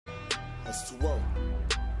S2O.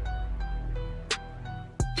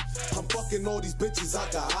 I'm fucking all these bitches, I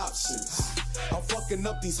got options. I'm fucking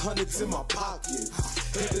up these hundreds in my pocket.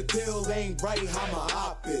 If the deal ain't right, I'ma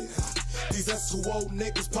op it. These S2O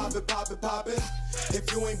niggas poppin', poppin', poppin'.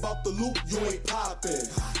 If you ain't bout the loot, you ain't poppin'.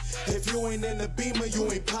 If you ain't in the Beamer, you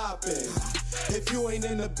ain't poppin'. If you ain't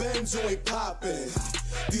in the Benz, you ain't poppin'.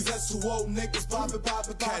 These S2O niggas poppin',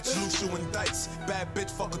 poppin', poppin'. Catch loose, shooting dice. Bad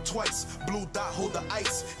bitch, fuck her twice. Blue dot, hold the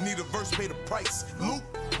ice. Need a verse, pay the price. Loot.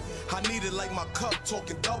 I need it like my cup,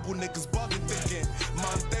 talking double. Niggas bugging, thinking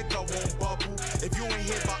Manteca won't bubble. If you ain't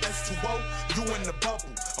hear about S2O, you in the bubble.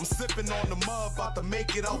 I'm sipping on the mud, about to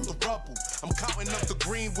make it out the rubble. I'm counting up the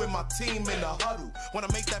green with my team in the huddle. When I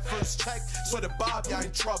make that first check, swear to Bob, y'all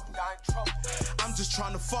in trouble. I'm just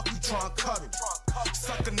trying to fuck you, trying to cuddle.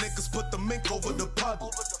 Sucker niggas put the mink over the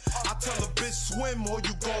puddle. I tell a bitch swim or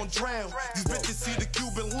you gon' drown. These bitches see the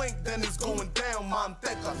Cuban link, then it's going down.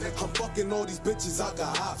 Manteca, nigga. I'm fucking all these bitches, I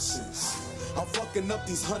got options. I'm fucking up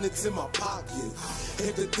these hundreds in my pocket.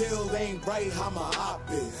 If the deal ain't right, I'ma op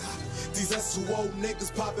it. These S2O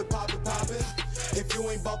niggas poppin', poppin', poppin'. If you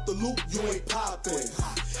ain't bout the loot, you ain't poppin'.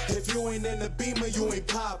 If you ain't in the Beamer, you ain't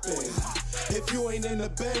poppin'. If you ain't in the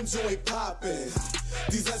Benz, you ain't poppin'.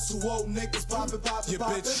 These S2O niggas poppin', poppin', Your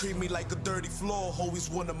poppin'. bitch treat me like a dirty floor, always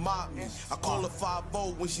wanna mop me. I call her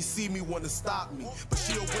 5-0 when she see me, wanna stop me. But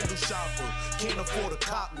she a window shopper, can't afford to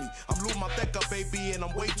cop me. I'm Loot Manteca, baby, and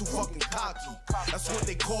I'm way too fucking cocky. That's what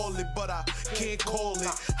they call it, but I can't call it.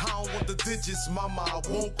 I don't want the digits, mama, I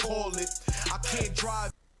won't call it. I can't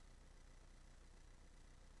drive.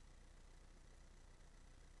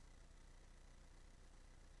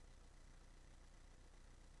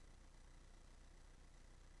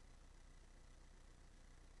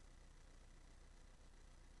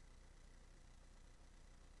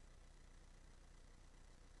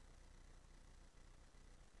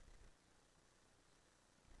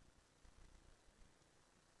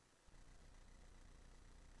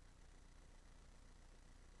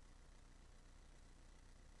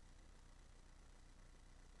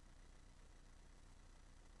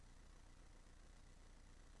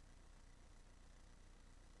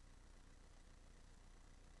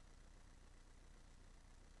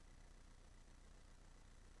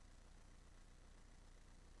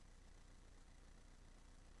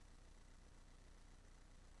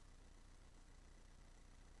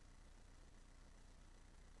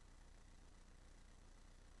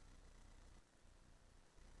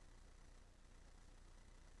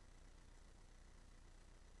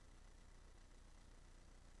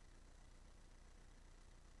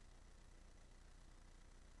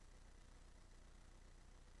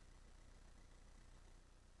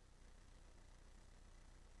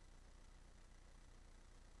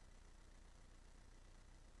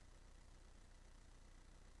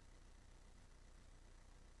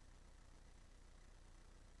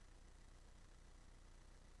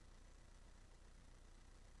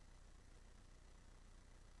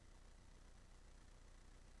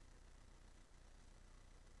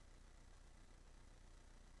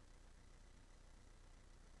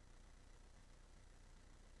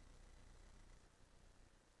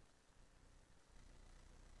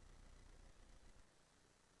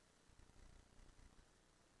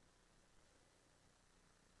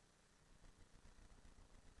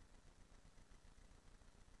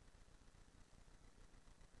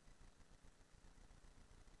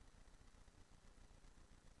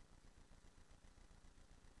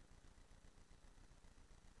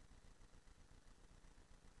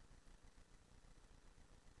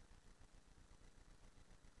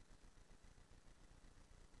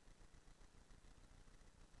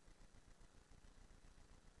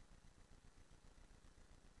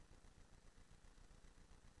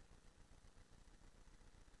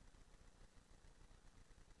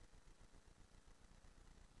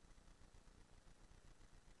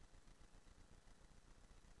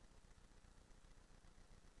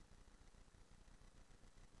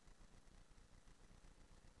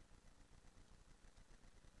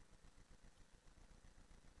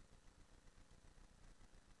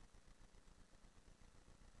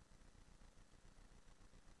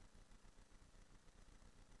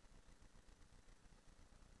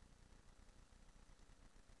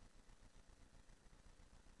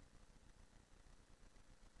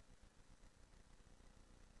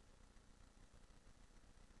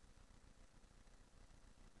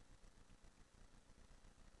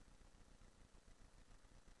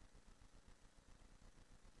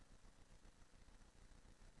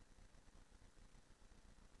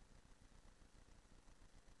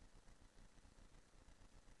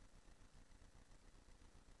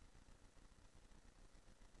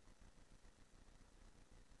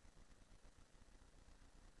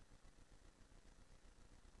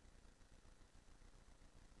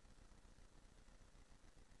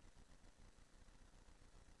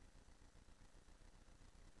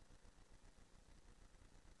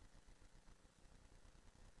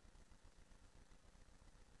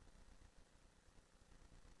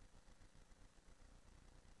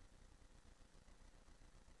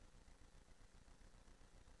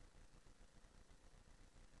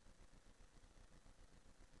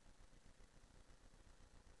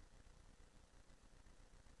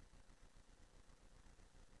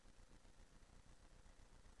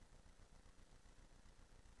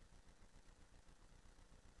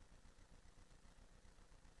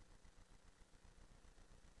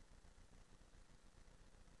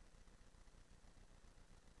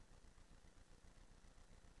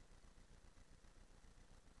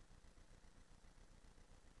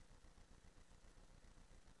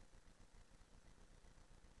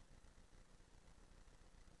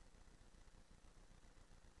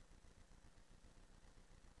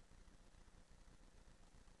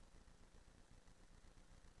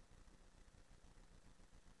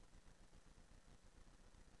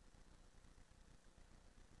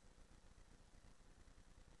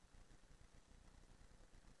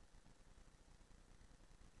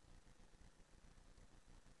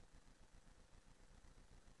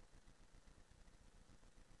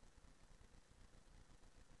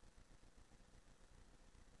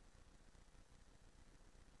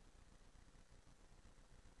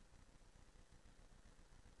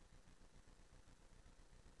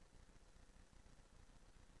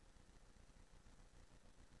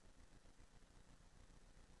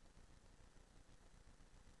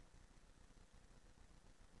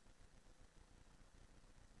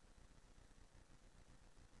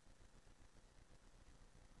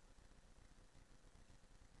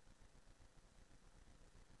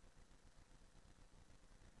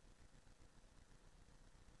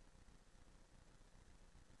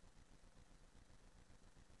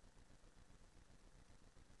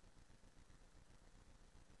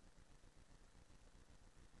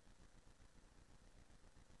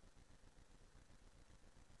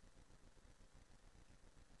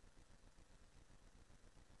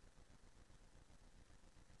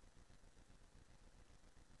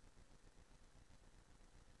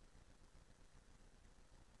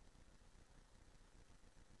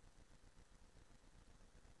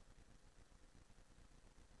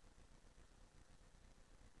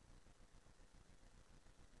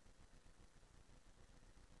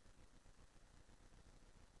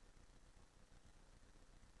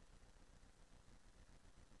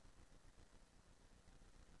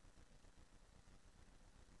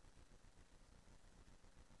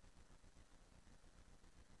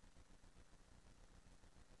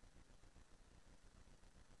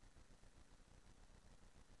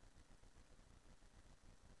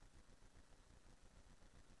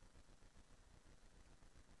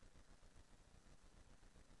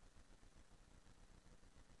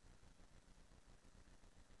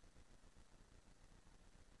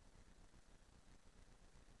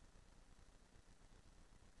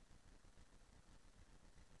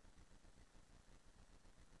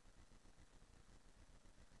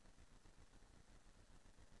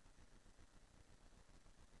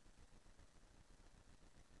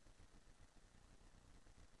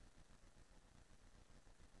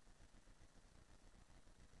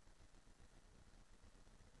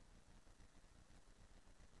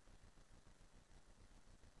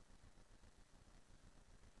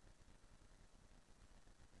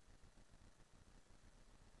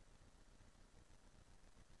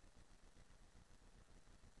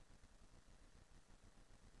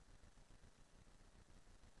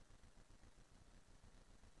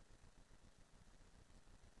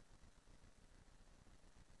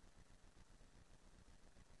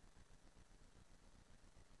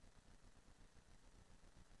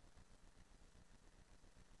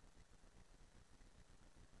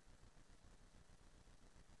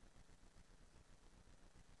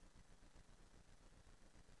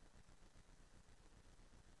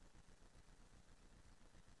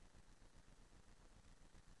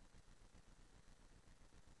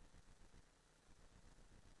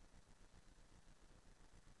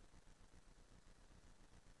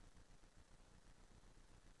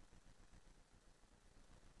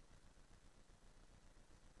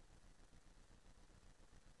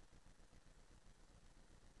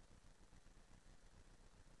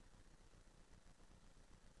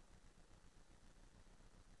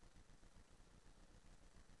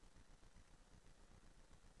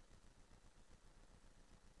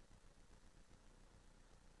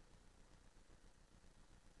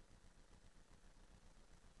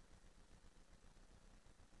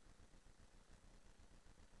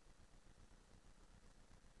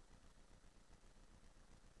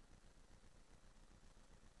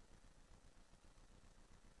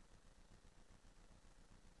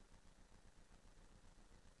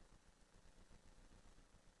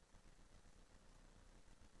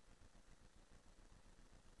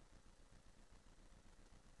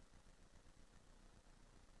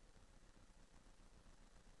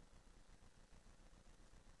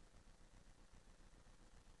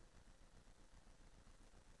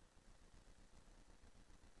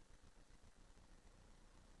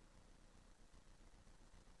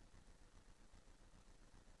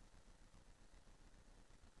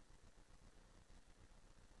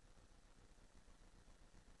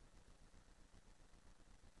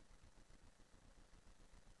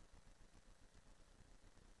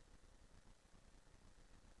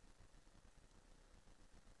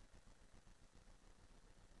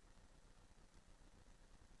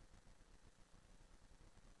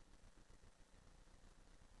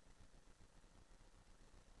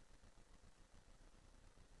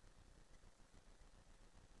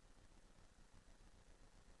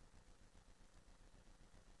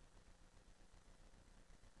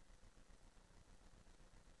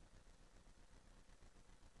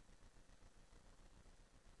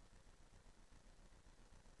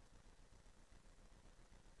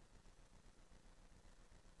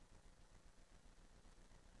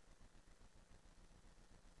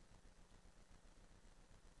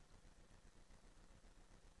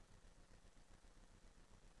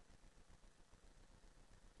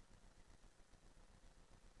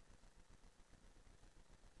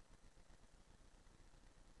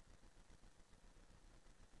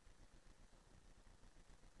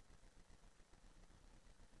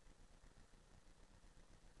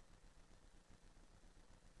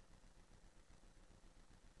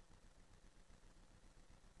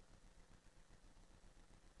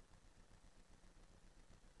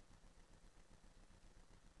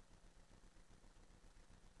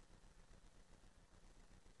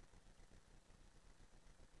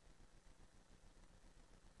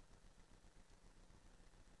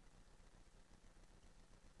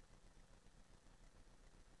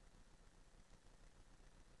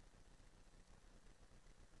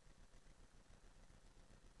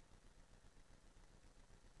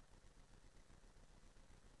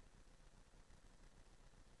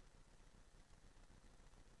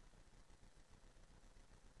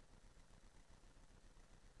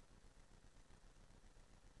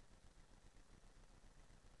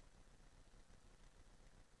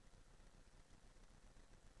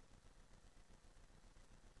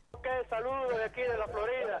 aquí de la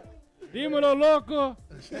Florida. Dímelo, loco.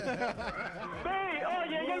 Sí, oye,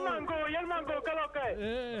 y el mango, ¿qué es lo que?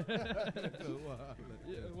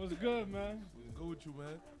 Yeah, what's good, man? What's good with you,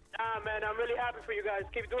 man? Man, I'm really happy for you guys.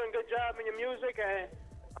 Keep doing a good job in your music, and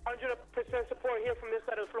 100% support here from this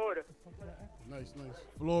side of Florida. Nice.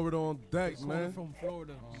 Florida on deck, man. From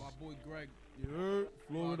Florida, my boy Greg. You heard?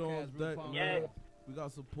 Florida on deck, man. Yeah. We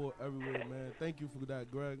got support everywhere, man. Thank you for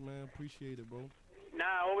that, Greg, man. Appreciate it, bro.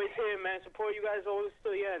 Nah, always here, man. Support you guys always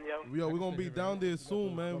to the end, yo. Yo, we're going to be down there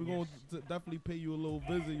soon, man. We're going to definitely pay you a little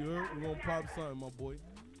visit, you heard? We're going to pop something, my boy.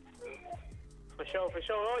 For sure.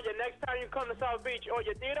 Oye, next time you come to South Beach,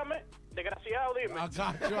 oye, tírame. Desgraciado, dime. I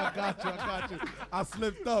got you. I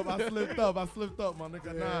slipped up, my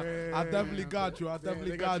nigga. Nah, I definitely got you.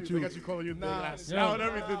 They got you calling you nigga. Out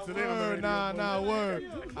everything today. Word, word.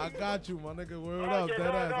 I got you, my nigga. Word up, that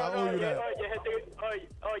ass. I owe you that.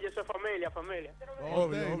 Oye, eso es familia. All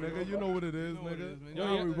day, nigga. You know what it is, nigga.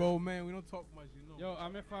 Yo, we roll, man. We don't talk much, you know. Yo,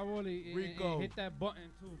 I'm in Favoli. Rico. Hit that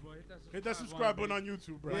button too, bro. Hit that subscribe button on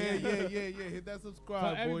YouTube, bro. Yeah. Hit that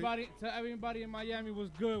subscribe, boy. Tell everybody in Miami was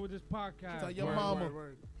good with this podcast. Tell your mama.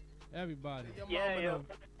 Everybody. Yeah.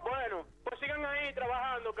 Bueno, pues sigan ahí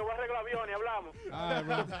trabajando que voy a arreglar aviones y hablamos.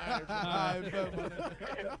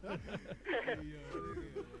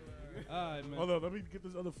 All right, man. Hold on, let me get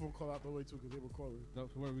this other phone call out the way too, because they were calling.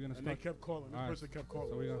 That's where we're gonna And start. they kept calling. This person kept calling.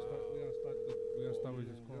 So we're gonna start with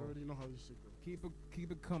this I call. already know how this shit goes.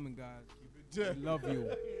 Keep it coming, guys. Yeah. We love you.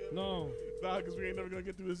 No. Nah, because we ain't never gonna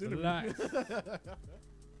get through this interview. Relax.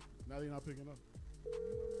 Now they're not picking up.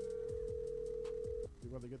 They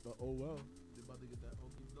about to get the OL. They about to get that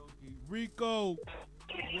okie dokie. Rico,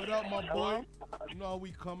 what up, my boy? You know how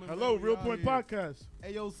we coming. Hello, man. Real Point Podcast.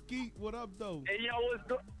 Hey, yo, Skeet, what up, though? Hey, what's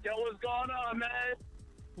going on, man?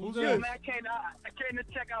 Who's Yo, this? man, I came to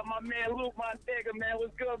check out my man Loot Manteca, man.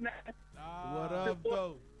 What's good, man? What up,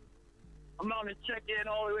 though? I'm on the check-in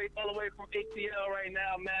all the way from ATL right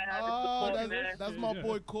now, man. Happy support, man. That's my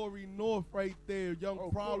boy Corey North right there. Young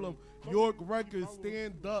Problem. York Records,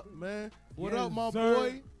 stand up, man. What up, my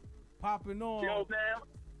boy? Popping on. Yo, man,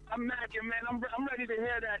 I'm macking, man. I'm ready to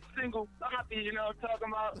hear that single Papi, you know what I'm talking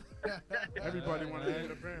about. Everybody want to hear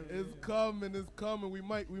the band. It's coming. We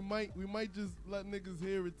might just let niggas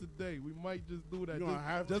hear it today. We might just do that. You gonna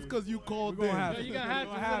have just to. because you called in. You're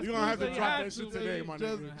gonna have to drop that shit today, my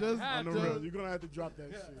nigga. Just on the real. You're gonna have to drop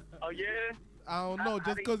that shit. Oh, yeah? I don't know.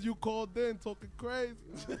 Just because you called in talking crazy.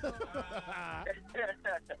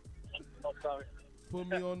 Oh, sorry. Put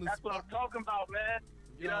me on the That's what I'm talking about, man.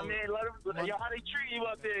 You know what I mean? Yo, how they treat you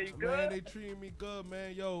up there? You good? Man, they treating me good,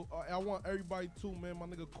 man. Yo, I want everybody too, man. My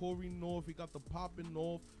nigga Corey North, he got the poppin'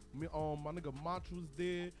 North. My nigga Mach was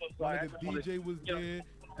there. My nigga DJ was there.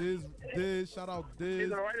 Diz, shout out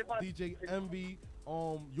Diz. DJ Envy.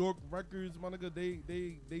 York Records, my nigga, they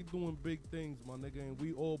doing big things, my nigga, and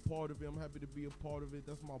we all part of it. I'm happy to be a part of it.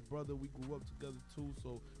 That's my brother. We grew up together too,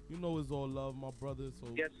 so you know it's all love, my brother.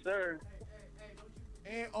 So yes, sir.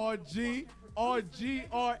 And R8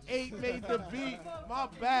 made the beat. My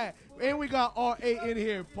bad. And we got R8 in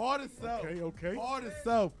here. Part of self. Okay. Part of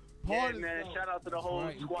self. Yeah, man. Shout out to the whole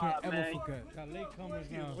squad, man. Got late comers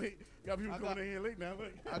now. Got people coming in here late now.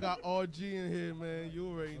 Look. I got RG in here, man. You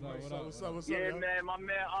already know. What's up? Yeah, yo? man. My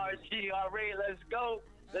man RG, R8. Let's go.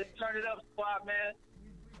 Let's turn it up, squad, man.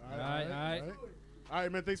 All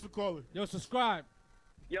right, man. Thanks for calling. Yo, subscribe.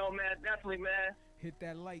 Yo, man. Definitely, man. Hit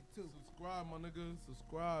that like too. Subscribe, my nigga.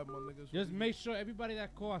 Subscribe, my nigga. Just make sure everybody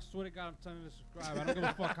that call, I swear to God, I'm telling you to subscribe. I don't give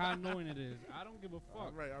a fuck how annoying it is. I don't give a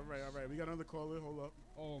fuck. All right. We got another caller. Hold up.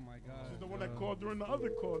 Oh my God. This is the one that called during the other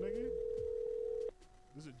call, nigga.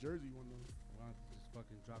 This is a Jersey one though. Why don't you just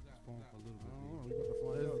fucking drop this phone for a little bit? We about to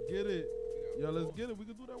find out. Let's get it. Yo, let's get it. We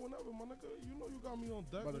can do that whenever, my nigga. You know you got me on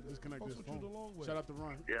deck. About to disconnect this phone. Shout Shout out to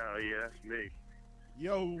Ron. Yeah, that's me.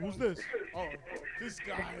 Yo, who's this? Oh, this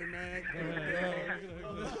guy, man.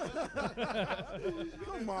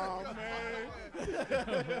 Come on, man.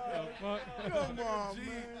 Come on,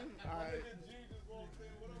 man.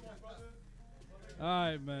 All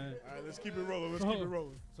right, man. All right, let's keep it rolling. Keep it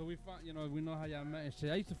rolling. So we found, we know how y'all met and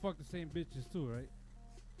shit. I used to fuck the same bitches too, right?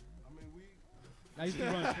 I used to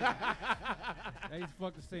run shit. I used to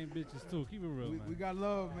fuck the same bitches too. Keep it real, man. We got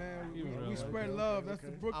love, man. We spread love. That's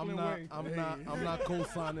the Brooklyn way. I'm not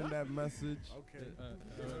co-signing that message. Okay.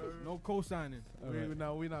 No co-signing. We're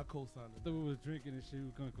not co-signing. I thought we was drinking and shit. We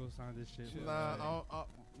was gonna co-sign this shit.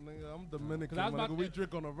 Nigga, I'm Dominican. I was about We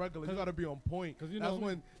drink on a regular. You gotta be on point. Cause you know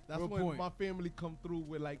that's when my family come through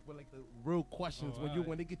with like the real questions.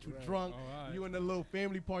 When they get you drunk, you in the little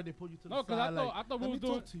family part, they pull you to the side. No, cause I thought we was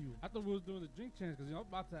doing. I thought we was doing the drink chance. Cause I was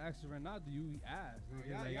about to ask you right now. Do you eat ass?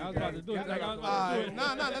 I was about to do it.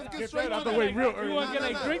 Nah, let's get straight to that. We want to get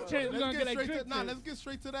like drink chance. We want to get like drink chance. Nah, let's get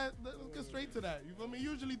straight to that. Let's get straight to that. You feel me?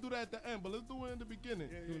 Usually do that at the end, but let's do it in the beginning.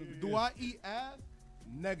 Do I eat ass?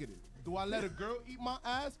 Negative. Do I let a girl eat my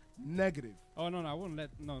ass? Negative. Oh no, I wouldn't let.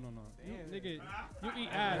 No. You, nigga, you eat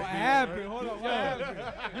ass. What happened? Hold on. What happened?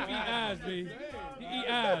 You eat ass, B. You eat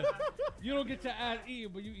ass. You don't get your ass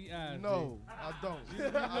eaten, but you eat ass. No, I don't.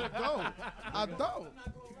 I don't.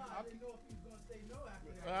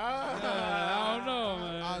 I don't know,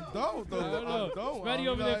 man. I don't, though. I don't. Spedy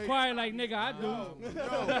over there quiet like, nigga, I do.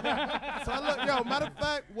 So look, yo, matter of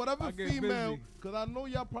fact, whatever female, because I know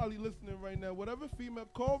y'all probably listening right now, whatever female,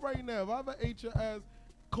 call right now. If I ever ate your ass,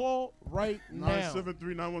 call right now.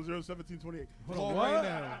 973-910-1728. Call right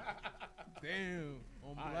now. Damn.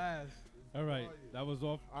 On blast. All right, that was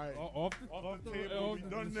off. All right. Off the table. We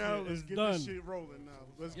done now. Let's get this shit rolling now.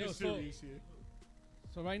 Let's get serious here.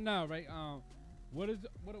 So right now, right, what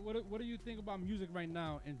do you think about music right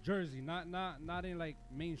now in Jersey? Not in like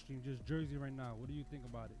mainstream, just Jersey right now. What do you think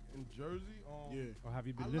about it? In Jersey, yeah. Or have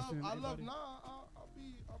you been listening?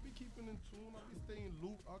 I'll be keeping in tune. I'll be staying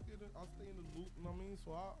loop. I'll stay in the loop. You know what I mean?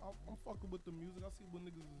 So I'm fucking with the music. I see what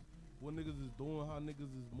niggas is doing, how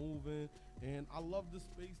niggas is moving, and I love the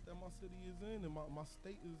space that my city is in and my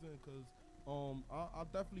state is in, cause I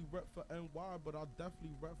definitely rep for NY, but I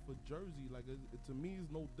definitely rep for Jersey. Like to me, it's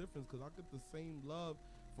no difference, cause I get the same love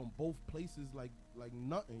from both places, like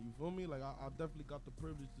nothing. You feel me? Like I definitely got the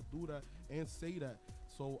privilege to do that and say that.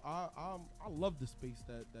 So I love the space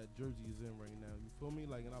that Jersey is in right now. You feel me?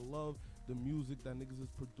 Like, and I love the music that niggas is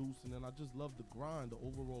producing, and I just love the grind, the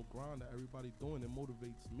overall grind that everybody doing. It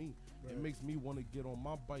motivates me. Right. It makes me want to get on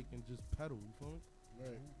my bike and just pedal. You feel me?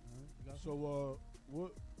 Right. So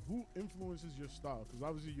who influences your style? Because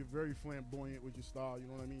obviously you're very flamboyant with your style. You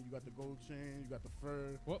know what I mean? You got the gold chain, you got the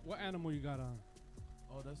fur. What animal you got on?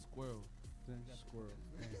 Oh, that's squirrel. Squirrel.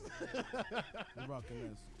 You're rocking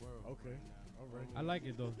that squirrel. Okay. All right. I like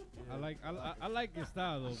it though. Yeah. I like your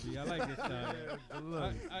style though, B. I like your style. I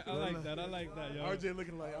like that. I like that, yo. RJ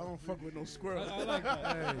looking like I don't fuck with no squirrel. I like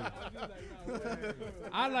that.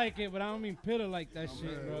 I like it, but I don't mean Pitter like that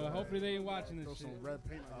shit, bro. Hopefully they ain't watching this shit. Some red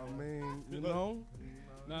paint. I mean, you know.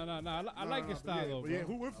 No. I like your style though, bro. Yeah,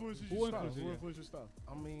 who influences your style? Who influences your style?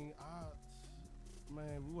 I mean,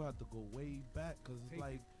 man, we will have to go way back, cause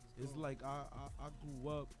it's like I grew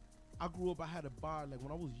up. I had to buy, like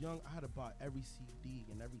when I was young, I had to buy every CD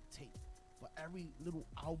and every tape. For every little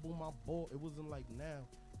album I bought, it wasn't like now.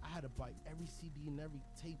 I had to buy every CD and every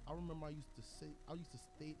tape. I remember I used to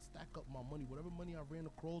stack up my money. Whatever money I ran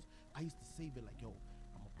across, I used to save it. Like, yo,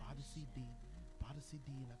 I'm gonna buy the CD,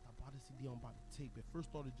 and after I buy the CD, I'm gonna buy the tape. At first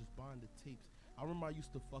started just buying the tapes. I remember I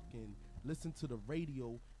used to fucking listen to the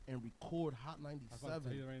radio and record Hot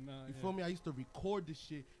 97. Right now, you feel me? I used to record this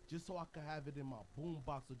shit just so I could have it in my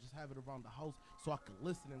boombox or just have it around the house so I could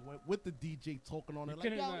listen and with the DJ talking on it.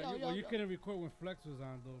 You couldn't record when Flex was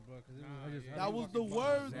on though, bro. That was the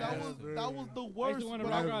worst. That was the worst. I used to want to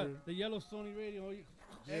rock the yellow Sony radio.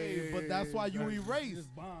 Hey, but that's why you erase.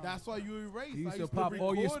 That's why you erase. You used to pop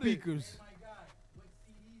all your speakers.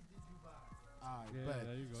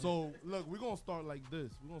 So look, we're gonna start like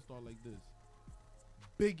this.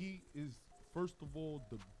 Biggie is, first of all,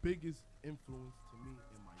 the biggest influence to me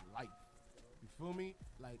in my life. You feel me?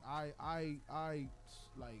 Like I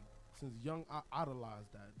like since young I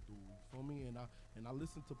idolized that dude. You feel me? And I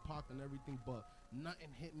listened to Pac and everything, but nothing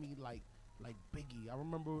hit me like Biggie. I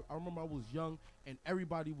remember I was young and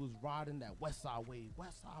everybody was riding that West Side wave,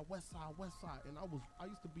 West Side, and I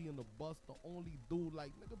used to be in the bus, the only dude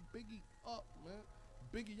like, nigga, Biggie up, man.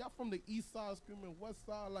 Biggie, y'all from the East Side screaming West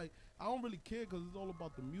Side. Like, I don't really care because it's all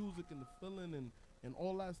about the music and the feeling and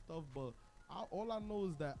all that stuff. But all I know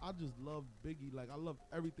is that I just love Biggie. Like, I love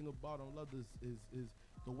everything about him. I love his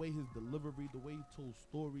the way his delivery, the way he told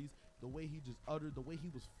stories, the way he just uttered, the way he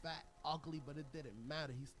was fat, ugly, but it didn't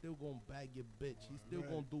matter. He's still gonna bag your bitch. He's still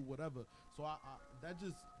gonna do whatever. So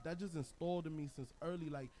that just installed in me since early.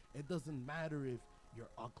 Like, it doesn't matter if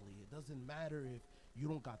you're ugly. It doesn't matter if you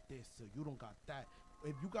don't got this or you don't got that.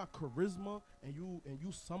 If you got charisma and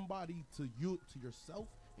you somebody to yourself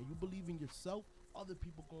and you believe in yourself, other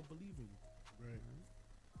people gonna believe in you. Right.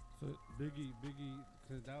 So Biggie,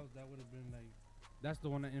 cause that would have been like, that's the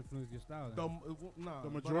one that influenced your style. The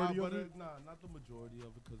majority of it? Nah, not the majority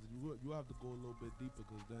of it, because you have to go a little bit deeper.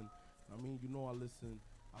 Because then, I mean, you know, I listen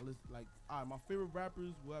I listen like my favorite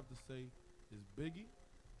rappers will have to say is Biggie.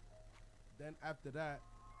 Then after that,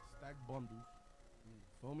 Stack Bundles.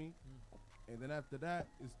 Feel me? And then after that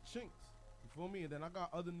is Chinks. You feel me? And then I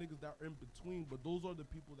got other niggas that are in between, but those are the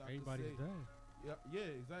people that I could say. Dead. Yeah,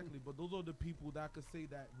 exactly. But those are the people that I could say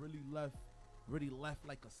that really left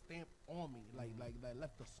like a stamp on me, like that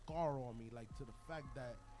left a scar on me, like to the fact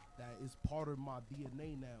that is part of my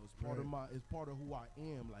DNA now. It's part of it's part of who I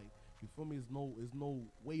am. Like, you feel me? There's no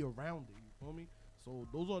way around it. You feel me? So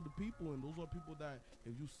those are the people, and those are people that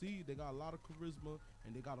if you see, they got a lot of charisma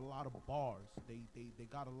and they got a lot of bars. They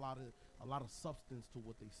got a lot of substance to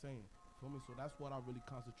what they saying. Feel me? So that's what I really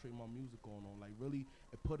concentrate my music on. Like really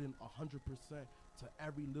put in 100% to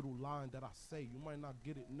every little line that I say. You might not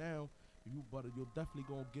get it now, but you're definitely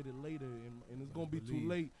gonna get it later, and it's gonna be too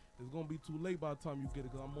late. It's gonna be too late by the time you get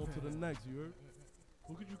it, cause I'm on to the next. You heard?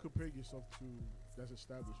 Who could you compare yourself to that's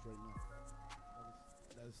established right now?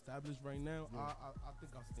 That's established right now. Yeah. I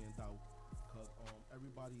think I stand out, cause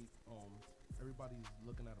everybody's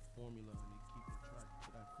looking at a formula and they keeping track to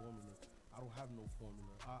that formula. I don't have no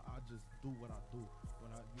formula. I just do what I do.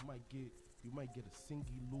 You might get a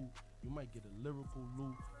singy loot, you might get a lyrical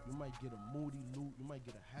loot, you might get a moody loot, you might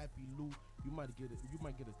get a happy loot, you might get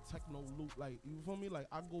a techno loot. Like, you feel me? Like,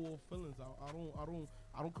 I go off feelings. I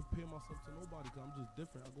don't compare myself to nobody, cause I'm just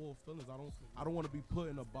different. I go off feelings. I don't want to be put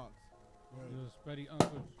in a box. Right. Speddy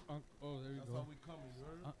Uncle. Oh, there you That's go. how we coming, you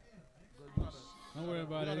heard? Don't worry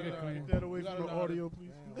about it. Keep that away from the audio,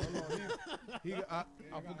 please. I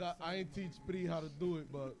forgot. I ain't teach Speddy how to do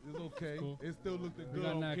it, but it's okay. Cool. It still looked good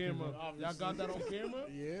got on napkins, camera. Y'all got that on camera?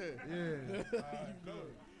 Yeah.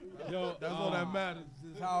 Yo, That's all that matters.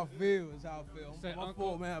 It's how I feel. It's how I feel. Say My uncle.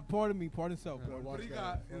 fault, man. Pardon me. Pardon self. But he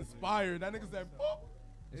got inspired. That nigga said, "Boop."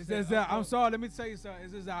 It says that. I'm sorry. Let me tell you something.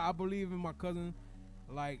 It says that I believe in my cousin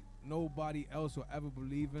like nobody else will ever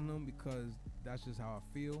believe in him, because that's just how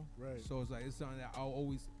I feel. Right. So it's like it's something that I'll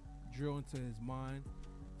always drill into his mind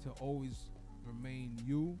to always remain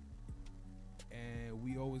you, and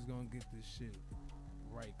we always gonna get this shit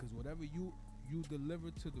right. Cause whatever you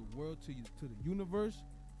deliver to the world, to the universe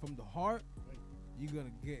from the heart, you're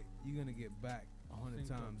gonna get back 100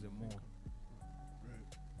 times and more.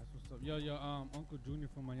 Right. That's what's up. Yo, Uncle Junior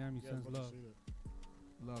from Miami sends love.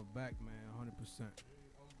 Love back, man, 100%.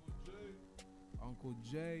 Uncle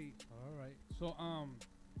J. All right. So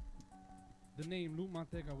the name Loot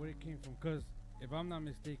Manteca, where it came from? Cause if I'm not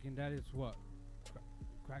mistaken, that is what?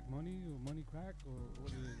 Crack money or money crack or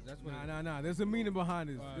what is it? That's what. Nah. There's a meaning behind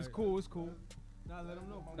this. Right. It's cool. Nah, let them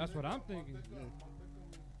know. That's what I'm thinking.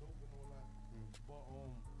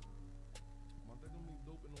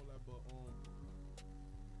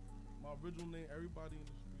 My original name, everybody in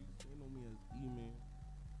the streets, they know me as E-Man.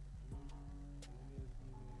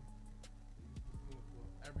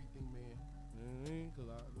 Everything, man. You know what I mean?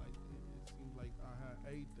 Because it seems like I had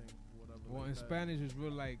everything, whatever. Well, like in that. Spanish, it's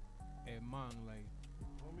real like man, like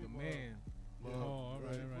the man. Yeah. Oh, all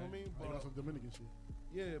right, You know what I mean? I got some Dominican shit.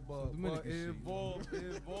 Yeah, but it evolved.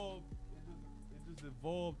 It just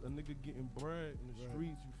evolved. A nigga getting bread in the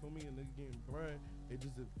streets. You feel me? A nigga getting bread. It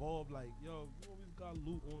just evolved. Like, yo, you always got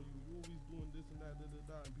loot on you. You always doing this and that, and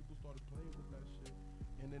people started playing with that shit.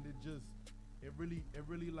 And then it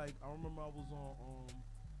really like, I remember I was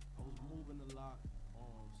moving a lot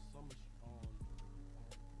on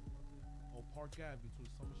Park Ave between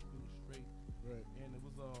Summer Street and Straight. Right. And it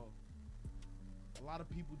was a lot of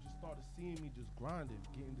people just started seeing me just grinding,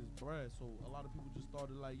 getting this bread. So a lot of people just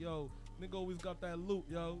started like, yo, nigga always got that loot,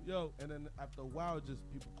 yo. And then after a while, just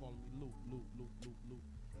people calling me loot.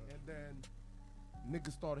 And then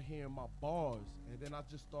niggas started hearing my bars, and then I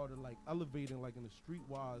just started like elevating like in the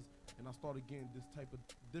streetwise, and I started getting this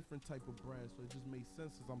different type of bread. So it just made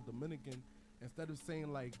sense since I'm Dominican. Instead of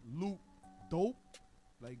saying like loot, dope,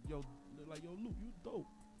 like yo, loot, you dope.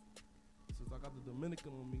 Since I got the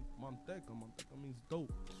Dominican on me, Manteca means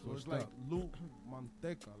dope. So it's like Loot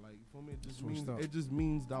Manteca, like you feel me? It just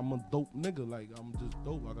means that I'm a dope nigga. Like I'm just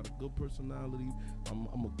dope. I got a good personality.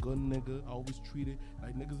 I'm a good nigga. I always treat it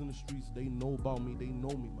like niggas in the streets. They know about me. They know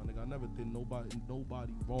me, my nigga. I never did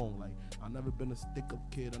nobody wrong. Like I never been a stick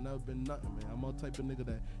up kid. I never been nothing, man. I'm a type of nigga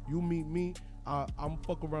that you meet me, I'm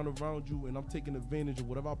fuck around you, and I'm taking advantage of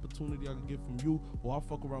whatever opportunity I can get from you, or I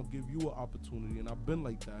fuck around give you an opportunity, and I've been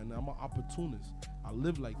like that, and I'm an opportunist. I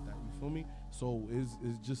live like that, you feel me? So it's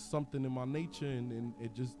just something in my nature, and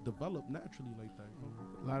it just developed naturally like that.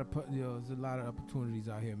 You know? There's a lot of opportunities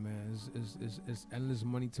out here, man. It's endless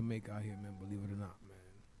money to make out here, man. Believe it or not, man.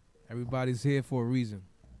 Everybody's here for a reason.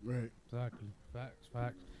 Right. Exactly. Facts.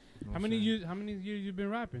 You know How many years you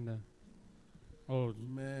been rapping then? Oh,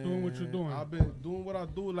 man, doing what you're doing. I've been doing what I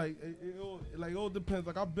do. Like it all depends.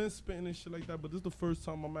 Like I've been spitting and shit like that, but this is the first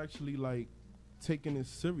time I'm actually like taking it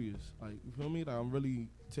serious. Like you feel me? Like I'm really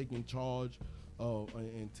taking charge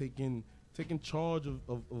and taking charge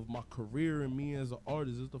of my career and me as an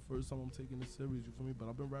artist. This is the first time I'm taking it serious. You feel me? But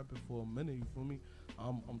I've been rapping for a minute. You feel me?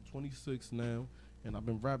 I'm 26 now, and I've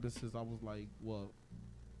been rapping since I was like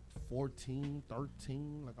 14,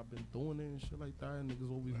 13. Like I've been doing it and shit like that. And niggas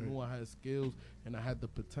always knew I had skills and I had the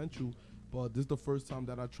potential. But this is the first time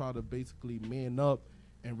that I try to basically man up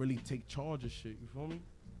and really take charge of shit. You feel me?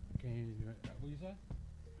 Can't hear you. What you say?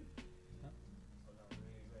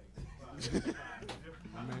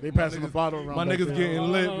 They passing the bottle around. My niggas getting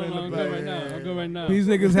lit in the I'm back. good right now. I'm good right now. These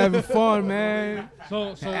niggas having fun, man.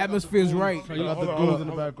 So The atmosphere's right. You got the dudes in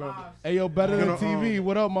the background. Hey, yo, better than TV.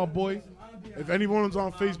 What up, my boy? If anyone's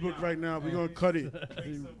on Facebook right now, we're gonna cut it.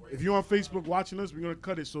 If you're on Facebook watching us, we're gonna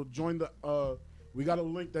cut it. So join the. We got a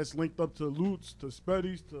link that's linked up to Loot's, to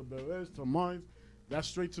Spedy's, to baddest, to mine. That's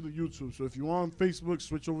straight to the YouTube. So if you're on Facebook,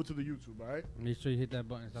 switch over to the YouTube. All right. Make sure you hit that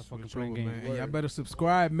button. Stop fucking Switch playing over, games. man. Y'all better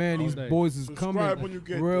subscribe, man. These boys is Subscribe when you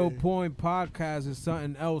coming. get Real there. Point Podcast is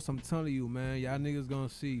something else. I'm telling you, man. Y'all niggas gonna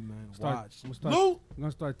see, man. Watch. I'm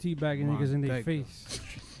gonna start teabagging niggas in their Manteca. face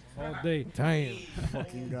all day. Damn.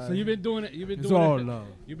 Fucking guy. So you've been doing it. You've been It's doing all it. love.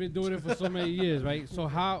 You've been doing it for so many years, right? So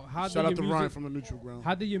how Shout out did to your Ryan music from the Neutral Ground.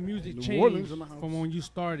 how did your music New change Orleans in the house. from when you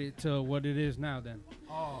started to what it is now? Then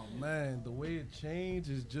Oh man, the way it changed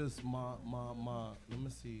is just my let me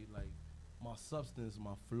see, like my substance,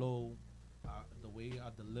 my flow, the way I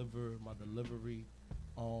deliver, my delivery,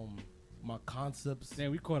 my concepts.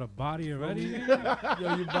 damn, we caught a body already.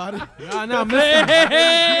 Yo, your body. Nah, man.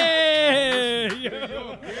 Hey,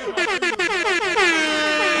 yo.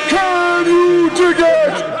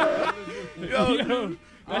 Yo,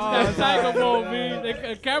 that's that tiger mode, man.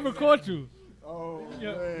 The camera caught you. Oh,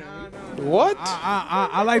 Yo. man. What?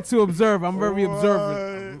 I like to observe. I'm very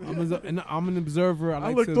observant. I'm an observer. I I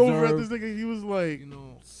like looked to over at observe. this nigga. He was like, You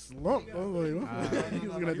know, slumped. I was like, what? He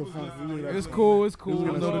was looking at the phone. it's cool. It's cool. He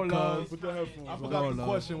was It's looking all at the love. Put the headphones I on. forgot the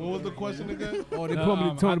question. What was the question again? Oh, they How told me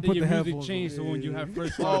did to put the your music headphones change on. to when you had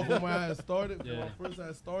first Oh, started? from when I had started. Yeah. When I first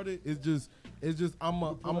had started, it's just I'm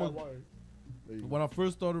a. When I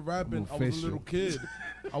first started rapping, I was a official. little kid.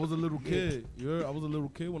 I was a little kid. I was a little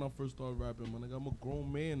kid when I first started rapping, man. Like, I'm a grown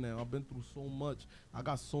man now. I've been through so much. I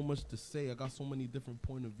got so much to say. I got so many different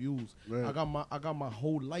point of views. Right. I got my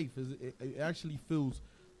whole life. It actually feels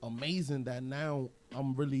amazing that now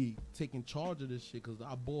I'm really taking charge of this shit because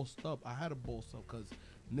I bossed up. I had to boss up because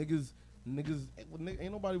niggas,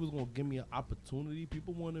 ain't nobody was gonna give me an opportunity.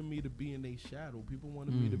 People wanted me to be in their shadow. People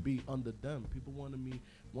wanted me to be under them. People wanted me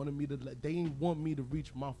to. They didn't want me to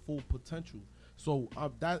reach my full potential. So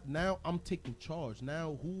that now I'm taking charge.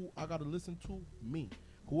 Now who I gotta listen to? Me.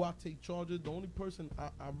 Who I take charge of? The only person I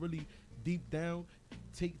really deep down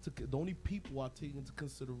the only people I take into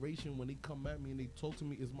consideration when they come at me and they talk to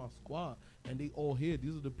me is my squad, and they all here.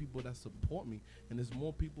 These are the people that support me, and there's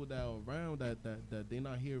more people that are around that they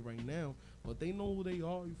not here right now, but they know who they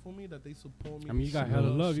are. You feel me? That they support me. I mean, you got They hella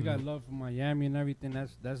support love. us. You got love from Miami and everything.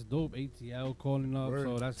 That's dope. ATL calling up. Word.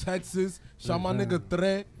 So that's Texas, shout my nigga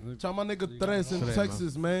Tres in Tre,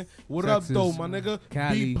 Texas, man. What Texas, up, though, my nigga?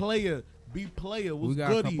 Cali. B player, what's We got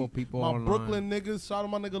a goody? couple people My online. Brooklyn niggas, shout out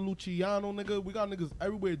my nigga Luciano, nigga. We got niggas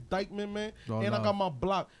everywhere. Dykeman, man. All And I love. got my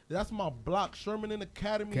block. That's my block. Sherman and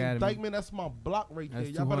Academy. And Dykeman, that's my block right there.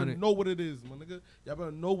 That's Y'all better 200. know what it is, my nigga. Y'all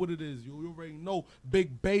better know what it is. You already know.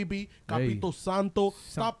 Big Baby, Capito Santo.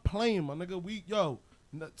 Stop playing, my nigga.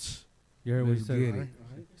 you heard what he Let's said. get Right? it.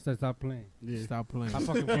 He said stop playing. Yeah. Stop playing. Stop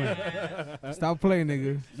fucking playing. Stop playing,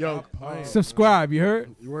 nigga. Yo, Subscribe. You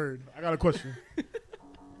heard? word. I got a question.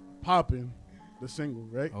 Poppin', the single,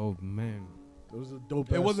 right? Oh man. It was a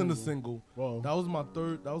dope. It wasn't a single. Whoa. That was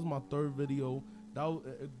my third video. That was,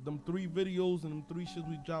 them 3 videos and them 3 shits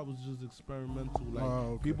we dropped was just experimental. Like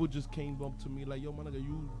okay. people just came up to me like, yo, my nigga,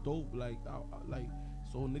 you dope. Like,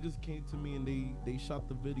 so niggas came to me and they shot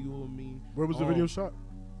the video of me. Where was the video shot?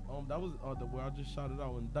 That was where I just shot it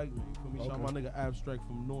out in Dykeman. You feel me? Shot Okay. my nigga Abstract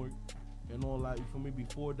from Newark and all that. You feel me?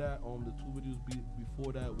 Before that, the 2 videos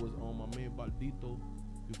before that was my man Baldito.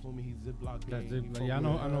 You feel me? He's Ziploc That's gang. it. You Like, feel yeah, I me?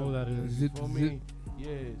 know who that is. You feel me? Yeah,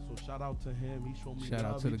 so shout out to him. He showed me Shout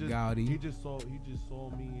out love. to He the just- Gaudi. He just saw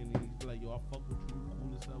me and he's like, yo, I fuck with you. You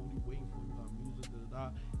cool as hell. What you waiting for? You got music, da da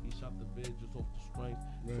da. He he shot the vid just off the strength.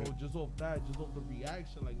 Right. So just off that, just off the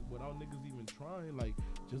reaction, like without niggas even trying, like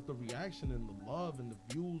just the reaction and the love and the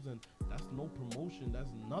views, and that's no promotion,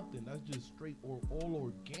 that's nothing, that's just straight or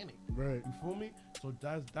all organic. Right. You feel me? So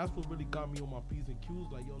that's what really got me on my P's and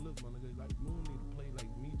Q's. Like, yo, look, my nigga, like you don't need to play, like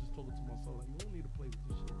me just talking to myself, like you don't need to play with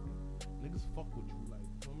this shit, man. Niggas fuck with you, like,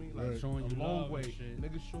 you feel me? Like Right. Showing you a long love way. and shit.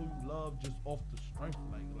 Niggas show you love just off the strength,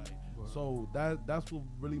 like. So that's what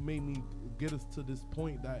really made me get us to this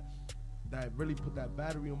point that really put that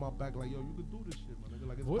battery on my back. Like, yo, you can do this shit, my nigga.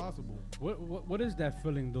 Like, it's possible. What is that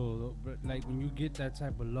feeling though? Like when you get that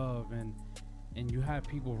type of love and you have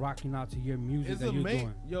people rocking out to your music that you're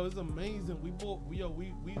doing. Yo, it's amazing. We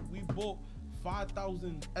bought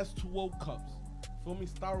 5,000 S2O cups. Feel me?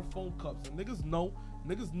 Styrofoam cups. And niggas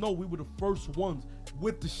know we were the first ones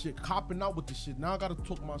with the shit, copping out with the shit. Now I gotta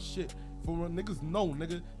talk my shit. For niggas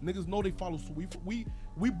know they follow. So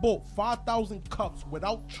we bought 5,000 cups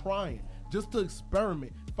without trying, just to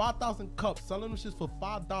experiment. 5,000 cups, selling them shits for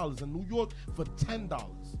 $5 in New York for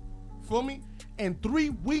 $10. Feel me? In 3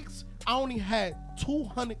 weeks, I only had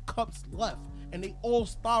 200 cups left, and they all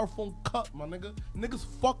styrofoam cup, my nigga. Niggas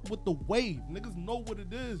fuck with the wave. Niggas know what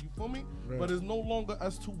it is. You feel me? Right. But it's no longer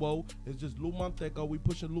S2O. It's just Loot Manteca. We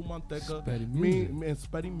pushing Loot Manteca. SpedyMusiq. Me and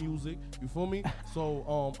SpedyMusiq. You feel me?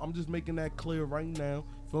 So I'm just making that clear right now.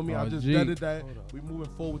 Feel me? I just RG. vetted that. We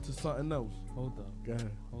moving forward to something else. Hold up. Go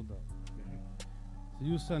ahead. Hold up. So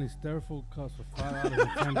you were selling styrofoam cups for $5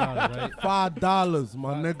 and $10, right? $5,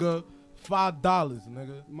 my nigga. $5,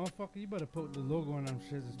 nigga. Motherfucker, you better put the logo on them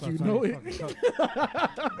shits and start You selling know fucking it. cups.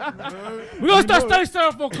 We gonna start selling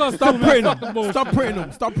styrofoam cups. Stop too, printing man. them. Stop printing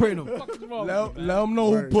them. Stop printing them. Fuck is wrong Let with you, man? them know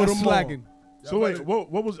who Word. put That's them on. slagging. So wait,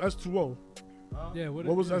 what was S2O? Yeah, What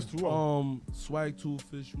is was it? S2O? Swag too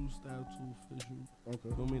official, style too official.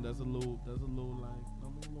 Okay. Feel me? That's a little like, a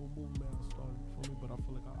little movement I started for me, but I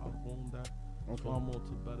feel like I outgrown that. Okay. So I'm on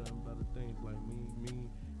to better and better things. Like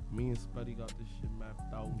me and Speddy got this shit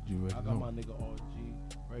mapped out. You already I got know. my nigga RG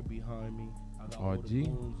right behind me. I got all the RG?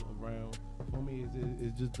 goons around. For me,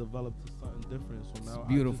 it's just developed to something different. So now It's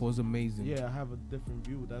beautiful. It's amazing. Yeah, I have a different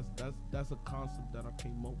view. That's a concept that I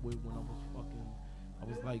came up with when I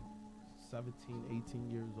was like 17, 18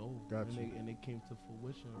 years old. Gotcha. And they came to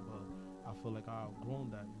fruition, but I feel like I outgrown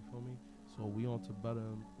that, you feel me? So we on to better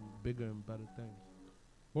and bigger and better things.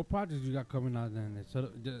 What projects you got coming out then? So,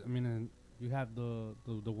 I mean, you have the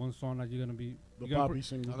one song that you're gonna be The you're gonna Papi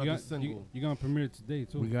single. I got the single. you're gonna premiere it today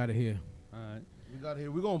too. We got it here. All right. We got here.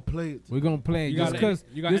 We're gonna play it. We're gonna play it You just got because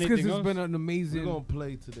you got it's anything been else? an We're amazing. gonna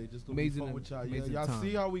play today. Just to be amazing- fun with y'all. Yeah, amazing y'all time.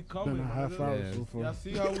 see how we coming. Been a my half nigga? hour Yeah. so far. Y'all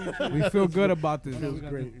see how we We feel good about this. Feels we got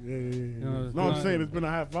great. Yeah. know, it's No, I'm been- saying it's been a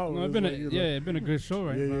half hour. No, it's been it's been a good show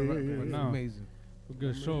right Yeah, now. yeah, right, yeah, right yeah. now. Amazing. A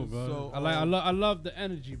good show, bro. So, I love the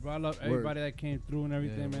energy, bro. I love everybody that came through and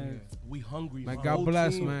everything, Yeah, man. We hungry. Man, My God whole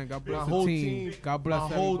bless, team- man. God my bless whole the team. God bless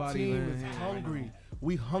my whole everybody, team man. is hungry.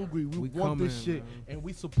 We hungry. We want coming, this shit, man. and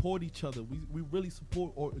we support each other. We really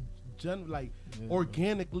support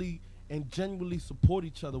organically and genuinely support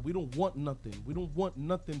each other. We don't want nothing. We don't want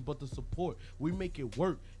nothing but the support. We make it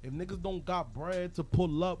work. If niggas don't got bread to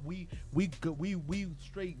pull up, we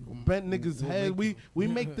straight bent niggas head. We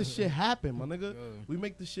make this shit happen, my nigga. We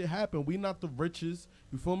make this shit happen. We not the richest.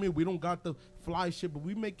 You feel me? We don't got the fly shit, but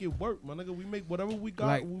we make it work, my nigga. We make whatever we got.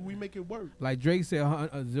 Like- we make it work. Like Drake said,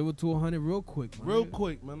 0 to 100 real quick. Man. Real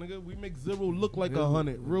quick, my nigga. We make 0 look like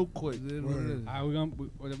 100 real quick. It is what it is.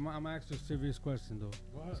 I'm gonna ask you a serious question though.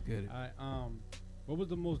 Let's get it. What was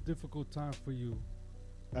the most difficult time for you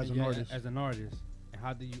As an yeah, artist. As an artist, and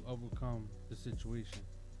how did you overcome the situation?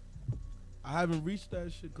 I haven't reached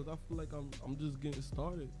that shit because I feel like I'm just getting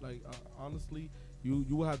started. Like honestly, you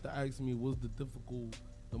would have to ask me what's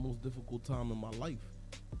the most difficult time in my life.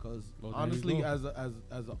 Because Well, there you honestly, go.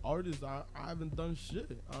 as an artist, I haven't done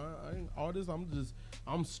shit. I ain't artist.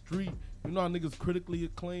 I'm street. You know how niggas critically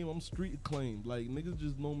acclaimed? I'm street acclaimed. Like niggas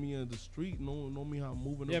just know me in the street. Know me how I'm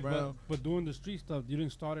moving Yeah, around. but doing the street stuff, you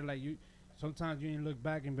didn't start it like you. Sometimes you didn't look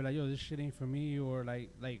back and be like, yo, this shit ain't for me, or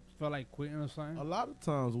like felt like quitting or something. A lot of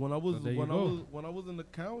times when I was So there you when go. I was in the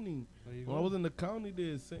county, There you when go. I was in the county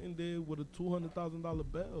there, sitting there with a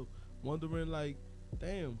 $200,000 bill, wondering like,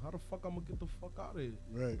 damn, how the fuck I'm gonna get the fuck out of here?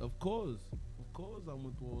 Right. Of course, I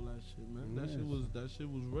went through all that shit, man. That Yes. shit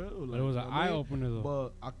was real. But it was an you know what I eye mean? opener though.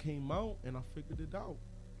 But I came out and I figured it out.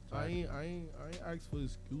 I ain't asked for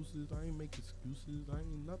excuses. I ain't make excuses. I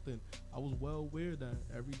ain't nothing. I was well aware that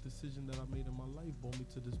every decision that I made in my life brought me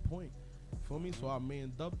to this point. For me, so I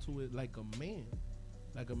manned up to it like a man.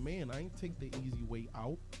 Like a man. I ain't take the easy way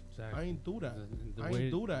out. Exactly. I ain't do that. The I way-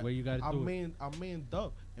 ain't do that. way you gotta I do it. manned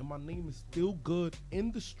up, and my name is still good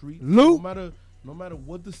in the street. Loot. no matter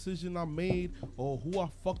what decision I made or who I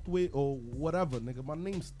fucked with or whatever, nigga, my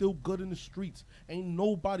name's still good in the streets. Ain't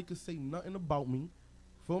nobody can say nothing about me.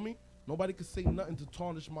 Feel me? Nobody can say nothing to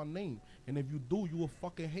tarnish my name. And if you do, you a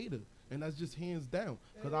fucking hater. And that's just hands down.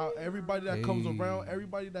 Because everybody that comes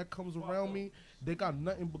around me, they got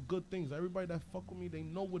nothing but good things. Everybody that fuck with me, they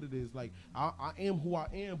know what it is. Like, I am who I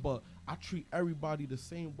am, but I treat everybody the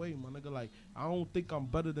same way, my nigga. Like, I don't think I'm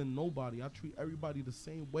better than nobody. I treat everybody the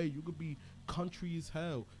same way. You could be country as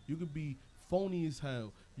hell. You could be phony as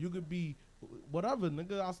hell. You could be whatever,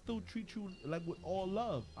 nigga. I still treat you like with all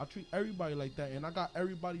love. I treat everybody like that, and I got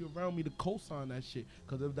everybody around me to co-sign that shit.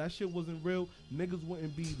 Cause if that shit wasn't real, niggas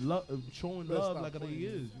wouldn't be showing love like they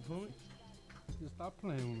is. You feel me? Just stop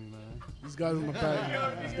playing with me, man. These guys in the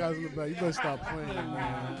back. These guys in the back. You better stop playing,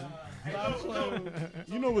 man. Stop playing.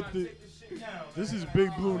 You know what this is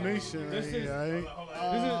Big Blue Nation right here, right?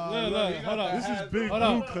 Hold up. This is Big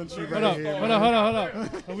Blue country right here. Hold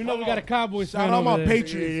up. We know we got a Cowboys fan Shout out over my there.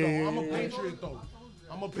 Patriots, though.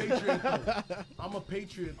 I'm a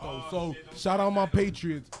Patriot, though. So, shout out my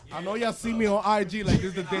Patriots. I know y'all see me on IG like this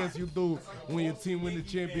is the dance you do when your team win the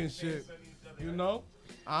championship. You know?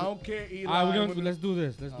 I don't care either. All right, let's do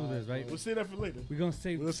this, right? We'll say that for later. We're going to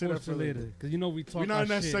save that for later. Because you know we talk We're not in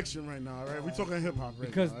that shit. section right now, right? We're talking hip-hop right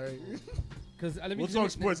because, now, right? Because we'll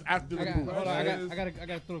talk sports after the move. Hold on, I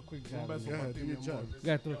gotta throw a quick jab. Go ahead, do your job.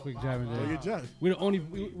 Gotta throw a quick jab in there. Do your job. We're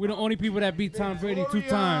the only people that beat Tom Brady 2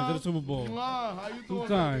 times at the Super Bowl.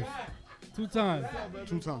 Two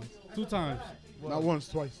times. Not once,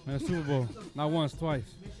 twice. In the Super Bowl. Not once, twice.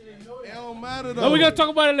 It don't matter though. No, we're gonna talk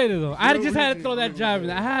about it later though. I just had to throw that jab in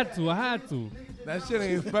there. I had to. That shit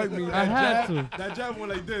ain't affect me. I had to. That jab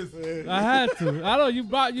went like this. I had to. I know you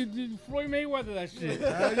brought you Floyd Mayweather that shit.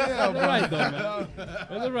 Yeah, that's right though, man.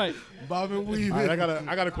 That's right. Bob and weave. Right, I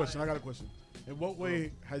got a question. In what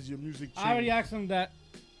way has your music changed? I already asked him that.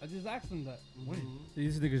 I just asked him that.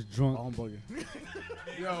 These niggas drunk. I'm bugging.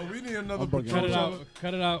 Yo, we need another Cut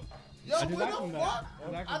it out. Yo, what the fuck?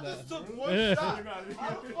 I just took one shot.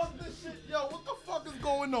 How the fuck this shit? Yo, what the fuck is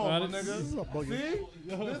going on, my nigga? This is not bugging. See?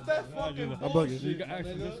 This that fucking I'm bullshit, bugging.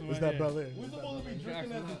 nigga. It's that Bel Air. We supposed to be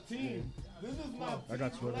drinking as a team. This is my I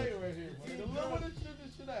got you. right here. See, the little one this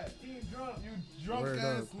shit at. Team drunk. You drunk Word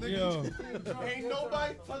ass up. nigga. Ain't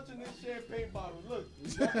nobody touching this champagne bottle. Look,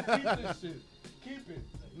 keep this shit. Keep it.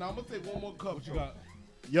 Now I'm gonna take one more cup. What you got?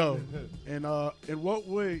 Yo, and in what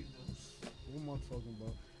way? What am I talking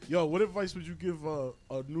about? Yo, what advice would you give a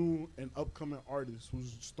new and upcoming artist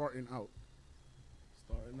who's starting out?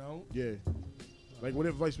 Starting out? Yeah. Like, what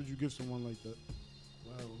advice would you give someone like that?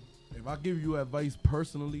 Well, if I give you advice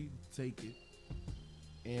personally, take it.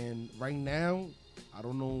 And right now, I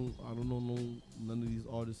don't know none of these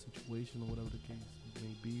artist situation or whatever the case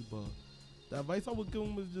may be, but the advice I would give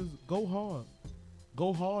them is just go hard.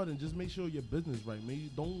 Go hard and just make sure your business right. Maybe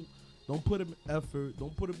don't put up effort,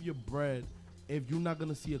 don't put up your bread if you're not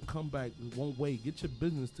gonna see a comeback one way. Get your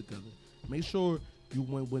business together. Make sure you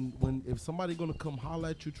when if somebody gonna come holler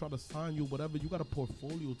at you, try to sign you, whatever, you got a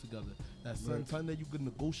portfolio together. That's something that you could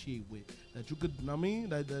negotiate with. That you could, I mean,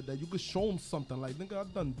 that you could show them something like, nigga,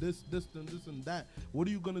 I've done this, and that. What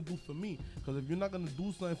are you gonna do for me? Because if you're not gonna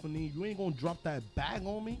do something for me, you ain't gonna drop that bag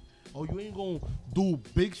on me, or you ain't gonna do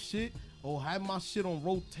big shit, or have my shit on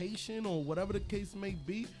rotation, or whatever the case may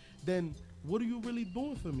be. Then what are you really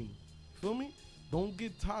doing for me? Feel me? Don't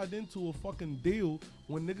get tied into a fucking deal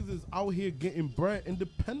when niggas is out here getting bread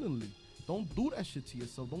independently. Don't do that shit to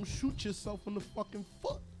yourself. Don't shoot yourself in the fucking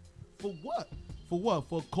foot. For what? For what?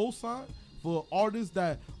 For a cosign? For an artist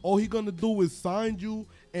that all he gonna do is sign you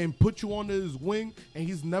and put you under his wing and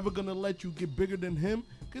he's never gonna let you get bigger than him?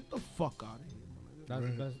 Get the fuck out of here. That's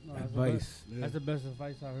the best advice. That's the best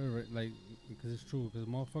advice I heard. Right? Like, because it's true. Because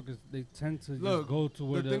motherfuckers, they tend to just go to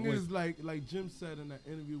where the thing is, like Jim said in that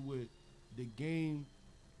interview with the game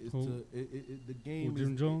is the game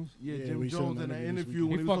Jim Jones. Yeah, Jim Jones in that interview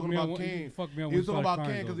when he was talking about Cam. He was talking about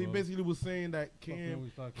Cam because he basically was saying that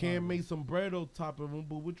Cam made some bread on top of him,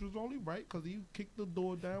 but which was only right because he kicked the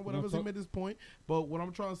door down. Whatever, he made his point. But what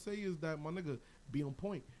I'm trying to say is that my nigga be on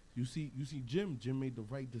point. You see Jim made the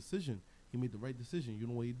right decision. He made the right decision. You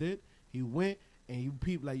know what he did? He went and he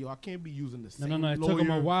peeped like, yo, I can't be using the same lawyer. It took him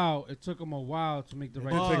a while. It took him a while to make the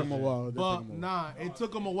right decision. It took him a while. It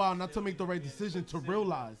took him a while not to make the right decision to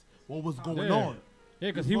realize what was going on.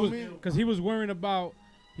 Yeah, because he was worrying about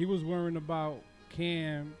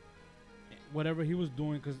Cam, whatever he was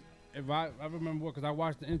doing. Because if I remember, because I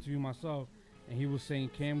watched the interview myself, and he was saying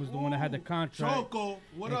Cam was the one that had the contract. Choco,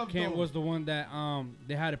 what up, Cam was the one that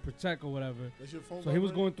they had to protect or whatever. That's your phone. So he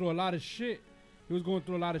was going through a lot of shit. He was going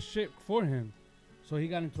through a lot of shit for him. So he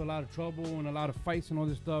got into a lot of trouble and a lot of fights and all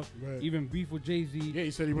this stuff. Right. Even beef with Jay-Z. Yeah,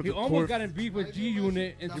 he said he went He to almost court. got in beef with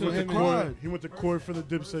G-Unit He until went to him court. and He went to court for the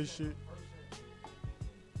Dipset shit.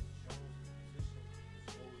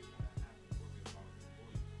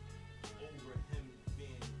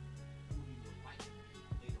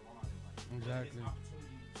 Exactly.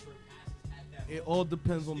 It all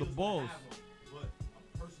depends on the boss. But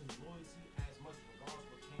a person's loyalty as much regards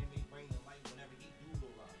for can they bring the light whenever he do go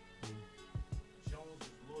live. Jones'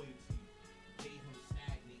 loyalty made him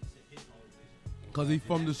stagnate to his own vision. Cause he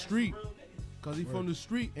from the street. Real niggas. Cause he from the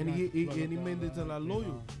street and he made it to that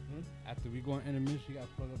loyal. After we go on intermission, you got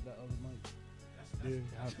to plug up that other mic.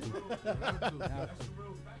 Have to. That's the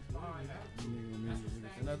real facts behind that.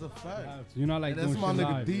 And that's a fact. You know, like And that's doing my shit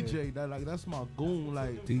nigga live. DJ. That like that's my goon.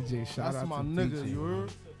 Like DJ, shout that's out my to nigga. DJ. You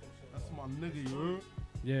heard? That's my nigga. You heard?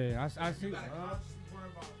 Yeah, I see. You gotta consciously worry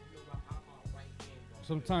about, how my right hand goes.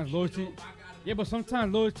 Sometimes Even loyalty. though if I gotta Yeah, but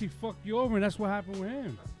sometimes loyalty fuck you over, and that's what happened with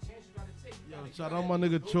him. That's a chance you gotta take. You Yo, gotta- shout you out my gotta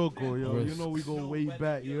nigga go Choco, back. yo. You know we go Know way whether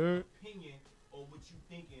back. You your heard? opinion or what you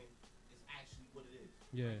thinking is actually what it is.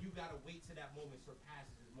 Yeah. You gotta wait till that moment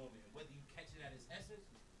surpasses his moment. And whether you catch it at its essence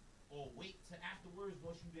or wait till afterwards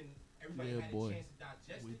once you didn't everybody Yeah, had boy. a chance to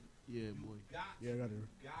digest it. Yeah, You boy. Yeah, I got it. you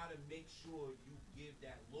gotta make sure you give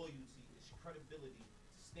that loyalty, its credibility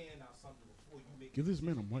to stand out something before you make Give a this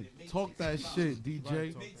man a decision. mic. And it may Talk take that some shit, time. DJ.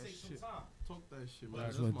 It may take some time. Talk that shit, man.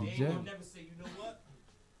 That's That's what my DJ. They goon. will never say, you know what?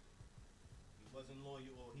 He wasn't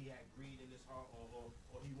loyal, or he had greed in his heart, or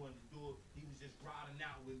he wanted to do it. He was just riding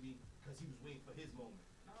out with me because he was waiting for his moment.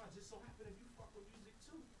 Nah, it just so happened if you fuck with music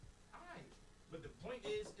too. Alright. But the point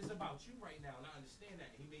is, it's about you right now, and I understand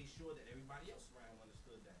that. He made sure that everybody else around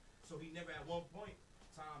understood that. So he never at one point,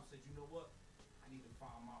 Tom said, you know what? I need to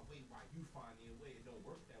find my way while you find your way. It don't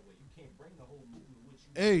work that way. You can't bring the whole movement with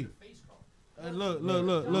you. Hey. To the face card. Hey, look.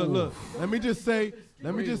 Let me just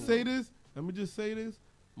say this.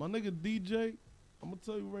 My nigga DJ, I'm gonna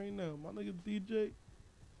tell you right now, my nigga DJ,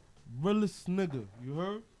 realest nigga. You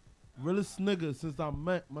heard? Realest nigga since I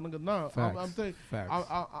met my nigga. Nah, I'm telling you, Facts.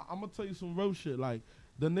 I'm gonna tell you some real shit. Like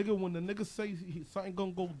the nigga, when the nigga say something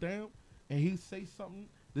gonna go down, and he say something,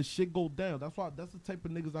 the shit go down. That's the type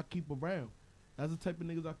of niggas I keep around. That's the type of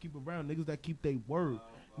niggas I keep around. Niggas that keep their word.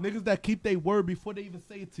 Niggas that keep their word before they even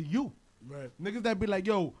say it to you. Right. Niggas that be like,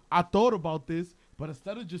 yo, I thought about this, but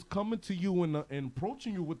instead of just coming to you and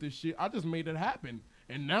approaching you with this shit, I just made it happen.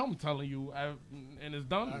 And now I'm telling you, and it's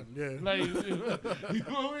done. Yeah. Like, you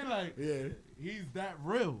know what I mean? Like, Yeah. he's that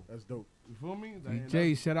real. That's dope. You feel me? Like,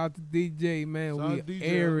 DJ, shout out to DJ, man. Shout We out DJ,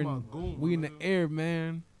 airing. that's my goon, We in my the nigga. air,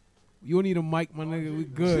 man. You don't need a mic, my nigga. We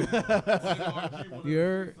good. You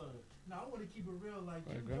heard? No, I want to keep it real. Like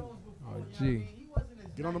Jim Okay. Jones before, Oh, you know what I gee. mean? He wasn't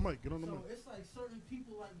as Get on the nice. mic. Get on the So mic. it's like certain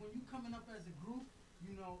people, like when you coming up as a group,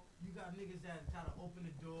 you know, you got niggas that gotta open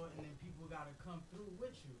the door, and then people gotta come through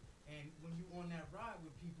with you. And when you on that ride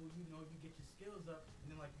with people, you know, you get your skills up,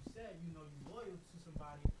 and then like you said, you know, you loyal to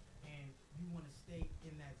somebody, and you want to stay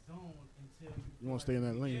in that zone until You want to stay in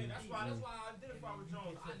that Yeah, lane. that's why I identify with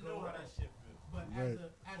Jones. I know how that shit feels. But Right.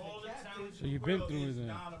 as All a the captain, talent So in you've the been world through is it then.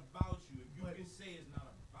 not about you. If you But- can say it's not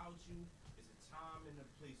about you, it's a time and a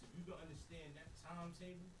place. If you can understand that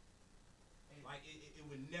timetable, like it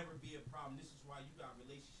would never be a problem. This is why you got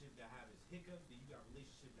relationships that have its hiccups, then you got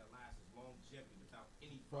relationships that last as longevity without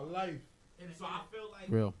any for problem. life. So I feel like,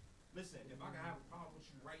 Real. listen, if I can have a problem with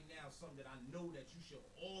you right now, something that I know that you should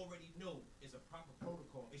already know is a proper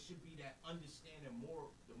protocol. It should be that understanding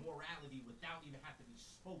the morality without even have to be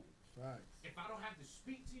spoken. Facts. If I don't have to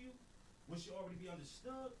speak to you, which should already be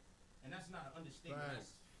understood, and that's not an understatement,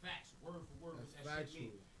 that's facts, word for word, what That's that shit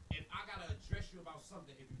factual. means. If I gotta address you about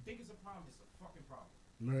something, if you think it's a problem, it's a fucking problem.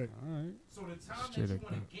 Right. All right. So the time Straight that you like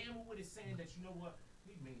wanna that. gamble with is saying that, you know what,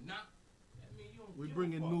 we may not, that mean you don't We give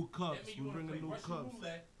bringing a fuck. new That cups. mean We you wanna bringing play new Russian cups.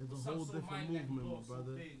 roulette It's a with whole something so different minor that can movement, blow my up so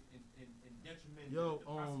brother. big and detriment Yo, the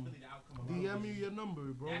possibility the outcome of our DM me relationship. your number,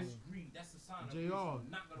 bro. That's greed. That's a sign of JR, greed. So I'm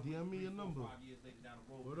not gonna DM wait me your 3, 4, number. 5 years later down the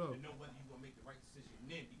road What up? to know whether you're gonna make the right decision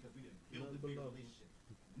then because we didn't build a Nothing big but love. relationship.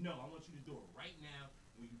 No, I want you to do it right now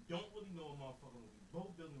when you don't really know a motherfucker, when we both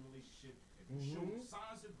building a relationship. If you show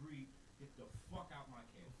signs of greed, get the fuck out my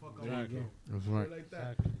camp. Fuck There out you go. That's Straight right. like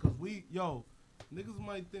that. Exactly. Cause niggas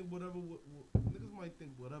might think whatever. Niggas might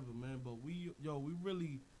think whatever, man. But we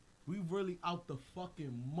really out the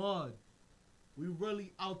fucking mud. We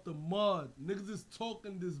really out the mud. Niggas is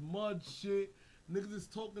talking this mud shit. Niggas is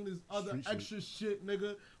talking this other Street shit. extra shit,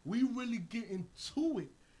 nigga. We really getting to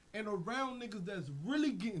it. And around niggas that's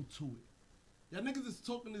really getting to it. Y'all niggas is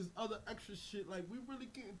talking this other extra shit. Like, we really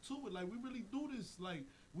getting to it. Like, we really do this. Like,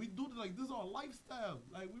 We do this, like, this is our lifestyle.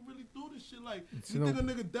 Like, we really do this shit. Like, It's you think a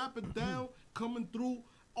nigga dapper down, coming through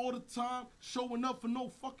all the time, showing up for no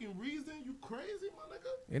fucking reason? You crazy, my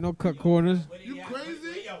nigga? Ain't no cut corners. You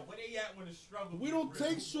crazy? Yo, where they at when the struggle? We don't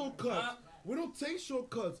take shortcuts. We don't take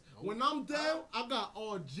shortcuts. When I'm down, I got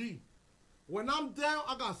RG. When I'm down,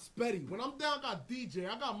 I got Speddy. When I'm down, I got DJ.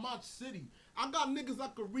 I got Mach City. I got niggas I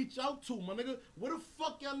could reach out to, my nigga. Where the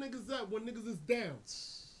fuck y'all niggas at when niggas is down?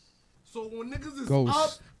 So when niggas is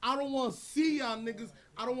up, I don't want to see y'all niggas.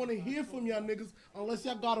 I don't want to hear from y'all niggas unless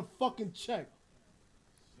y'all got a fucking check.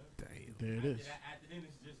 Damn. There it is. After then,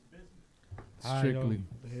 it's just business. Strictly.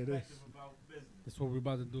 There it is. That's what we're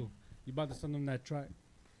about to do. You about to send them that track?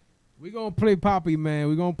 We gonna play Papi, man.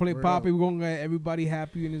 We gonna play Word Papi. up. We gonna get everybody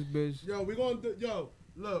happy in this bitch. Yo, we gonna do,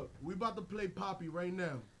 look, we about to play Papi right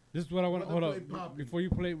now. This is what I want. We're Hold gonna play up. Papi.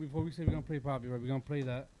 Before we say we're gonna play Papi, right? We're gonna play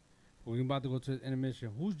that. We're about to go to intermission.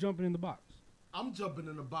 Who's jumping in the box? I'm jumping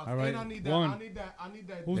in the box. All right. And I need that. One. I need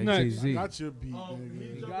that. Who's Hey, next? Jay-Z. Got your beat, nigga.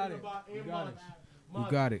 He's You jumping got in it. the box. You And got it. Mach.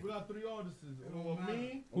 You got it. We got 3 artists.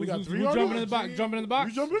 Me, We got 3 who's artists? jumping in the box? Jumping in the box?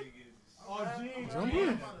 You jumping? RG.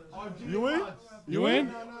 Jumping? RG. You in? You in?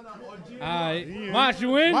 No. RG. Alright. in. Mach,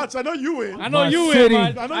 you in? Mach, I know you in. I know Mach you City. in,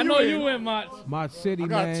 Mach. I I know know you you in. in, Mach. Mach City, I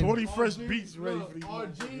got man. 20 fresh beats ready for these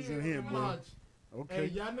RG motherfuckers in here, and boy. Mach. Okay. Hey,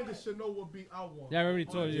 y'all niggas should know what beat I want. Yeah, I already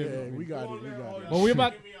told you. Yeah, we got it. We got it. But we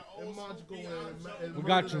about. And Mach go in and We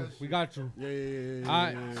got you. We got you. Yeah.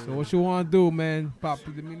 Alright. So what you wanna do, man?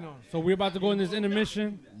 Papi, let me know. So we're about to go in this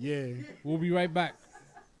intermission. Yeah. We'll be right back.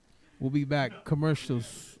 We'll be back.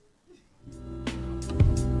 Commercials.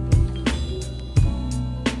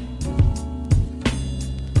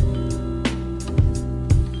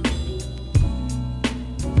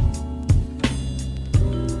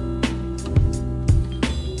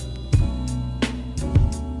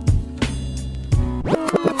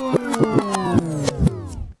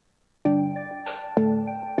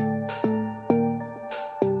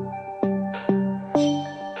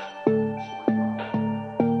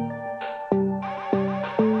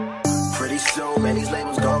 Pretty soon, man, these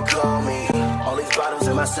labels gon' call me. All these bottles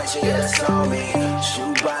in my section, yeah, that's on me.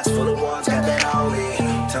 Shoebox full of ones, got that on me.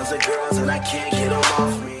 Tons of girls and I can't get them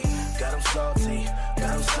off me. Got them salty,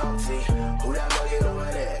 got them salty. Who that bugging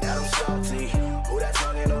over there? Got them salty. Who that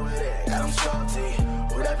talking over there? Got them salty.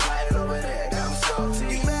 Who that playing over there? Got them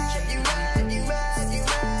salty. You mad, you mad, you mad, you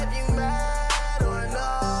mad, you mad or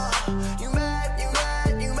no? You mad, you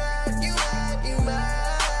mad, you mad, you mad, you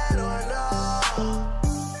mad or no?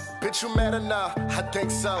 Bitch, you mad or nah? I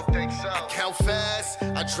think so. I count fast,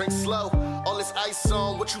 I drink slow. All this ice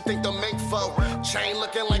on, what you think the mink for? Chain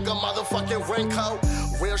looking like a motherfucking raincoat.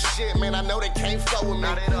 Real shit, man, I know they can't fuck with me.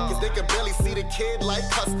 Cause they can barely see the kid like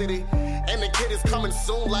custody. And the kid is coming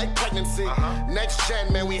soon like pregnancy. Next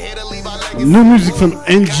gen, man, we here to leave our legacy. New music from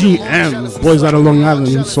NGM. Boys out of Long Island.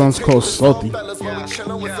 This song's called Salty. Shout out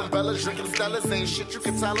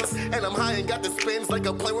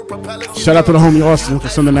to the homie Austin for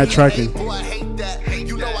sending that track in. Boy, I hate that.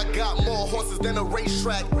 You know I got more horses than a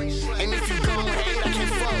racetrack. And if you don't hate, I can't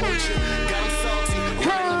fuck with you. Got 'em salty.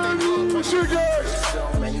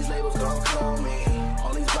 Man, these labels gon' call me.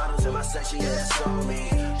 All these bottles in my section, yeah, that's on me.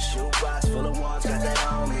 Shoebox full of ones, got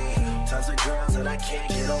that on me. Tons of girls and I can't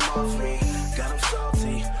get them off me. Got them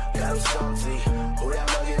salty, got them salty. Who that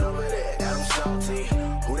bugging over there? Got them salty.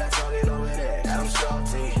 Who that talking over there? Got them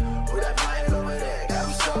salty. Who that playing over there? Got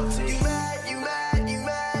them salty. You mad, you mad, you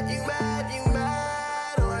mad, you mad, you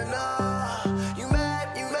mad or no? You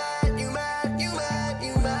mad, you mad, you mad, you mad,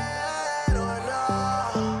 you mad or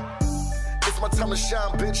no? It's my time to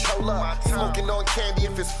shine, bitch, hold up. Smoking on candy,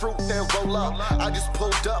 if it's fruit, then roll up. I just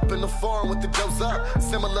pulled up in the foreign with the doors up.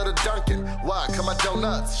 Similar to Dunkin', why? Cause my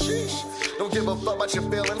donuts, sheesh. Don't give a fuck about your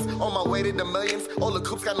feelings. On my way to the millions, all the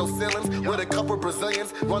coops got no ceilings. With a couple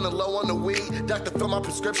Brazilians, running low on the weed. Doctor fill my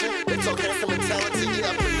prescription, they talk handsome and talented. Yeah,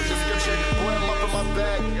 I put the description. Boy, I'm up in my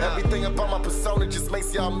bag. Everything about my persona just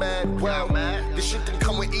makes y'all mad. Well, this shit didn't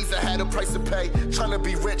come with ease, I had a price to pay. Tryna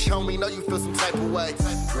be rich, homie, know you feel some type of way.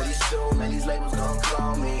 Pretty soon, man, these labels gon'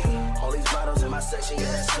 call me. All these bottles in my section,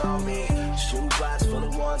 yeah, that's on me. Shoebox full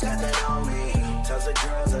of ones, got that on me. Tons of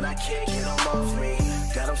girls and I can't get them off me.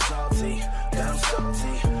 Got them salty, got them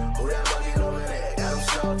salty. Who that bugging over there? Got them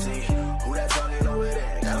salty. Who that talking over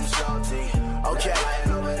there? Got them salty. Okay.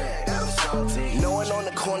 No one on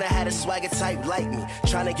the corner had a swagger type like me.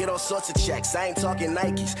 Trying to get all sorts of checks. I ain't talking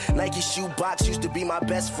Nikes. Nike shoe box used to be my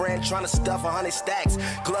best friend. Trying to stuff 100 stacks.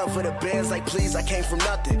 Glove for the bands like please, I came from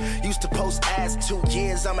nothing. Used to post ads 2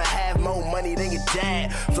 years. I'ma have more money than your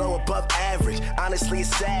dad. Flow above average. Honestly,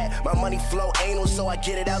 it's sad. My money flow anal, so I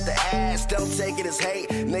get it out the ass. Don't take it as hate.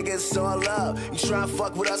 Nigga, it's all love. You try and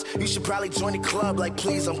fuck with us, you should probably join the club. Like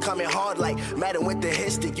please, I'm coming hard like Madden with the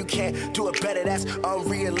histic. You can't do it better, that's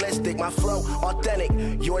unrealistic. My flow authentic,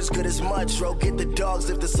 yours good as Mudro. Get the dogs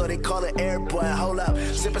if so they call it air boy. Hold up,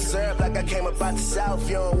 sipping syrup like I came up out the south.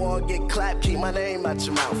 You don't wanna get clapped, keep my name out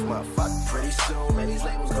your mouth, motherfucker. Pretty soon, man, these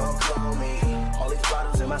labels gon' call me. All these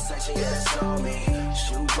bottles in my section, yeah, that's on me.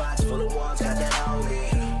 Shoebox full of ones, got that on me.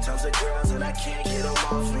 Tons of girls and I can't get them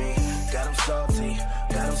off me. Got them salty,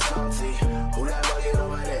 got them salty. Who that bugging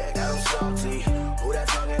over there? Got them salty. Who that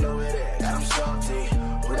talking over there? Got them salty.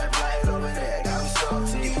 Who that playing over there? Got them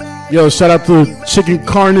salty. Yo, shout out to Chicken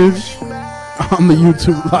Carnage on the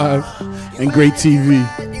YouTube Live and Great TV.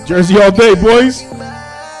 Jersey all day, boys.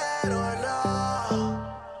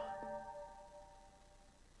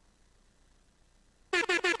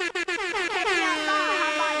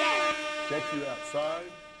 Check you outside?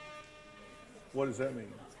 What does that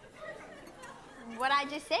mean? What I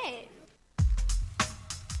just said.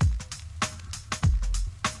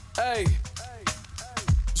 Hey,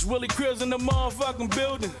 it's Willie Krills in the motherfucking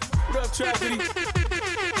building. What up, Tragedy?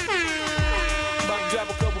 About to drop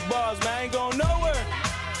a couple bars, man. I ain't going nowhere.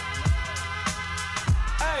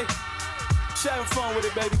 Hey, just having fun with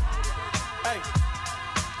it, baby. Hey.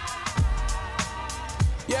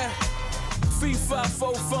 Yeah. 3, 5,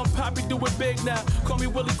 4 from Papi, do it big now. Call me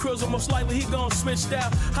Willie Krills, most likely he gon' switch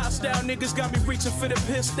down. Hostile niggas got me reaching for the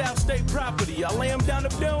pissed out state property. I lay him down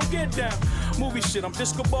if they don't get down. Movie shit, I'm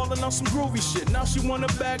disco balling on some groovy shit. Now she wanna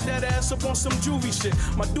bag that ass up on some juvie shit.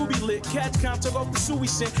 My doobie lit, catch count, took off the suey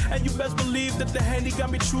scent. And you best believe that the handy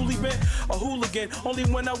got me truly bent. A hooligan, only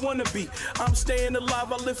when I wanna be. I'm staying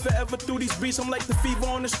alive, I live forever through these beats. I'm like the fever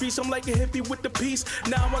on the streets, I'm like a hippie with the peace.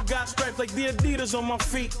 Now I got stripes like the Adidas on my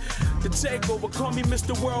feet. The takeover, call me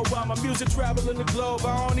Mr. Worldwide. My music traveling the globe,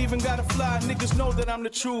 I don't even gotta fly. Niggas know that I'm the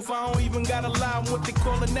truth, I don't even gotta lie. I'm what they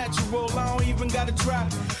call a natural, I don't even gotta try.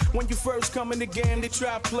 When you first come in the game, they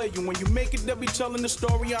try to play you. When you make it, they'll be telling the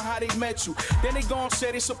story on how they met you. Then they gon'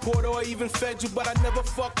 say they support or even fed you, but I never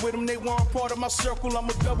fuck with them, they weren't part of my circle. I'm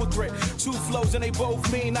a double threat, 2 flows and they both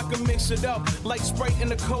mean. I can mix it up, like Sprite and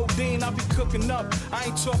the codeine. I be cooking up, I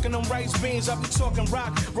ain't talking them rice beans, I be talking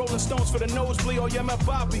rock. Rolling Stones for the nosebleed, oh yeah, my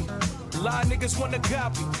Papi. A lot of niggas wanna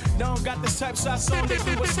copy. Don't got this type shot song, they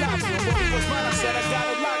do a stop. When it was mine, I said I got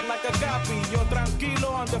it locked like a copy. Yo,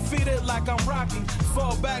 tranquilo, undefeated like I'm Rocky.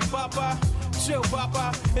 Fall back, papa. Chill,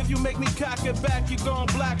 papa. If you make me cock it back, you gon'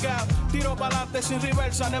 black out. Tiro pa'lante sin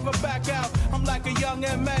reverse, I never back out. I'm like a young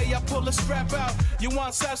M.A., I pull a scrap out. You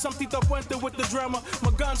want side something to puente with the drummer.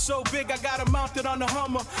 My gun so big, I got it mounted on the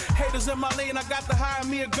Hummer. Haters in my lane, I got to hire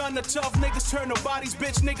me a gun. The tough niggas turn to bodies,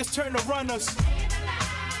 bitch niggas turn to runners.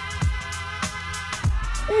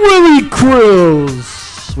 Willie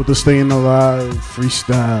Krills with the Staying Alive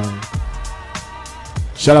freestyle.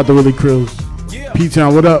 Shout out to Willie Krills. Yeah.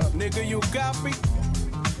 P-Town, what up? Nigga, you got me?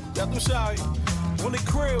 Ya tú sabes. Willie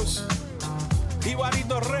Krills.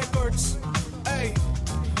 Jibarito Records. Hey.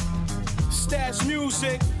 Stash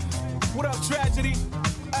Music. What up, Tragedy?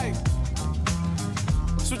 Hey.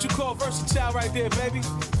 That's what you call versatile right there, baby.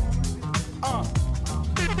 Staying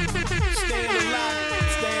alive.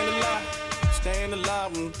 Staying alive. Staying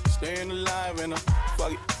alive, staying alive, and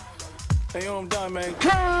fuck it. Hey, yo, I'm done, man.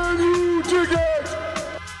 Can you dig it?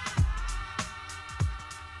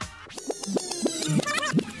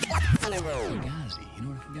 Fugazi, you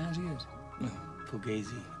know what Fugazi is?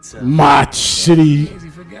 Fugazi. It's Mach City,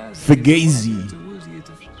 Fugazi.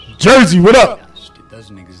 Jersey, what up? It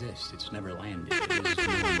doesn't exist. It's never landed. It's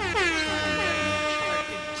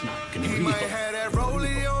not gonna be. He might have that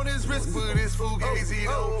rollie on his wrist, but it's Fugazi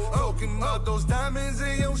though. Talking about those diamonds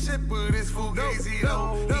in your shit, but it's Fugazi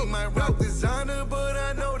though. He might rock designer, but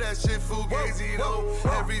I know that shit Fugazi though.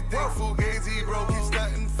 Everything Fugazi, bro. Keep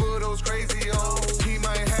stunting for those crazy hoes. He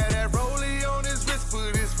might have that rollie on his wrist,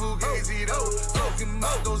 but it's Fugazi though. Talking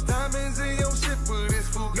about those diamonds in your shit, but it's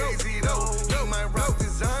Fugazi though. He might rock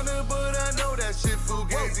designer, but I know that shit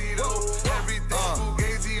Fugazi though. Everything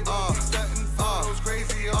Fugazi, bro. Keep stunting for those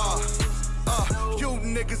crazy hoes. You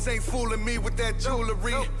niggas ain't fooling me with that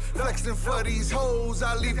jewelry. Flexing for these hoes,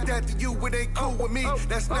 I leave that to you, it ain't cool with me.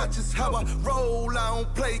 That's not just how I roll, I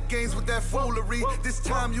don't play games with that foolery. This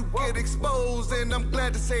time you get exposed, and I'm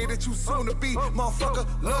glad to say that you soon to be. Motherfucker,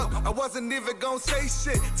 look, I wasn't even gonna say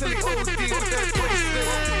shit till he OD with that bracelet.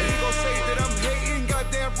 And he gon' say that I'm hating,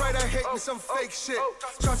 goddamn right I hate me some fake shit.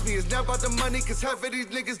 Trust me, it's not about the money, cause half of these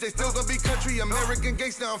niggas, they still gonna be country American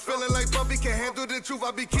gangsta. I'm feeling like Papi, can't handle the truth,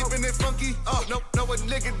 I be keeping it funky. No, a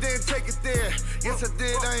nigga didn't take it there. Yes, I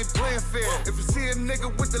did, I ain't playing fair. If you see a nigga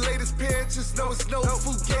with the latest pair, just know it's no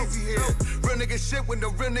fugazi here. Real nigga shit when the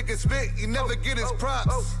real nigga spit, he never get his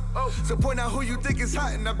props. So point out who you think is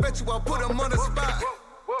hot, and I bet you I'll put him on the spot.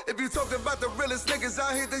 If you talking about the realest niggas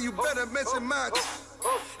out here, then you better mention mine.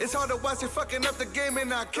 It's hard to watch it fucking up the game,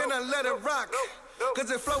 and I cannot let it rock. Cause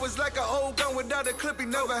the flow is like an old gun without a clip, he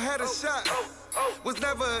never had a shot. Was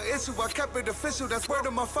never an issue, I kept it official, that's word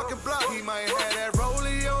on my fucking block. He might have that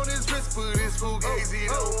rollie on his wrist, but it's fugazi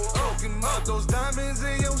though. Talking about those diamonds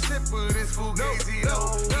in your shit, but it's fugazi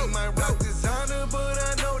though. He might rock designer, but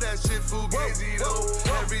I know that shit fugazi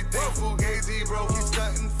though. Everything fugazi, bro, he's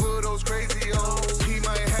stunting for those crazy hoes. He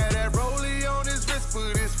might have that rollie on his wrist,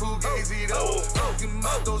 but it's fugazi though. Talking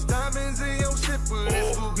about those diamonds in your shit, but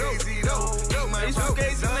it's fugazi though. He might rock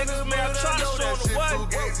designer, but I know that shit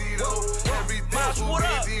fugazi though. Mosh, what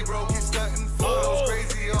up? Bro, he's stunting for those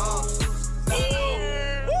crazy hoes.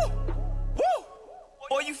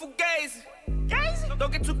 Boy, you fugazi.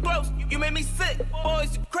 Don't get too close, you made me sick.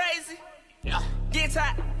 Boys, you crazy. Get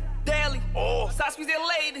hot, daily. Stop squeeze that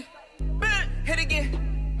lady. Hit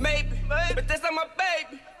again, maybe. But that's not my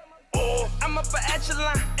baby. I'm up an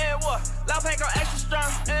echelon, and what? Love ain't got extra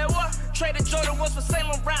strong, and what? Traded Jordan was for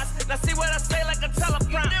Salem Rocks. Now see what I say like a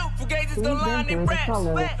teleprompter. Fugazis don't line in raps.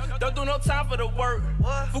 Don't do no time for the work.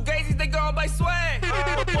 Fugazis, they gone by swag.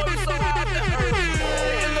 But boy, we so hard to earth.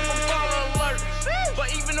 They end up a baller alert.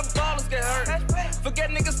 But even the ballers get hurt. Forget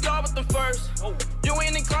niggas start with them first. You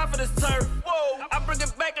ain't inclined for this turf. I bring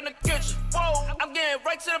it back in the kitchen. I'm getting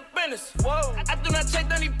right to the business. I do not take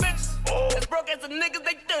any bitches. As broke as the niggas,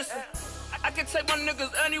 they dissing. I can take my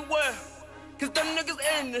niggas anywhere, cause them niggas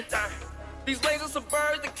in there. These lasers some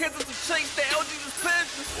birds, the kids are some chicks, the LGs is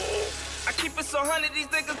pigeons. I keep it so honey, these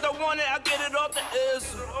niggas don't want it, I get it off the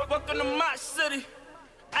ears. Welcome to my city.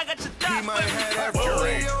 I got your doc. He might have that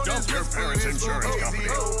rollie on his wrist, but it's fugazi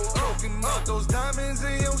though. Talking about those diamonds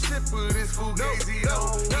in your shit, but it's fugazi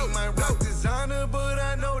though. He might rock designer, but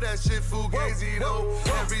I know that shit fugazi though.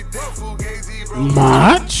 Everything fugazi, bro.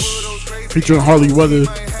 March featuring Harley Weather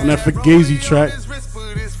on that Fugazi track.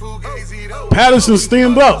 Paterson,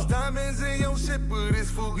 stand up. Diamonds in your shit, but it's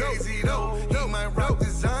fugazi though. He might rock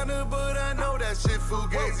designer, but I know that shit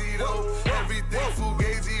fugazi though. Everything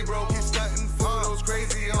fugazi, bro. He's stunting for those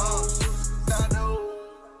crazy hoes. I know.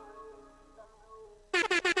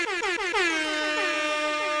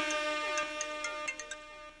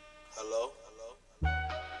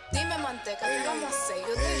 Dime, Manteca, ¿qué vamos a hacer?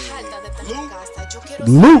 Yo estoy harta de estar en casa. Yo quiero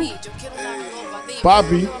Loot. salir, yo quiero una ropa. Dime,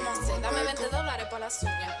 Papi. ¿qué vamos a hacer? Dame $20 para las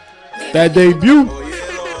uñas. Dime, That debut.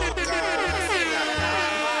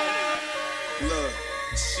 Look,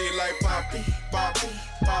 she like Papi, Papi,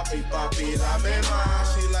 Papi, Papi, dame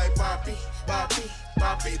más. She like Papi, Papi,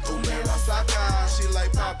 Papi, tú me vas a sacar. She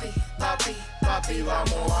like Papi, Papi, Papi,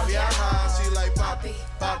 vamos a viajar. She like Papi,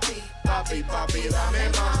 Papi, Papi, Papi,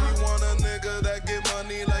 dame más. She want a nigga that get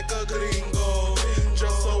money like a gringo,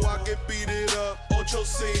 just so I can beat it up. Ocho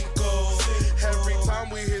Cinco. Every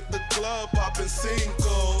time we hit the club, poppin'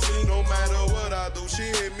 cinco. No matter what I do, she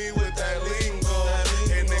hit me with that lingo.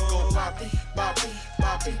 And it go Papi, Papi,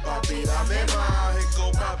 Papi, Papi, dame más. It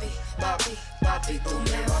go Papi, Papi, Papi, tú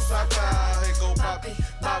me vas a sacar. It go Papi,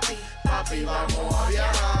 Papi, Papi, vamos a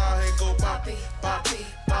viajar. It go Papi, Papi,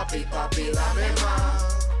 Papi, Papi, dame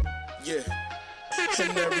más. Yeah.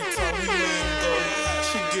 And every time we lingo,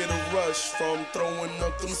 she get a rush from throwing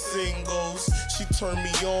up them singles. She turn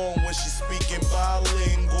me on when she speaking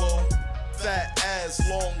bilingual. Fat ass,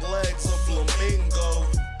 long legs, a flamingo.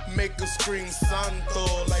 Make her scream santo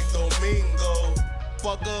like Domingo.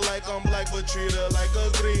 Fuck her like I'm black, but treat her like a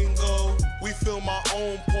gringo. We film my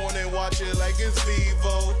own porn and watch it like it's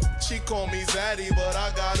Vivo. She call me Zaddy, but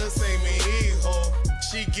I gotta say me hijo.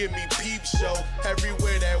 She give me peep show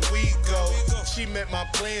everywhere that we go. She met my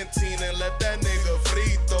plantain and left that nigga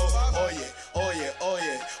frito. Oye, oye,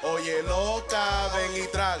 oye, oye, loca, ven y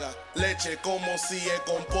traga leche como si es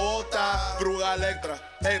compota. Bruga Electra,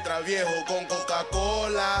 extra viejo con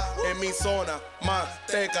Coca-Cola. En mi zona,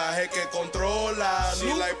 manteca es el que controla.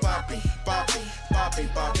 She like Papi, Papi, Papi. papi,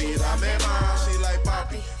 papi, dame más. She like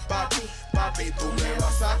papi, papi, papi, tú me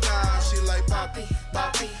vas a sacar. She like papi,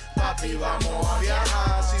 papi, papi, vamos a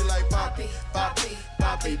viajar. She like papi, papi,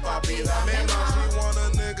 papi, papi, dame más. She want a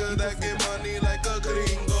nigga that get money like a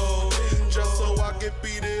gringo, just so I can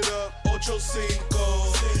beat it up. Ocho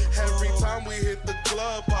cinco. Every time we hit the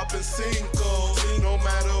club, poppin' cinco. No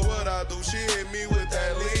matter what I do, she hit me with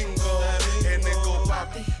that lingo. And it go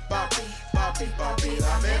papi, papi, papi, papi,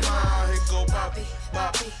 dame más. It go papi,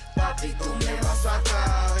 papi, papi, tú me vas a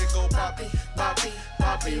sacar. It go papi, papi,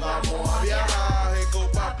 papi, vamos a viajar. It go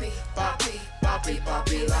papi, papi, papi,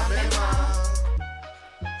 papi, dame más.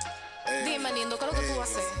 Dime, lindo, ¿qué es lo que tú vas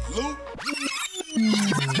a hacer?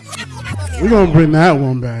 We're gonna bring that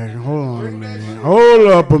one back. Hold on a minute. Hold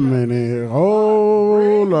up a minute.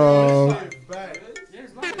 Hold up.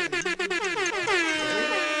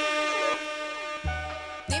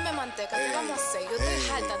 Dime, Manteca, ¿qué vamos a hacer? Yo estoy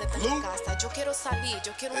harta de estar en casa. Yo quiero salir,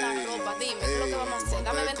 yo quiero una ropa. Dime, ¿qué es lo que vamos a hacer?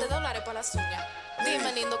 Dame $20 para las uñas.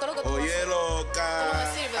 Dime, lindo, ¿qué es lo que tú vas a hacer? Oye, loca. Tú no me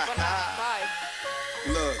sirves para nada. Bye.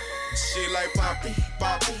 Look, she like papi,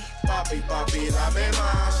 papi, papi, papi, dame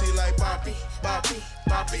más. She like papi, papi,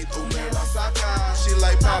 papi, tú me vas a sacar. She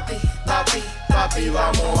like papi, papi, papi,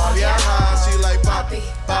 vamos a viajar. She like papi,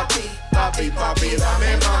 papi, papi, papi,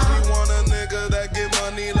 dame más. She want a nigga that get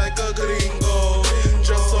money like a gringo,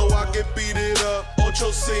 just so I can beat it up. Ocho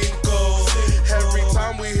cinco. Every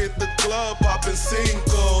time we hit the club, poppin'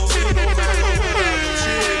 cinco. No matter what I do, she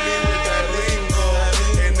hit me with that lingo.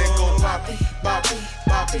 And it go papi, papi,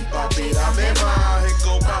 papi, papi, dame más. It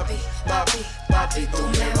go papi, papi, papi, tú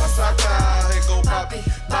me vas a sacar. It go papi,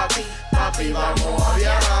 papi, papi, vamos a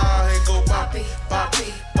viajar. It go papi,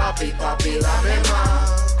 papi, papi, papi, dame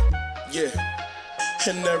más. Yeah.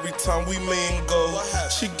 And every time we mingle,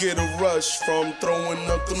 she get a rush from throwing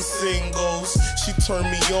up them singles. She turn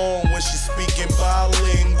me on when she speaking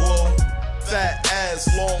bilingual. Fat ass,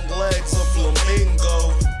 long legs, a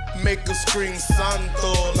flamingo. Make her scream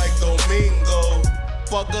santo like Domingo.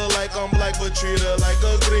 Fuck her like I'm black, but treat her like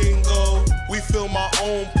a gringo. We film our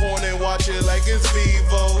own porn and watch it like it's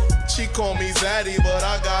Vivo. She call me Zaddy, but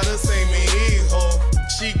I gotta say me hijo.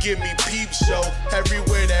 She give me peep show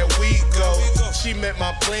everywhere that we go. She met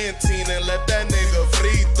my plantain and left that nigga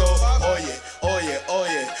frito. Oye, oye,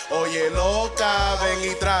 oye, oye, loca,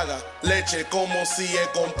 ven y traga leche como si es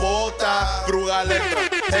compota. Bruga letra,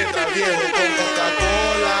 entra viejo con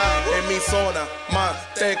Coca-Cola. En mi zona,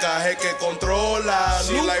 manteca es que controla.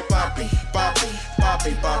 She like papi, papi,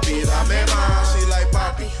 papi, papi, dame más. She like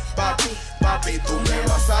papi, papi, papi, tú me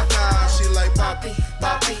vas a sacar. She like papi,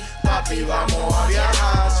 papi, papi, vamos a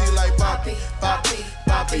viajar. She like papi, papi,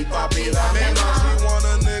 papi, papi, dame más. She want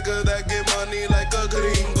a nigga that get money like a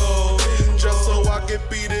gringo, just so I can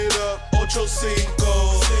beat it up. Ocho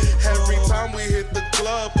cinco. Every time we hit the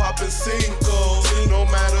club, poppin' cinco. No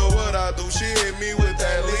matter what I do, she hit me with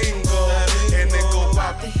that lingo. And it go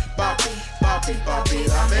papi, papi, papi, papi,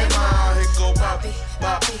 dame más. It go papi,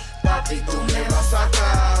 papi, papi, tú me vas a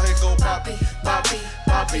sacar. It go papi, papi,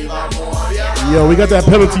 papi, vamos a viajar. Yo, we got that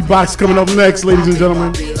penalty box coming up next, ladies and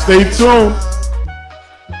gentlemen. Stay tuned.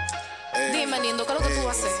 Dime, lindo, ¿qué es lo que tú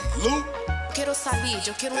vas a hacer? Quiero salir,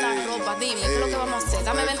 yo quiero una ropa. Dime, ¿qué es lo que vamos a hacer?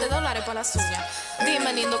 Dame $20 para las uñas.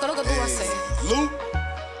 Dime, lindo, ¿qué es lo que tú vas a hacer?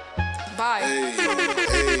 Bye.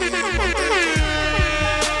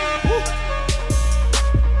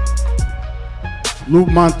 Loot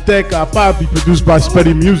Manteca, Papi, produced by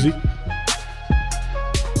SpedyMusiq.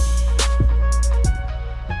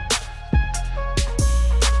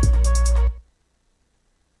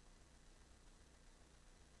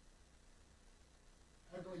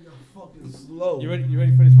 You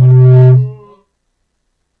ready for this one?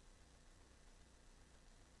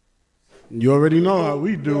 You already know how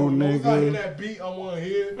we do, nigga. That beat I want to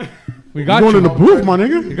hear. We got you. You Going in the booth, my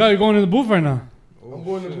nigga. You going in the booth right now. I'm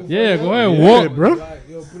going in the booth. Yeah, go ahead. Yeah, Walk, bro.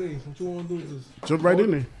 Yo, please, what you want to do? Just jump right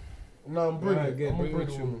in there. No, I'm bringing it. I'm bring bring with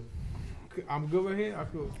it you. I'm good right here. I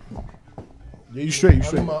feel. Yeah, you straight. You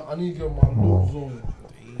straight. I need to get my loops on.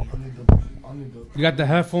 I need the. You got the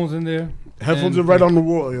headphones in there. Headphones are right on the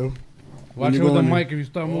wall, yo. Watch it with the mic. If you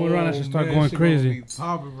start moving around, I should start going crazy.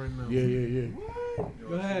 Popping right now. Yeah.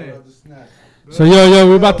 Go ahead. So yo,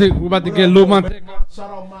 we're about to get Loot Manteca. Shout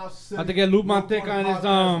out my city. About to get Loot Manteca and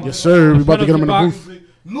his Yes, sir. We about to get him in the booth.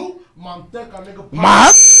 Loot Manteca, nigga.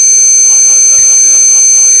 What?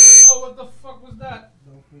 Oh, what the fuck was that?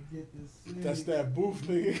 Don't forget this. That's that booth,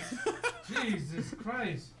 nigga. Jesus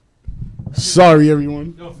Christ. Sorry,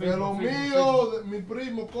 everyone. Pero mío, mi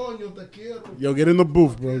primo, coño, te quiero. Yo, get in the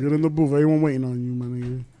booth, bro. Get in the booth. Everyone waiting on you, my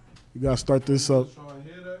nigga. You gotta start this up.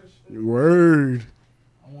 Word.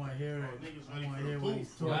 I want to hear it. I want to hear what he's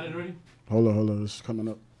talking. Got it ready? Hold on. It's coming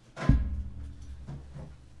up.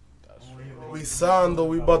 We signed though.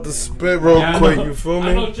 We about to spit real quick. You feel me?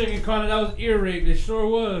 I know Chicken Corner. That was ear rape. It sure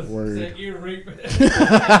was. Word. Said ear rape.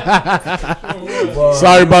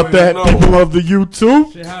 Sorry about that, people of the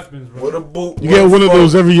YouTube. Shit happens, bro. What a boot. You get one of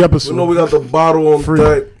those every episode. You know we got the bottle on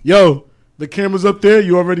deck. Yo, the camera's up there.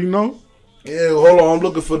 You already know. Yeah, hold on. I'm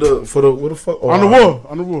looking for the what the fuck? Oh, on the wall.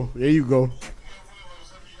 On the wall. There you go.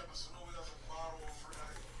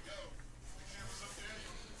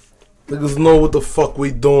 Niggas know what the fuck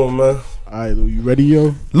we doing, man. Alright, you ready,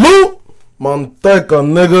 yo? Loot Manteca,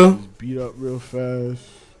 nigga. Beat up real fast.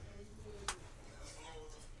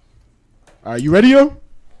 Alright, you ready, yo?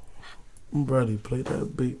 I'm ready. Play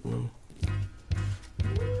that beat, man.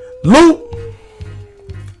 Loot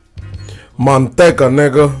Manteca,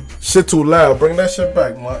 nigga. Shit too loud. Bring that shit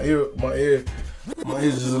back. My ear's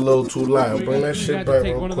just a little too loud. Bring that shit back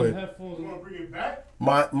real quick.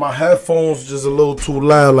 My headphones just a little too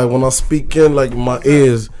loud. Like when I speak in, like my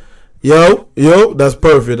ears. Yo, that's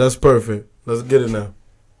perfect. That's perfect. Let's get it now.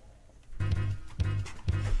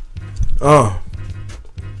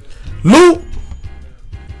 Loot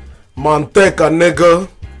Manteca, nigga.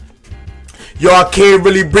 Yo, I can't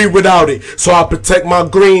really breathe without it. So I protect my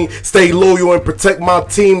green, stay loyal and protect my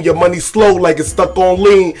team. Your money slow like it's stuck on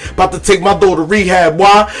lean. About to take my door to rehab.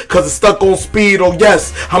 Why? Cause it's stuck on speed. Oh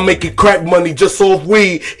yes, I'm making crack money just off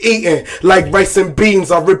weed. Eating like rice and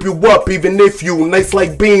beans. I rip you up even if you nice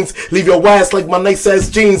like beans. Leave your ass like my nice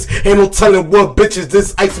ass jeans. Ain't no telling what bitches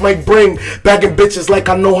this ice might bring. Bagging bitches like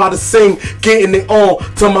I know how to sing. Getting it on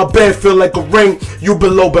till my bed feel like a ring. You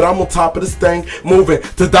below but I'm on top of this thing. Moving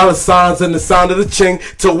to dollar signs and the sound of the ching.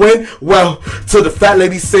 To win, well, to the fat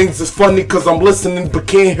lady sings. It's funny cause I'm listening but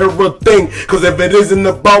can't hear a thing. Cause if it isn't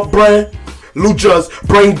about brand, Luja's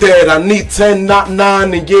brain dead. I need 10, not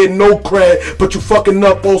 9, and yeah, no cred. But you fucking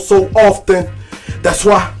up all so often. That's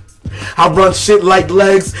why I run shit like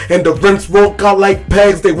legs, and the rims broke out like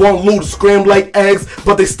pegs. They want loot to scream like eggs,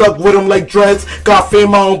 but they stuck with them like dreads. Got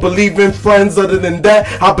fame, I don't believe in friends. Other than that,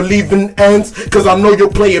 I believe in ends. Cause I know you'll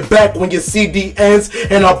play it back when your CD ends,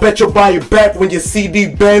 and I bet you'll buy it back when your CD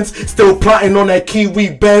bends. Still plotting on that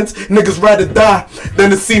Kiwi Benz. Niggas rather die than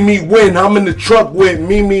to see me win. I'm in the truck with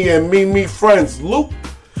Mimi and Mimi friends. Loot.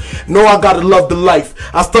 No, I gotta love the life.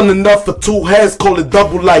 I stunned enough for 2 heads, call it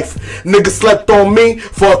double life. Niggas slept on me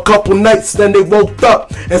for a couple nights, then they woke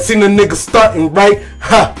up and seen a nigga stunting, right?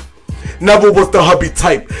 Ha! Never was the hubby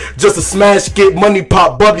type. Just a smash, get money,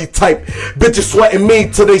 pop, bubbly type. Bitches sweating me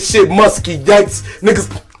till they shit musky, yikes. Niggas,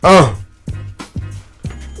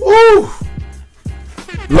 Ooh.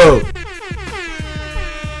 Look.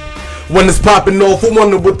 When it's popping off, who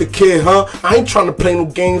wonder with the kid, huh? I ain't trying to play no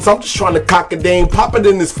games, I'm just trying to cock a dame. Pop it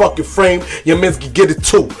in his fucking frame, your mans can get it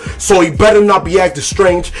too. So he better not be acting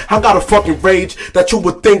strange. I got a fucking rage that you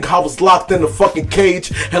would think I was locked in a fucking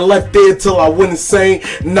cage and left there till I went insane.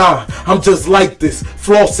 Nah, I'm just like this,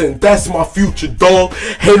 flossing, that's my future, dog.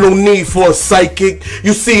 Ain't no need for a psychic.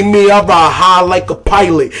 You see me, I ride high like a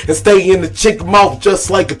pilot and stay in the chick mouth just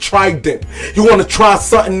like a trident. You wanna try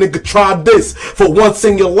something, nigga, try this. For once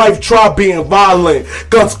in your life, try being violent.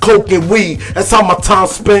 Guns, coke, and weed, that's how my time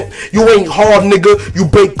spent. You ain't hard, nigga, you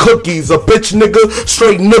bake cookies. A bitch, nigga,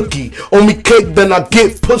 straight nookie. On me cake, then I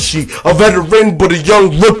get pushy. A veteran, but a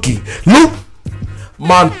young rookie. Loot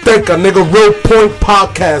Manteca, nigga, Real Point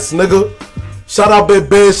Podcast, nigga. Shout out Big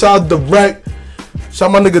Ben, shout out Direct. Shout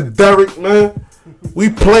out my nigga Derek, man. We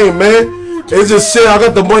playing, man. It's just shit, I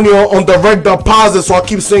got the money on direct deposit, so I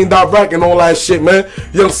keep saying direct and all that shit, man.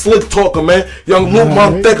 Young Slick Talker, man. Young Loot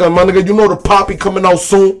Manteca, my nigga. You know the Papi coming out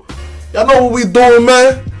soon. Y'all know what we doing,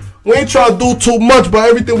 man. We ain't trying to do too much, but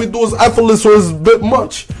everything we do is effortless, so it's a bit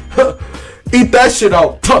much. Eat that shit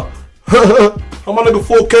out. How my nigga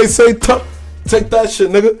 4K say, take that shit,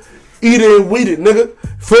 nigga. Eat it and weed it, nigga.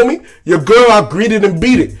 Feel me? Your girl, I greet it and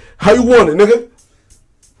beat it. How you want it, nigga?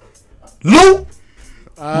 Loot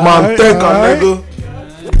Manteca, nigga.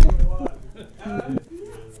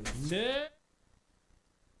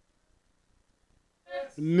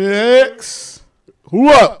 Next. Who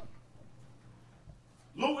up?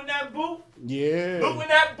 Loot in that booth? Yeah. Loot in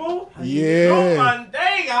that booth? Yeah. Loot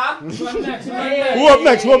Manteca. Who up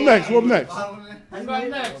next? Who up next? Who up next?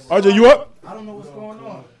 RJ, you up? I don't know what's going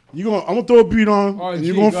on. I'm gonna throw a beat on, and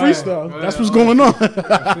you're gonna freestyle. That's what's going on.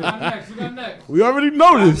 We already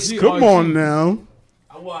know this. Come on now.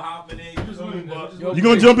 I was hopping in. You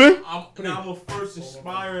gonna jump in? I'm a first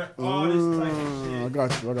inspiring artist type of shit. I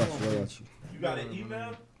got you. You got an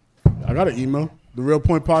email? I got an email. The Real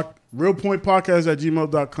Point Podcast at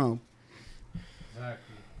gmail.com.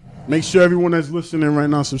 Make sure everyone that's listening right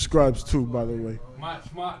now subscribes too, by the way.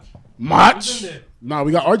 March? Nah,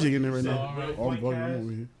 we got RJ in there right now. I'm over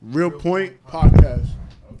here. Real Point Podcast.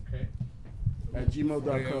 Okay. At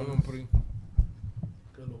gmail.com.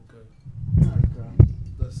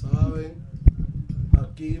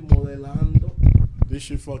 Aquí modelando. This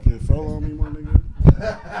shit fucking fell on me, my nigga.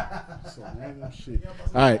 Some random shit.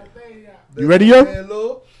 Alright. You ready,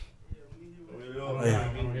 yo?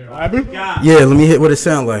 Yeah, let me hit what it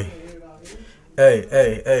sound like.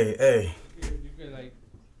 Hey.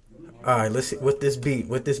 Alright, let's see what this beat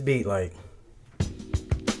like.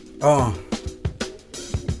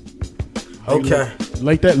 Okay.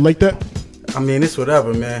 Like that? I mean, it's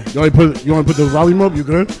whatever, man. You want to put the volume up? You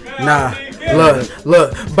good? Nah.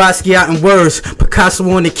 Look, Basquiat in words, Picasso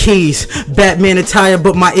on the keys, Batman attire,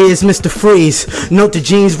 but my ears Mr. Freeze. Note the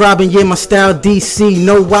jeans, Robin, yeah, my style DC.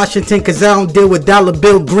 No Washington, cause I don't deal with dollar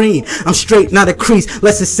bill green. I'm straight, not a crease,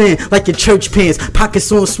 less a sin, like your church pants.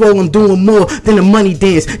 Pockets on swole, I'm doing more than a money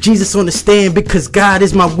dance. Jesus on the stand, because God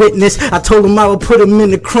is my witness. I told him I would put him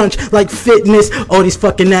in the crunch, like fitness. All these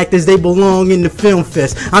fucking actors, they belong in the film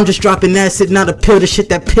fest. I'm just dropping acid, not a pill, the shit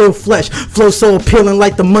that pill flesh. Flow so appealing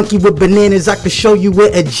like the monkey with bananas. I could show you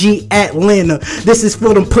it at G Atlanta. This is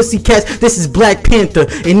for them pussycats, this is Black Panther.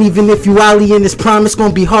 And even if you Ali in this prime, it's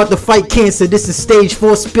gonna be hard to fight cancer. This is stage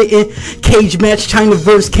 4 spitting, cage match, China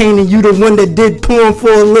verse Kane. And you the one that did porn for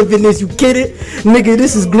a living, is you kidding? Nigga,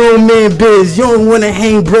 this is grown man biz. You don't wanna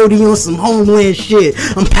hang Brody on some homeland shit.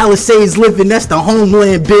 I'm Palisades living, that's the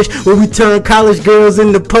homeland, bitch. Where we turn college girls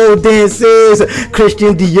into pole dances.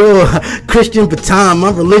 Christian Dior, Christian Baton. My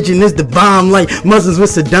religion is the bomb, like Muslims with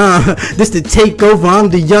Saddam. This the takeover, I'm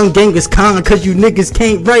the young Genghis Khan. Cause you niggas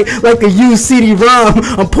can't write like a UCD-ROM.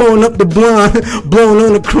 I'm pulling up the blonde, blowing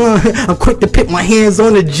on the crime. I'm quick to pick my hands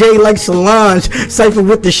on the J like Solange. Cypher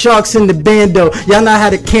with the sharks in the bando. Y'all know how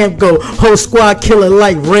the camp go. Whole squad killer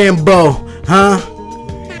like Rambo. Huh?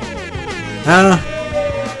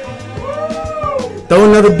 Throw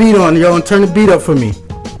another beat on, yo, and turn the beat up for me.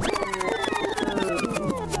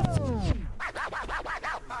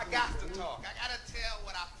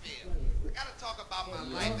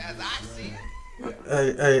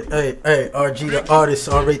 Hey, RG the artist,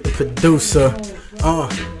 R8 the producer.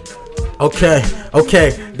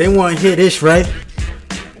 Okay, they want to hear this, right?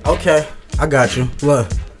 Okay, I got you.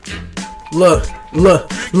 Look,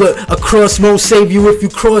 a cross won't save you. If you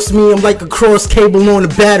cross me, I'm like a cross cable on a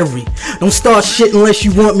battery. Don't start shit unless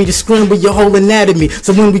you want me to scramble your whole anatomy.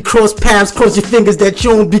 So when we cross paths, cross your fingers that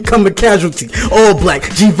you don't become a casualty. All black,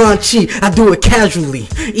 Givenchy, I do it casually.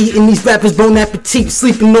 Eating these rappers, bon appetit.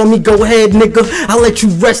 Sleeping on me, go ahead, nigga. I'll let you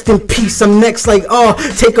rest in peace. I'm next like,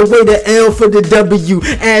 take away the L for the W.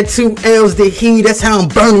 Add 2 L's to he, that's how I'm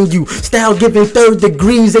burning you. Style giving 3rd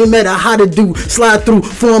degrees, ain't matter how to do. Slide through,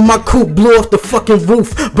 form my coupe, blow off the fucking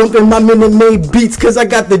roof. Bumping my Minute Maid beats cause I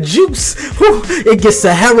got the juice. Whew, it gets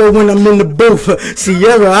Sahara when I'm in the booth.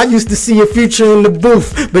 Sierra, I used to see a future in the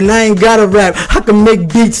booth, but I ain't gotta rap, I can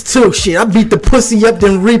make beats too. Shit, I beat the pussy up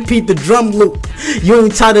then repeat the drum loop. You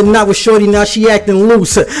ain't tied a knot with shorty, now she acting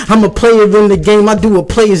loose. I'm a player in the game, I do what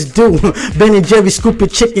players do. Ben and Jerry scoop a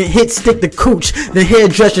chicken, hit stick the cooch. The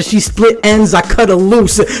hairdresser, she split ends, I cut her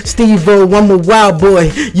loose. Steve-O, I'm a wild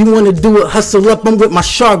boy. You wanna do it, hustle up, I'm with my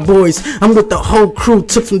shark boys. I'm with the whole crew,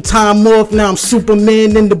 took some time off, now I'm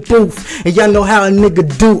Superman in the booth. And y'all know how a nigga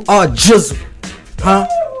do, jizzle. Huh?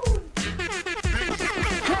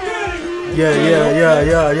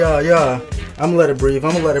 Yeah. I'ma let it breathe.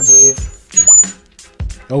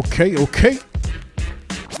 Okay.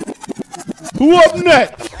 Who up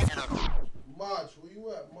next? March, where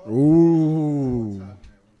you at, March? Ooh.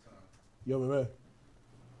 Yo, man.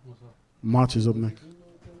 March is up next.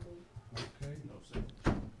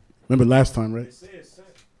 Remember last time, right?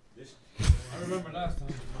 I remember last time.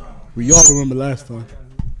 We all remember last time.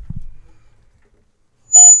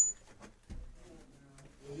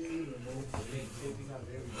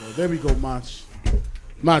 There we go, March.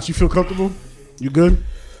 March, you feel comfortable? You good?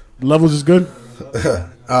 The levels is good?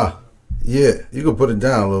 Yeah. You can put it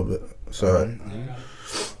down a little bit. Sorry.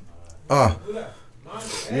 Yeah,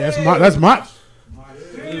 that's March.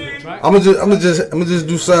 I'm gonna just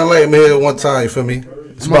do something like in my head one time. You feel me?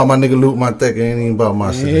 It's about my nigga Loot Manteca. It ain't even about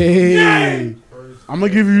my shit. Hey, I'm gonna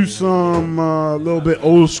give you some little bit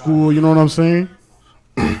old school. You know what I'm saying?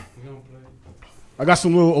 I got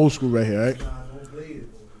some little old school right here, right?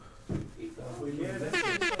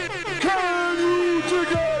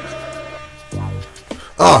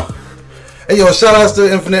 Hey, yo, shout outs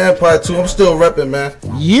to Infinite Empire, too. I'm still repping, man.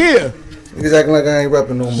 Yeah. Niggas acting like I ain't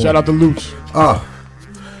repping no more. Shout out to Luch.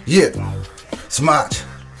 Yeah. Smart.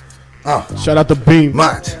 Shout out to Beam.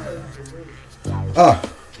 Smart.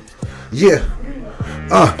 Yeah.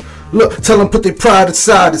 Look, tell them put their pride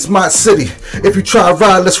aside, it's my city. If you try to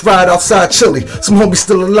ride, let's ride outside Chile. Some homies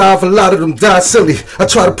still alive, a lot of them died silly. I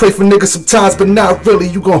try to pray for niggas sometimes, but not really.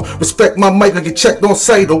 You gon' respect my mic or get checked on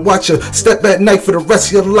sight, or watch you step at night for the rest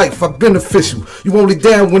of your life. I beneficial, you only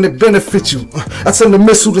down when it benefits you. I send a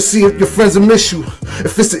missile to see if your friends will miss you.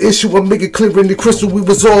 If it's the issue, I make it clear in the crystal. We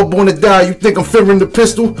was all born to die, you think I'm fearing the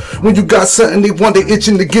pistol? When you got something they want, they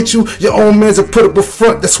itching to get you. Your own man's a put up a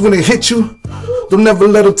front, that's when it hit you. Don't never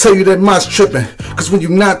let them tell you that mine's tripping. Cause when you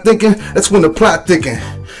not thinking, that's when the plot thicken.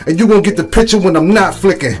 And you gon' get the picture when I'm not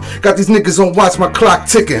flicking. Got these niggas on watch, my clock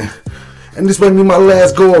ticking. And this might be my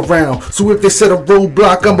last go around. So if they set a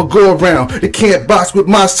roadblock, I'ma go around. They can't box with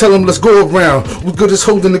mines, tell them let's go around. We're good as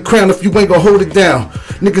holding the crown if you ain't gon' hold it down.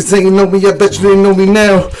 Niggas ain't know me, I bet you they know me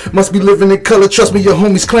now. Must be living in color, trust me, your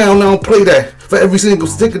homies clown, I don't play that. For every single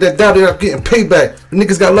sticker that doubted, I'm getting payback.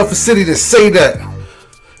 Niggas got love for city, then say that.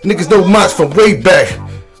 Niggas know mods from way back.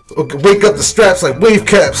 Okay, wake up the straps like wave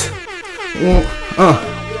caps. Yeah.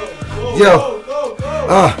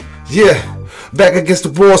 Back against the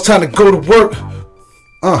walls, time to go to work.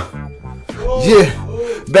 Yeah.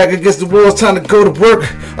 Back against the walls, time to go to work.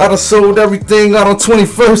 I done sold everything out on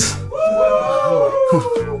 21st.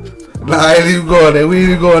 Nah, I ain't even going there. We ain't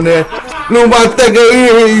even going there. Loot Manteca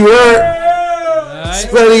here, you heard?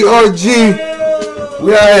 Spedy RG.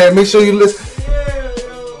 We out here. Make sure you listen.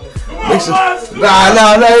 Nah,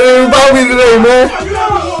 it ain't about me today, man.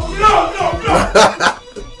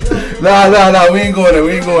 Nah, we ain't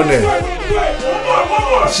going there.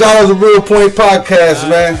 Shout out to Real Point Podcast,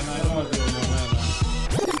 man.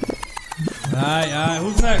 Alright,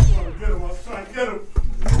 who's next?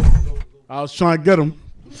 I was trying to get him.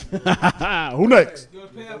 Who next? Yo,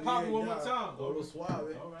 play that Papi one more time.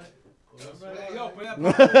 Yo, play that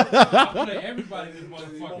Papi. I play everybody this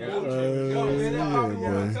motherfucker. Yo, play that Papi one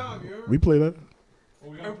more time, you heard? We play that.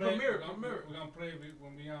 We're gonna play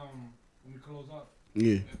when we close up.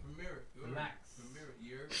 Yeah.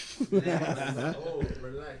 Relax.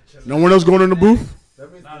 No one else going in the booth?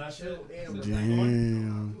 Nah, that's it.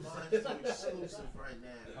 Damn.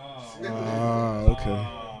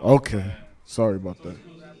 Okay. Sorry about that.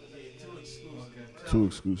 Too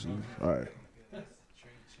exclusive. All right.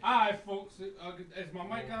 Alright, folks. Is my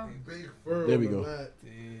mic on? There we go.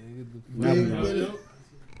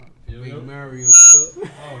 Big Mario.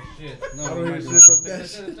 Oh shit. No, I don't even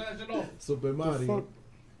shit turn it off. Super Mario.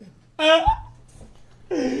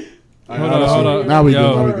 Hold on. Now we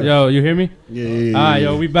good. Yo, you hear me? Yeah. Alright,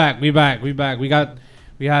 yo, we back.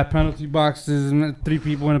 We had penalty boxes, 3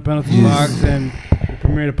 people in a penalty box, and we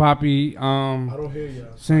premiered the Papi I don't hear you.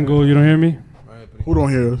 single. You don't hear me? Who don't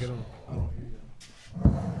hear us?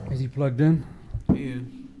 Is he plugged in? Yeah.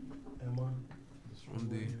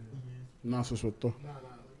 No se suelto.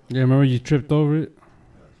 Yeah, remember you tripped over it?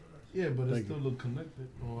 Yeah, but it still look connected.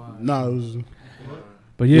 Nah, it was.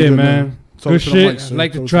 But yeah, man. Good shit.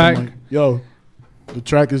 Like the track. Yo, the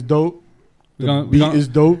track is dope. The beat is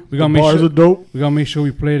dope. The bars are dope. We're gonna make sure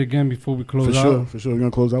we play it again before we close out. For sure. We're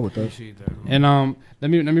gonna close out with that. And let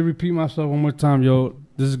me repeat myself one more time, yo.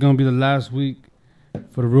 This is gonna be the last week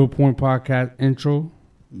for the Real Point Podcast intro.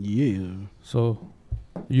 Yeah. So,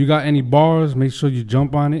 you got any bars? Make sure you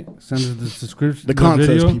jump on it. Send us the subscription. The contest,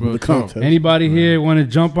 video. people. The contest. Anybody here want to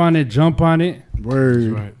jump on it? Jump on it. Word.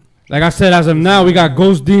 That's right. Like I said, as of now, we got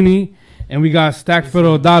Ghost Dini and we got Stack for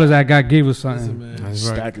the dollars that guy gave us something. Listen, That's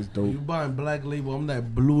right. Stack is dope. You buying black label, I'm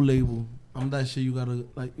that blue label. I'm that shit you gotta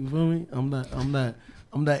like. You feel me?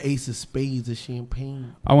 I'm that Ace of Spades of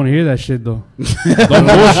champagne. I want to hear that shit though. Don't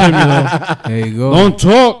bullshit me though. There you go. Don't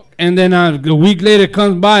talk, and then a week later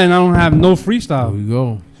comes by and I don't have no freestyle. There we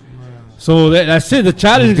go. So that's it. The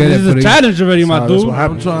challenge is a challenge already, my dude.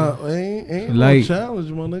 I'm trying. Ain't Light. no challenge,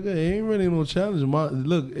 my nigga. Ain't really no challenge.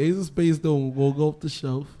 Look, Ace of Spades still gonna go off the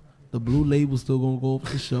shelf. The blue label still gonna go off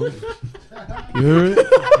the shelf. You heard it?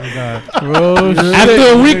 Bro,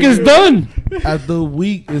 after a week is done. After a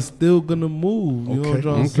week, it's still gonna move. You know what I'm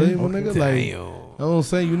trying to say, my nigga? Like, Damn. I don't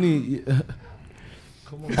say you need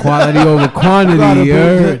Quality over quantity. You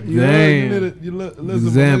heard? Damn. Listen,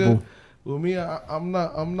 Example. With me, I'm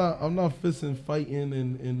not fisting fighting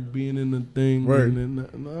and being in the thing. Word.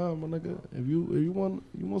 Nah, my nigga. If you want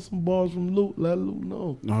some bars from Loot, let Loot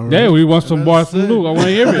know. Yeah, we want some bars from Luke. I want to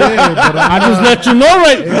hear it. Yeah, but I just let you know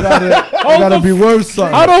right. It gotta be worth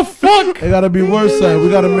something. How the fuck? It gotta be worth something. We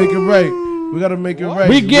gotta make it right. We gotta make it right.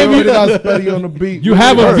 We give you got Speddy on the beat. You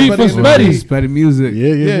have a beat for Speddy. SpedyMusic.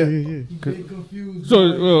 Yeah.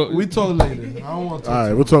 So we talk later. I don't want to. All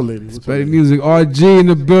right, we'll talk later. SpedyMusic. RG in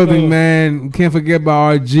the building, man. We can't forget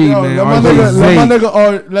about RG, man.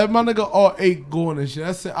 Let my nigga R8 go on and shit.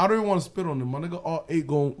 That's it. I don't even want to spit on him. My nigga R8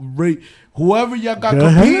 gon' rate whoever y'all got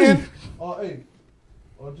competing. R8.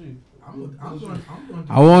 RG.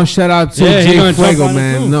 I want to shout out to J Fuego,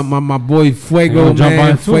 man. No, my boy Fuego,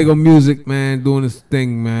 man. Fuego Music, man, doing this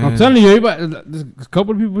thing, man. I'm telling you, there's a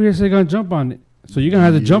couple of people here say gonna jump on it, so you're gonna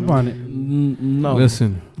have to jump on it. No.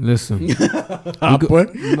 Listen. No.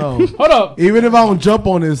 Hold up. Even if I don't jump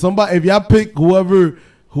on it, if y'all pick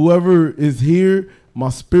whoever is here, my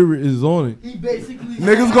spirit is on it. He basically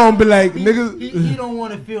niggas gonna be like he don't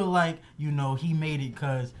want to feel like he made it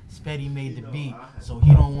because Speddy made the beat, so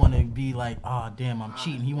he don't want to be like, oh damn, I'm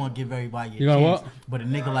cheating. He want to give everybody a chance. But a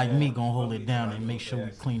nigga like me gonna hold it down and make sure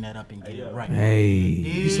we clean that up and get it right. Hey.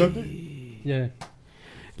 Yeah.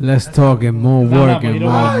 Let's talk and more work and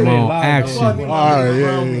more action. All right,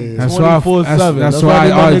 yeah. That's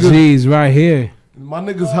why RG's right here. My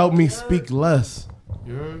niggas help me speak less.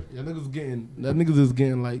 You heard? That niggas is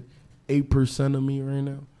getting like 8% of me right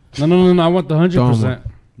now. No. I want the 100%.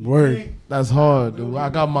 Word. That's hard, dude. I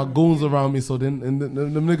got my goons around me, so then them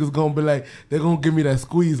niggas gonna be like, they gonna give me that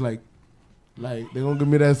squeeze, like they gonna give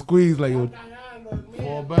me that squeeze, like, yo,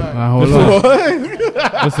 fall back. Hold on.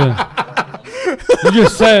 Listen. You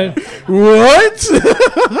just said what?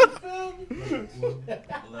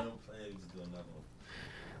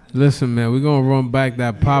 Listen, man, we're gonna run back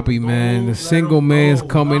that Papi, man. The single man's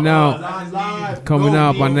coming out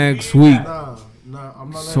by next week.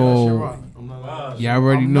 So y'all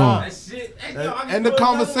already know. End the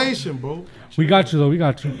conversation, bro. We got you though. We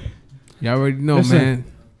got you. Y'all already know, man.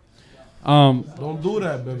 Don't do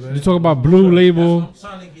that, baby. You talk about blue label,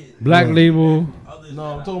 black label.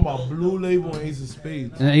 No, I'm talking about blue label and Ace of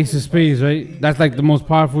Spades. And Ace of Spades, right? That's like the most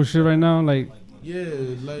powerful shit right now. Like, yeah,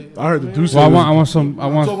 like I heard the Deuce. Well, I want some.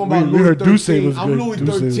 We heard Deuce was good. I'm Louis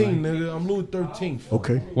 13, nigga. I'm Louis 13.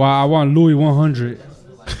 Okay. Well, I want Louis 100.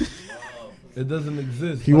 It doesn't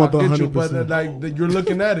exist. He want the 100%. But like you're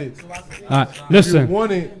looking at it. Listen. You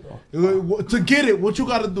want it to get it. What you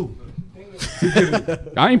gotta do? To get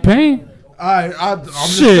it. I ain't paying. I'm Shit.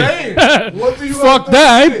 just saying. What do you Fuck that.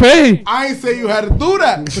 I ain't paying. I ain't say you had to do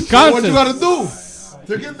that. So what you gotta do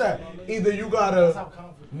to get that? Either you gotta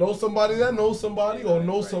know somebody that knows somebody, or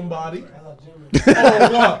know somebody.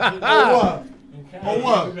 Or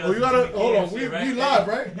what? Oh, you gotta hold on. We live,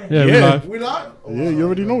 right? Yeah, we live. We live? Yeah, you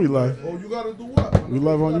already know we live. Oh, you gotta do what? We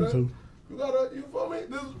live on YouTube. You feel me?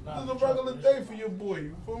 This is a regular day for your boy.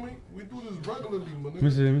 You feel me? We do this regularly, my nigga. Let me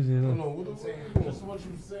see. Hold on, what the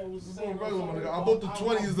fuck? Regular, my nigga. I bought the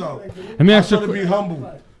 20s out. Let me ask you. I'm trying to be humble.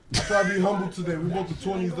 I try to be humble today. We bought the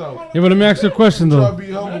 20s out. Yeah, but let me ask you a question We though. try to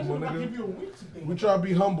be humble, my nigga. We try to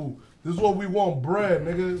be humble. This is what we want, bread,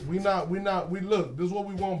 nigga. We look. This is what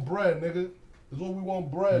we want, bread, nigga. This is what we want,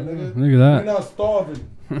 bread, nigga. Look at that. We're not starving.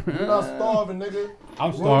 We're not starving, nigga.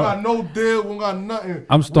 I'm starving. We don't got no deal. We don't got nothing.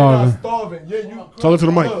 I'm starving. We're not starving. Yeah, you. Talk to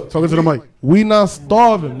the mic. Talk to the mic. We not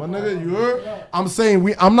starving, my nigga. You heard? I'm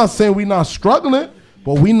not saying we not struggling,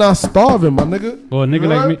 but we not starving, my nigga. Well, a nigga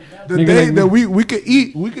like me. The day that we could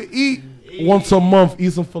eat once a month,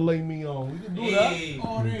 eat some filet mignon. We could do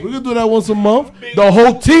that. We could do that once a month. The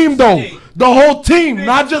whole team, though. The whole team,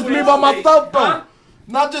 not just me by myself, though.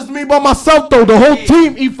 Not just me by myself, though. The whole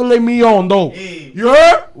team eat filet mignon, though. You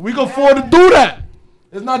heard? We can afford to do that.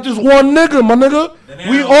 It's not just one nigga, my nigga.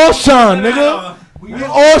 We all shine, nigga. We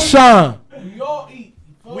all shine. We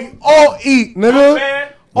all eat,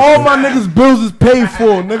 nigga. All my niggas' bills is paid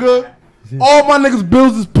for, nigga. All my niggas'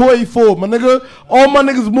 bills is paid for, my nigga. All my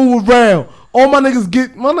niggas move around. All my niggas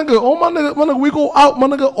get, my nigga, we go out, my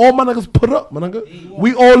nigga. All my niggas put up, my nigga.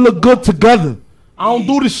 We all look good together. I don't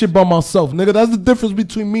do this shit by myself, nigga. That's the difference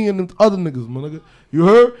between me and the other niggas, my nigga. You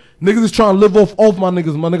heard? Niggas is trying to live off my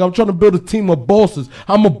niggas, my nigga. I'm trying to build a team of bosses.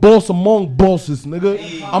 I'm a boss among bosses,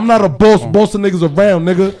 nigga. I'm not a boss. Boss of niggas around,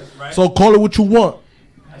 nigga. So call it what you want.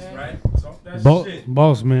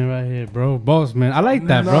 Boss man right here, bro. Boss man. I like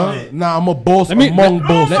that, bro. Nah, I'm a boss among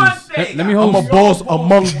bosses. Let me hold. I'm a boss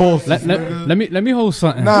among bosses. Let me hold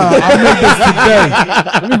something. Nah, I made this today.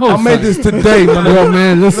 I made this today, man. Yo,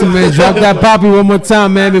 man, listen, man. Drop that Papi one more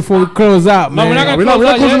time, man, before we close out, man. No, we're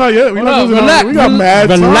not closing out yet. We're not closing out. We got mad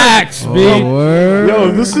time. Relax, B.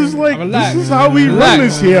 Yo, this is how we run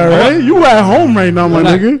this here, right? You at home right now, my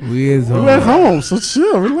nigga. We is home. You at home, so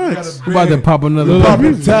chill, relax. We about to pop another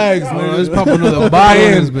tags, man. Let's pop another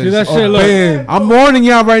buy-in. That shit, look. I'm warning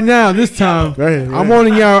y'all right now. This time, I'm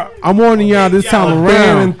warning y'all I'm warning y'all this time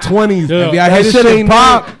around. 20s. If y'all hear this shit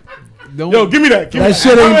pop. Yo, give me that. That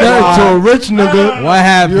shit ain't nothing to a rich nigga. What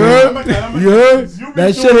happened? You heard?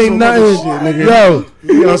 That shit ain't nothing. Yo. No.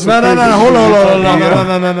 Hold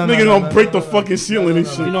on. Nigga gonna break the fucking ceiling and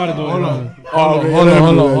shit. You know how to do it. Hold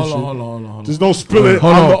on. Just don't spill it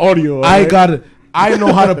on the audio. I got it. I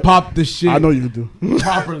know how to pop this shit. I know you do.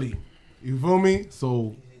 Properly. You feel me?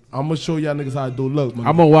 So I'm gonna show y'all niggas how to do. Look, man.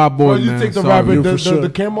 I'm a wild boy, you man. take the Sorry, rapper, sure. the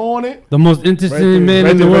camera on it. The most interesting man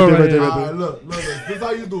in the world. Right there. Look. This is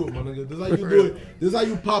how you do it, my nigga. This is how you do it. This is how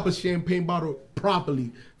you pop a champagne bottle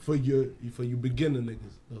properly for your beginner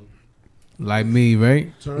niggas. Look. Like me,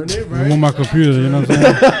 right? Turn it, I'm right? on my computer, you know what I'm saying? No.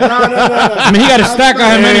 I mean, he got a stack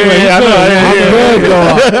on him anyway. I'm good,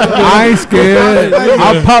 though. I ain't scared.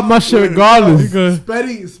 I'll pop my shit regardless.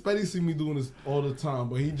 Speddy see me doing this all the time,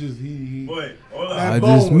 but he Wait, hold on. I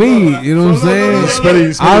just me, you know what I'm saying?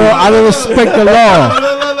 Speddy. I don't respect the law.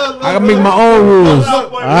 I can make my own rules. All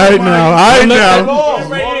right now.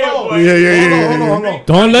 Yeah.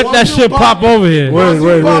 Don't let that shit pop over here. Wait.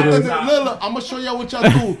 Look, I'm gonna show y'all what y'all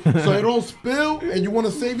do. So it don't spill, and you wanna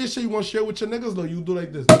save your shit, you wanna share with your niggas, look, you do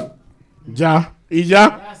like this. Ya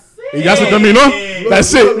se terminó.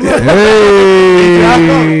 That's it.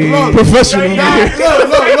 Look. Professional. Look.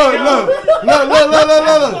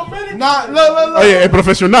 Oye, es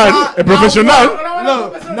profesional.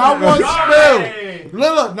 Look, not one spill.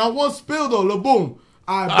 Look, not one spill though. Look, boom.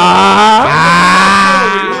 I'm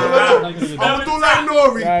gonna do like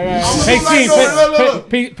Nori.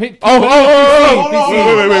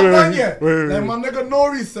 Wait. Like my nigga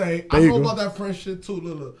Nori say, I know about that French shit too.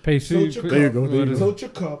 Look. There you go. Tilt your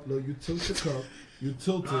cup. Look, you tilt your cup. You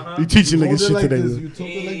tilt it. You teaching niggas shit today. You tilt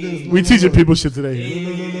it like this. We teaching people shit today.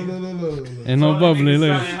 Ain't no bubbly.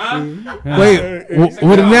 Look. Wait,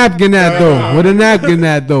 where the napkin at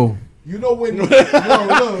though? You know when look.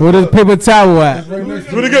 Where the paper towel at? Do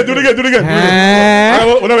it again.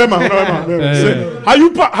 How you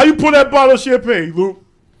pull that bottle of champagne, Luke?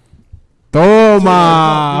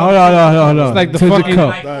 Toma. Hold on. It's like the Tilt fucking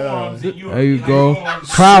your cup. There you go.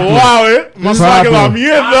 Proper.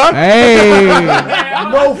 Hey.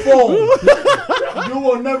 No foam. You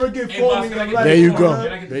will never get foam in your life. There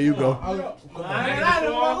you go.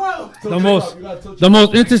 The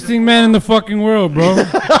most interesting man in the fucking world, bro.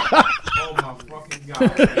 I'm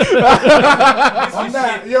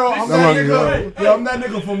that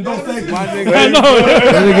nigga from Don't Thank Me. I know.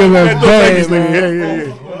 That nigga went bad,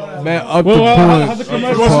 man. Up the point.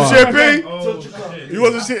 You want some champagne? You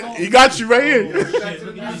want some shit? He got you right here.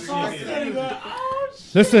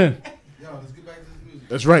 Listen.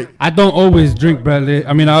 That's right. I don't always drink Bel Air.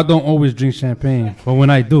 I mean, I don't always drink champagne. But when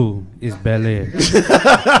I do, it's Bel Air.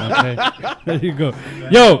 Okay? There you go.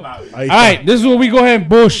 Yo, all right. This is where we go ahead and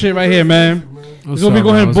bullshit right here, man. This is where we go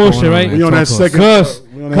ahead and bullshit, right? We on that second. Cause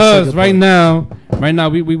right now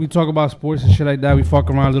we talk about sports and shit like that. We fuck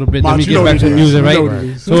around a little bit. Then we get back to music,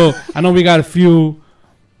 right? So I know we got a few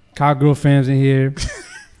Cowgirl fans in here.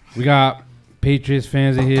 We got Patriots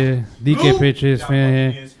fans in here. DK Patriots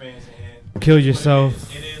fan here. Kill yourself.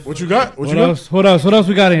 What you got? What else? What else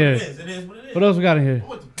we got in here? What else we got in here?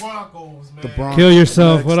 The Broncos. Kill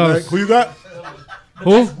yourself. What else? Who you got?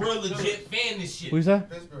 Who? We're legit fan this shit. Who you say?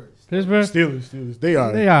 Pittsburgh. Steelers. They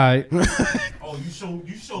are. They alright. Oh, you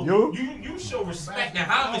show respect. Now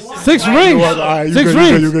how am I 6 rings. 6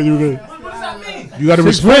 rings. You good. What does that mean? You gotta 6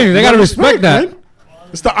 respect. rings. They gotta respect that. Man.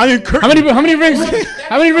 It's the Iron Curtain. How many rings?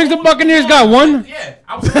 How many rings the Buccaneers got? 1. Yeah,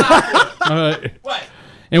 I was not. All right. What?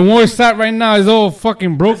 And where it's at right now is all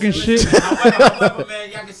fucking broken shit. However,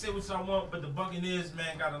 man, y'all can say what y'all want, but the Buccaneers,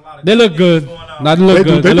 man, got a lot of. They look good. Nah, they look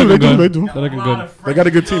good. They looking good. They're looking good. They got a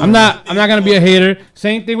good team. I'm not gonna be a hater.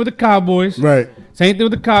 Same thing with the Cowboys. Right. Same thing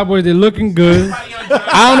with the Cowboys. They're looking good.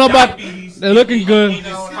 I don't know about. They're looking good.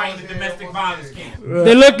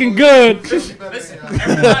 They're looking good.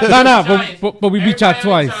 But we beat y'all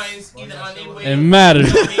twice. It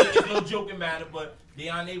matters. It's no joking matter, but they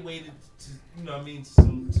on their way to you know what I mean, to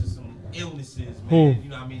some illnesses, man. Who? You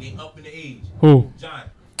know what I mean? They up in the age. Who? John.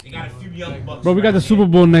 They got a few young bucks. Bro, we got the Super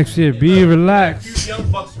Bowl next year. Be relaxed. A few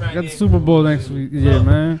young bucks right We got the Super Bowl next week. Yeah,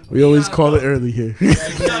 man. We always call it early here. They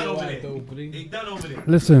done over there.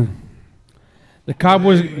 Listen. The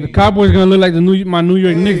Cowboys gonna look like my New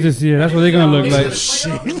York Knicks this year. That's what they're gonna look like.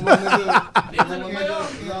 Shit.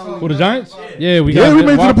 Who, the Giants? Yeah, we made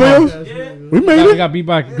it to the playoffs. We made it. We got beat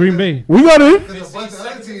by Green Bay. We got it.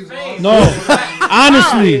 No,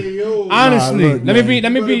 honestly, let me be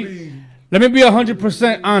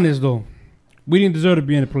 100% honest though. We didn't deserve to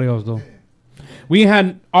be in the playoffs though. We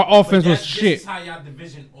had our offense was shit. This is how y'all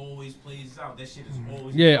division always plays out. That shit is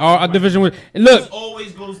always. Yeah, our division was. Look,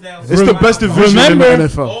 always goes down. It's the best division in the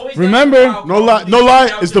NFL. Remember, no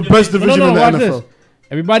lie, it's the best division in the watch NFL. this.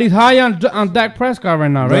 Everybody's high on Dak Prescott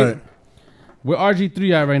right now, right? Where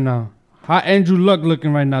RG3 at right now? How Andrew Luck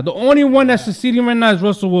looking right now? The only one that's succeeding right now is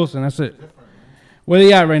Russell Wilson. That's it. Where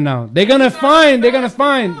they at right now? They're gonna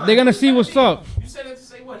see what's up. You said that to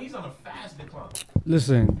say what? He's on a fast decline.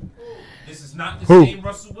 Listen. This is not the same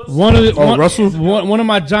Russell Wilson. One of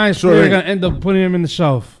my Giants players are gonna end up putting him in the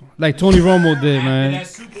shelf, like Tony Romo did, man. That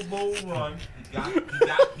Super Bowl run, he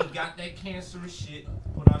got that cancerous shit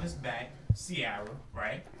put on his back. Ciara,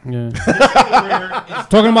 right? Yeah.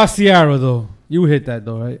 Talking about Ciara though, you hit that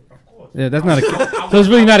though, right? Of course. Yeah, that's not a. So it's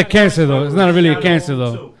really not a cancer though. It's not really a cancer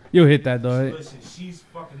though. You hit that though, right? Listen, she's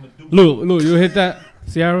fucking Luke, you hit that,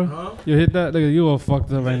 Ciara? Huh? You hit that? Look at you all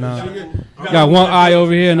fucked up right now. You got one eye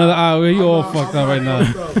over here, another eye over here. You all fucked up right now.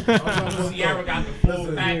 Ciara got the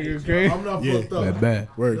full package. Okay? I'm not fucked up. Bad.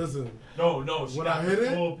 Listen. No, she got the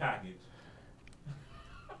full package.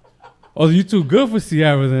 Oh, you too good for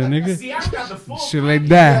Ciara then, nigga. Ciara got the full shit like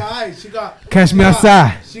that. Yeah, alright, she got. Catch me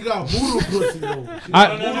outside. She got voodoo pussy though.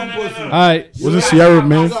 Alright. Was it Ciara,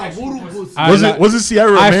 man? Was it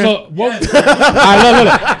Ciara, man? Look. So,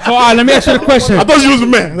 let me ask you the question. I thought she was a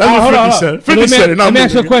man. That's what 50 said. 50 said it. Let me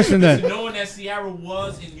ask you a question then. Knowing that Ciara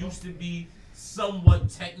was and used to be somewhat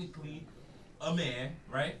technically a man,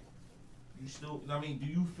 right? You still, I mean, do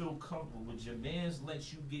you feel comfortable? Would your mans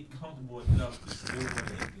let you get comfortable enough to still want to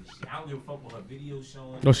hit this shit? I don't give a fuck with her video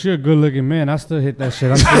showing. No, she a good looking man. I still hit that shit.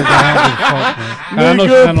 I'm still gonna I know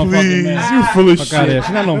she's not no fucking man. You full of shit.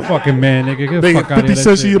 She's not no fucking man, nigga. Get the fuck out of here. 50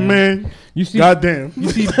 says she a man. You see, goddamn. You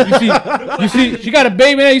see, she got a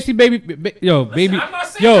baby. You see, baby. Let me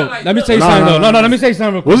tell you something though. No, let me say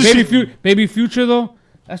something real quick. Baby Future though.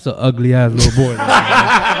 That's an ugly ass little boy.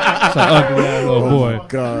 That's an ugly ass little boy. Oh,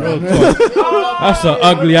 God. That's an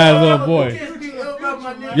ugly ass little boy.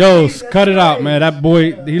 Yo, cut it out, man. That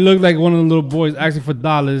boy, he looked like one of the little boys asking for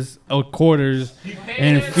dollars or quarters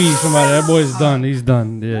and feed somebody. That boy's done. He's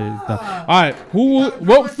done. Yeah, he's done. All right,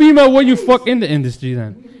 what female would you fuck in the industry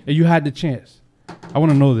then? If you had the chance, I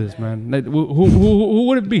want to know this, man. Like, who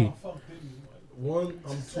would it be? One,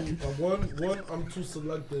 I'm too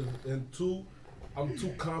selective, and two, I'm too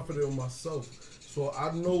confident in myself. So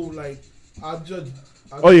I know, like, I judge.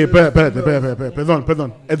 Oye,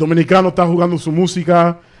 perdón. El dominicano está jugando su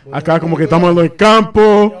música. Acá como que estamos en el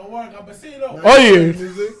campo. Oye,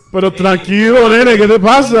 pero tranquilo, nene, ¿qué te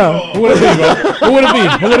pasa? Who would it be? Who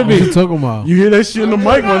would it be? What you talking about? You hear that shit in the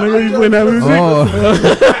mic, my nigga? You playing that music?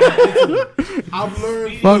 I've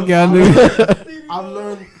learned. Fuck y'all, nigga. I've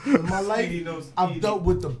learned in my life. I've dealt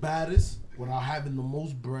with the baddest without having the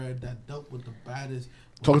most bread. That dealt with the baddest.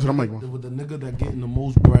 Talking to the mic, man. With the nigga that getting the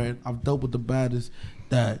most bread. I've dealt with the baddest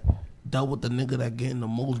that dealt with the nigga that getting the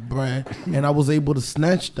most bread, and I was able to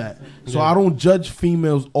snatch that. So I don't judge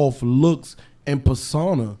females off looks and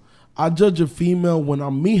persona. I judge a female when I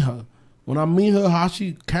meet her. When I meet her, how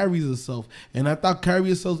she carries herself. And after I carry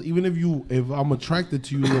herself, even if I'm attracted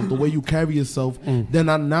to you of the way you carry yourself, then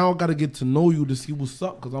I now gotta get to know you to see what's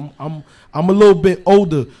up. Cause I'm a little bit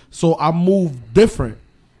older, so I move different.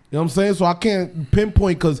 You know what I'm saying? So I can't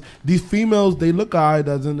pinpoint because these females, they look alright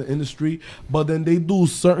that's in the industry, but then they do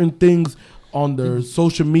certain things on their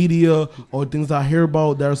social media or things I hear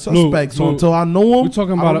about that are suspects. So until I know them, we're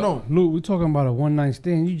talking I about don't know. Luke, we're talking about a one night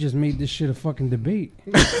stand. You just made this shit a fucking debate.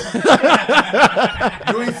 You ain't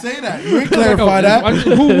say that. You ain't clarify that.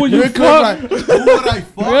 Who would you fuck? Who would I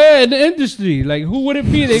fuck? Yeah, in the industry. Like, who would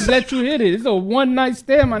it be? They let you hit it. It's a one night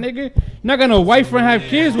stand, my nigga. You're not gonna wife and have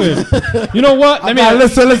kids with. You know what?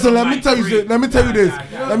 Listen. Let me tell you this. Let me tell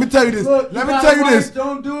you this.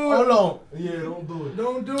 Don't do it. Hold on. Yeah, don't do it.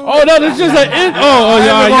 Don't do it. Oh no, this is just you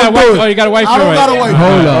got a wife. I don't got a wife.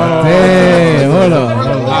 Hold on. Damn. Hold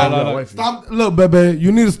on. Stop. Look, baby.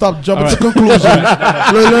 You need to stop jumping to conclusions.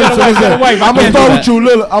 I'm gonna start with you.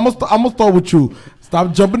 Look, I'm gonna start with you.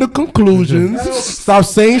 Stop jumping to conclusions. Stop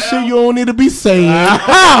saying shit you don't need to be saying.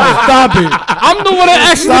 Stop it. I'm the one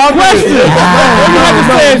that asked the question. You have to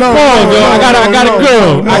say it's pause, yo. I got a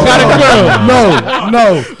girl.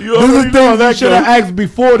 No. This is things that should have asked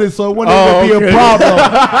before this, so it wouldn't even be a problem.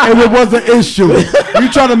 And it was an issue. You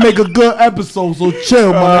trying to make a good episode, so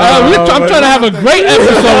chill, man. I'm trying to have a great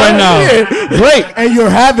episode right now. Great. And you're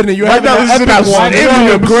having it. You're having an epic one.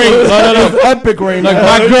 It's epic right now. Like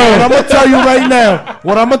my girl. And I'm going to tell you right now.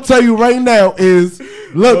 What I'm gonna tell you right now is,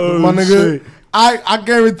 look, my nigga, I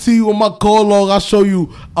guarantee you on my call log, I'll show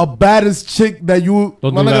you a baddest chick that you,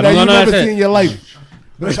 my nigga, that you never seen in your life.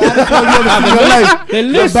 The baddest one you ever seen in your life. They're The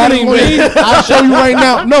listening, baddest man. I'll show you right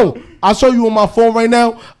now. No, I'll show you on my phone right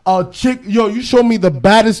now. A chick, yo, you show me the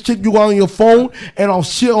baddest chick you got on your phone, and I'll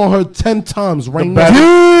shit on her 10 times right now. The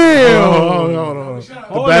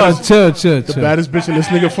baddest bitch in this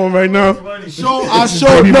nigga phone right now. I'll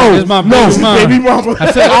show no, baby mama.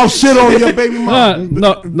 I'll shit on your baby mama.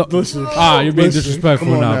 No. Listen. You're being disrespectful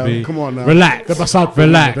Come on now, B. Come on now. Relax. Te pasaste.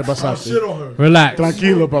 Relax. Te pasaste. Relax.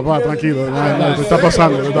 Tranquilo, papá, tranquilo. No, te está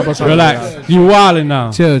pasando, te está pasando. Relax. You wildin' now.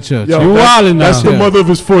 Chill. Yo, You wildin' now. That's the mother of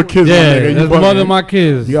his 4 kids, my Yeah, nigga. that's the mother of my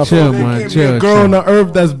kids. Chill, man. Chill. A girl on the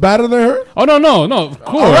earth that's better than her? Oh, no, of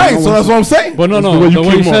course. All right, so that's what I'm saying. But no, the way the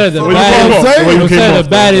way you said the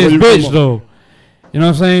baddest bitch, though. You know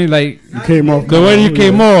what I'm saying? Like, the way you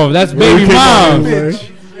came off, that's baby mom.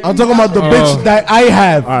 I'm talking about the bitch that I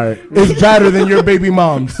have is better than your baby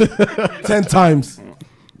mom's 10 times.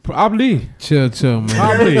 Probably. Chill, man.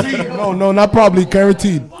 Probably. No, not probably.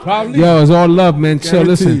 Guaranteed. Probably. Yo, it's all love, man. Chill. Guaranteed.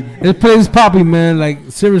 Listen, this place Papi, man. Like,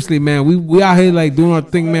 seriously, man. We out here, like, doing our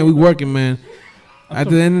thing, man. We working, man. At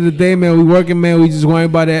the end of the day, man, we working, man. We just worrying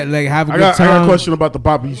about that, like, have a good time. I got a question about the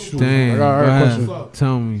Papi shoe. Damn. I got a question.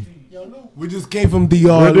 Tell me. We just came from the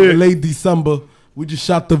late December. We just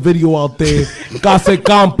shot the video out there. Casa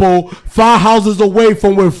Campo, 5 houses away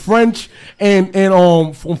from where French and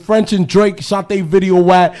from French and Drake shot their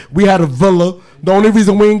video at. We had a villa. The only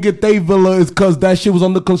reason we didn't get their villa is because that shit was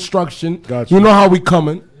under construction. Gotcha. You know how we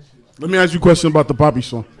coming. Let me ask you a question about the Papi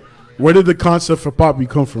song. Where did the concept for Papi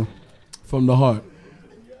come from? From the heart.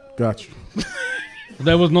 Got you.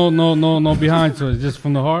 There was no behind to it. Just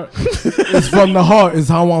from the heart. It's from the heart. It's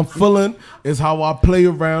how I'm feeling. It's how I play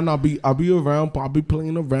around. I'll be around. Probably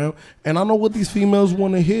playing around. And I know what these females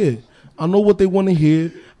want to hear. I know what they want to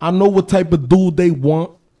hear. I know what type of dude they want.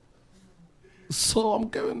 So I'm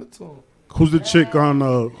giving it to them. Who's the chick doing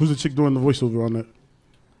the voiceover on that?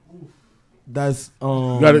 That's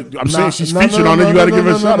I'm saying she's featured on it. You gotta give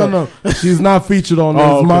her a shout out. No, she's not featured on it.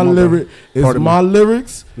 It's my lyric. It's my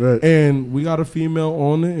lyrics, and we got a female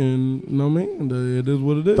on it, and you know what I mean. And it is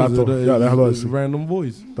what it is. It's a random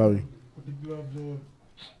voice.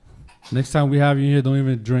 Next time we have you here, don't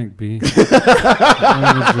even drink, B. Don't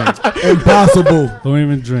even drink. Impossible. Don't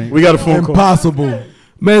even drink. We got a phone call. Impossible.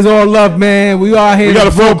 Man, it's all love, man. We all here. We got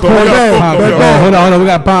a phone call. Hold on.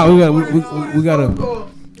 We got a.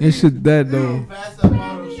 This shit dead though.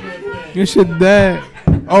 This shit dead.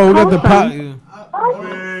 Oh, we got the pot.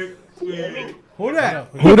 Who that?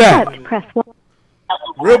 Who that?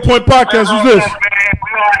 Real Point Podcast. Who's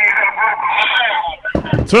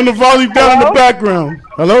this? Turn the volume down in the background.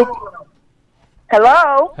 Hello.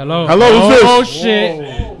 Hello. Hello. Who's this? Oh shit.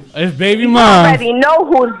 Whoa. It's baby mom. I already know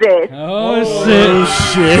who's this. Oh shit. Oh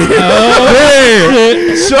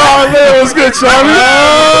shit. Charlie, what's good, Charlie?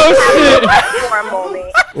 Oh shit. For a moment.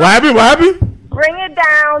 What happened? Bring it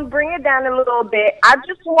down a little bit. I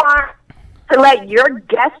just want to let your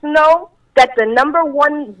guests know that the number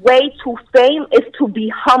one way to fame is to be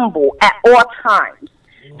humble at all times.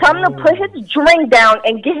 Tell him to put his drink down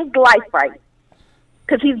and get his life right.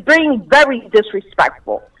 Because he's being very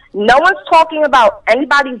disrespectful. No one's talking about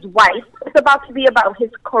anybody's wife. It's about to be about his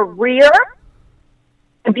career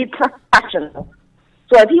and be professional.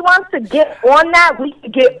 So if he wants to get on that, we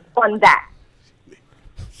can get on that.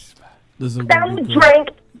 Down the drink,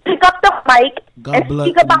 pick up the mic, and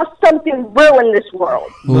speak about something real in this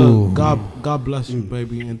world. Look, God bless you,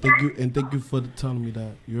 baby, and thank you for telling me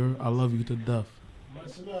that. I love you to death.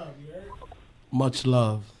 Much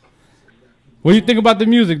love. What do you think about the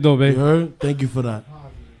music, though, babe? You heard? Thank you for that.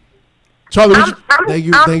 Charlie, thank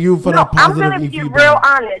you for that positive I'm gonna be real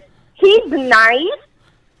honest. He's nice,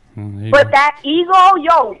 but that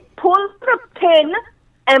ego, pull the pin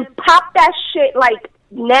and pop that shit like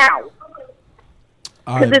now.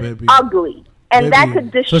 Because it's ugly. And that could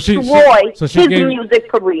destroy his music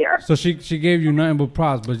career. So she gave you nothing but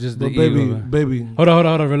props, but just the ego. Baby. Hold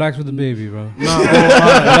on. Relax with the baby, bro.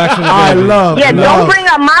 Relax with the baby. Don't bring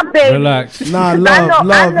up my baby. Relax. I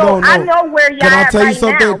know where y'all Can I tell you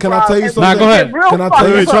something? Can I tell you something? Go ahead. Can I tell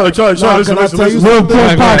you something? Charlie, can I tell you listen. something?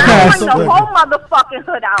 Bring the whole motherfucking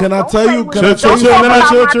hood out. Can I tell you? Charlie,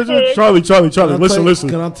 listen.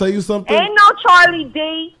 Can I tell you something? Ain't no Charlie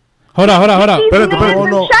D. Hold on.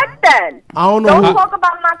 Check then. I don't know. Don't talk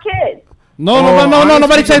about my kids. No,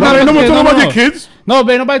 nobody say nothing. No one talking about your kids. No,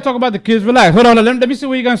 babe, nobody talk about the kids. Relax. Hold on, let me see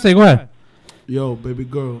what you gonna say. Go ahead. Yo, baby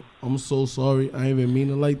girl, I'm so sorry. I ain't even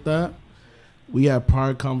mean it like that. We had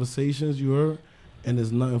prior conversations, you heard, and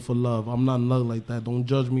it's nothing for love. I'm not nothing like that. Don't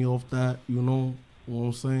judge me off that. You know what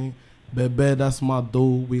I'm saying? Bebe, that's my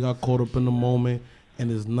dude. We got caught up in the moment,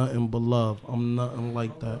 and it's nothing but love. I'm nothing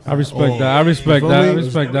like that. I respect that. I respect that. I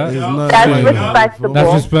respect that. That's respectable.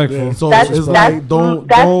 That's respectful. So that's, it's that's, like don't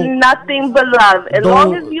nothing but love. As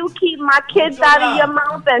long as you keep my kids out of your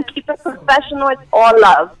mouth and keep it professional, it's all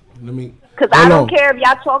love. Let me. Because I don't care if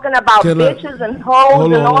y'all talking about bitches and hoes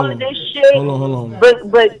and all of this shit. Hold on.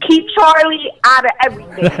 But keep Charlie out of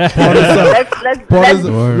everything. Let's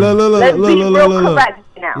be real correct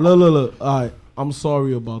now. Look. All right. I'm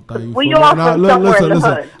sorry about that. We all from somewhere in the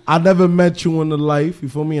hood. I never met you in the life, you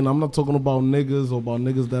feel me? And I'm not talking about niggas or about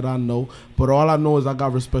niggas that I know. But all I know is I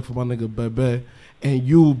got respect for my nigga Bebe. And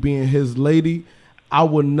you being his lady, I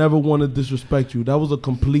would never want to disrespect you. That was a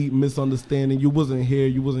complete misunderstanding. You wasn't here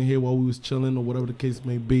while we was chilling or whatever the case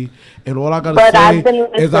may be. And all I got to say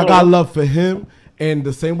is I got love for him. And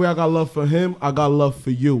the same way I got love for him, I got love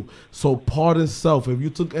for you. So pardon self. If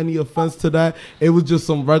you took any offense to that, it was just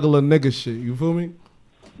some regular nigga shit. You feel me?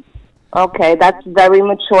 Okay, that's very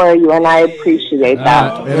mature of you, and I appreciate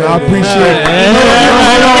that. And I appreciate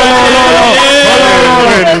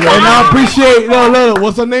And I appreciate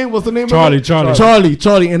what's her name?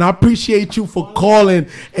 Charlie. And I appreciate you for calling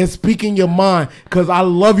and speaking your mind, because I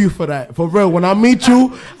love you for that. For real. When I meet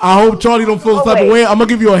you, I hope Charlie don't feel the type of way. I'm gonna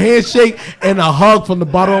give you a handshake and a hug from the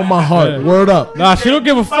bottom of my heart. Yeah. Word up. Nah, she don't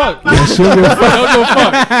give a fuck. Yeah, she don't give a fuck.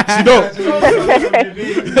 She don't.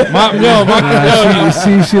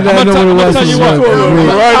 She let know what it was. Tell you what.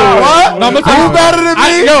 What? No, you better than me?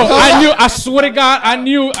 I swear to God, I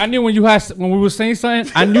knew when we were saying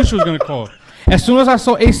something, I knew she was gonna call. As soon as I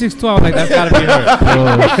saw 862, I was like, that's gotta be her.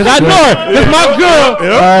 Because I know her. It's my girl.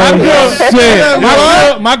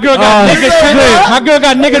 My girl got nigga tendencies. My girl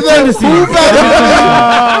got nigga tendencies. Who better?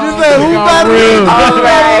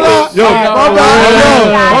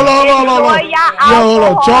 Hold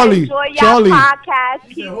on. Charlie. Podcast.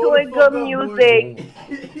 Keep doing good music.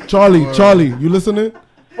 Charlie, you listening?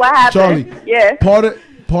 What happened? Charlie, yeah.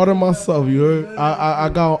 Pardon myself. You heard? I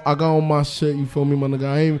got on my shit. You feel me, my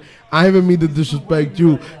nigga? I ain't even mean to disrespect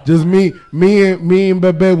you. Just me and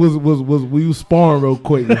Bebe was we was sparring real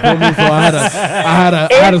quick. You feel me? So I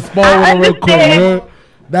had a spar with her real quick. You heard?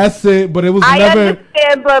 That's it. But it was never. I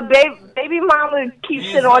understand, but baby mama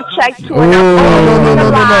keeps it on check too, and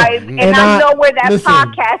I'm live, and I know where that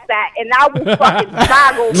podcast at, and I will fucking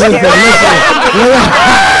goggle.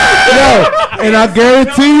 And I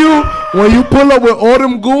guarantee you, when you pull up with all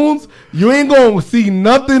them goons, you ain't gonna see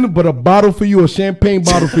nothing but a bottle for you, a champagne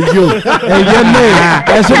bottle for you, and your name.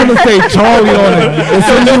 That shit gonna say Charlie on it. As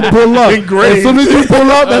soon as you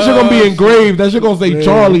pull up, that shit gonna be engraved. That shit gonna say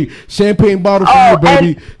Charlie, champagne bottle for you,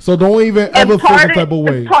 baby. So don't even ever feel the type of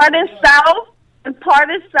way. Part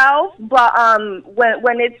itself, but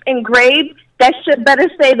when it's engraved, that shit better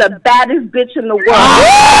say the baddest bitch in the world.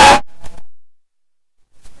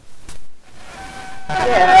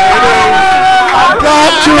 I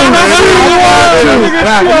got you.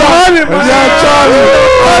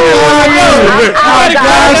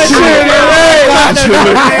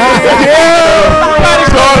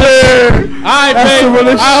 Alright,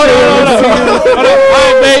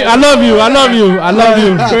 babe. I love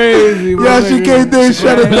you. Crazy. Yeah, she came there and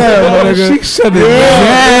shut it down, my nigga. She shut it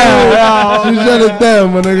down. She shut it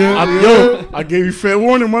down, my nigga. I gave you fair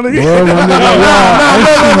warning, my nigga.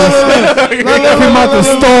 Came out the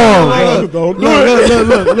storm. Look.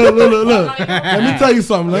 Let me tell you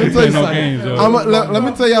something. Let me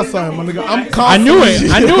tell y'all something, my nigga. I knew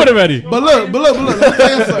it already. But look. Let me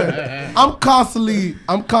tell you something. I'm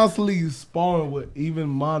constantly sparring with even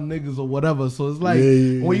my niggas or whatever. So it's like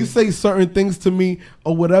when you say certain things to me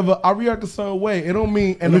or whatever, I react a certain way. It don't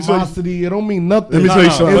mean animosity. It don't mean nothing. Let me tell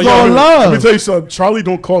you something. It's all love. Let me tell you something. Charlie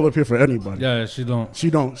don't call up here for anybody. Yeah, she don't.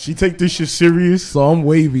 She take this shit serious. So I'm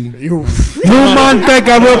wavy. Loot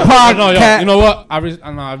Manteca will podcast. You know what? I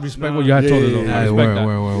respect what you had told her though. I respect that.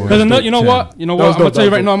 Because you know what? I'm gonna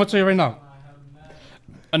tell you right now.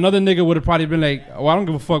 Another nigga would have probably been like, "Oh, I don't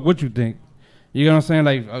give a fuck what you think." You know what I'm saying?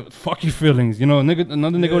 Like, fuck your feelings. You know, another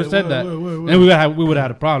nigga would have said that, and we would have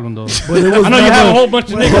had a problem though. I know you have a whole bunch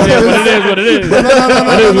of niggas here, but it is what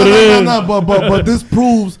it is. But this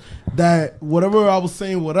proves that whatever I was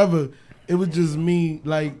saying, whatever. It was just me,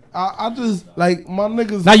 like I just like my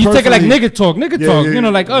niggas. Now you take it like nigga talk, you know,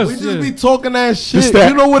 like us. We just be talking that shit.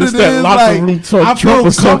 You know what it is? That locker room talk I Trump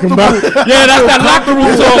was talking about. Yeah, that's that locker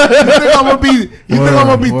room talk. You think I'm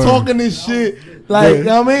gonna be talking this shit Like, you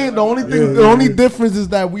know what I mean? The only thing, the only difference is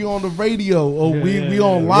that we on the radio or we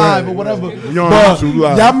on live or whatever. But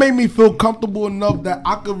y'all made me feel comfortable enough that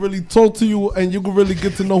I could really talk to you and you could really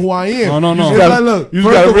get to know who I am. No. You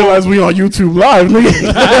just gotta realize we on YouTube Live, nigga.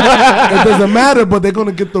 It doesn't matter, but they're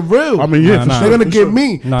gonna get the real. I mean, yeah, they're gonna get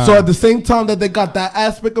me. Nah. So at the same time that they got that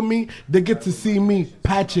aspect of me, they get to see me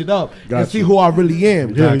patch it up and see who I really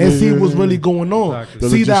am and see what's really going on.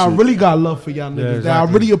 See that I really got love for y'all niggas. That I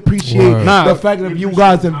really appreciate the fact that you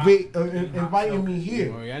guys inviting me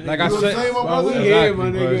here. Like I said,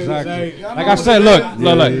 Exactly. like I said, look,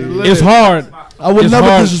 it's hard. I would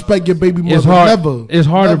never disrespect your baby mother. It's hard. Never. It's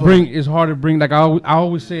hard to bring. It's hard to bring. Like I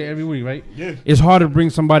always say it every week, right? Yeah. It's hard to bring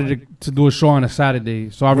somebody to do a show on a Saturday.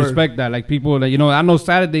 So I respect that. Like people, like, you know, I know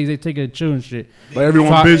Saturdays they take it chill and shit. But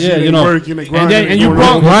everyone busy, they working, they grinding. And you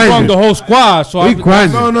brought the whole squad. So we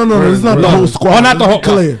grinding. No, it's not the whole squad. Oh, not the whole.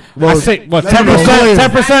 Clear. I say what?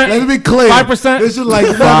 10%. Let me be clear. 5%. This is like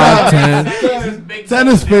 5, 10.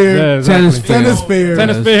 Tennis fair. Tennis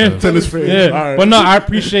fair. Yeah. Right. But no, I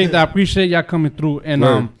appreciate that. I appreciate y'all coming through, and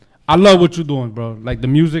I love what you're doing, bro. Like the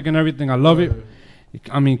music and everything, I love it.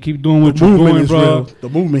 I mean, keep doing what you're doing, bro. Real. The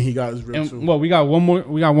movement he got is real too. Well, we got one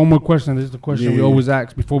more question. This is the question we always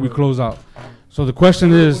ask before we close out. So the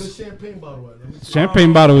question is,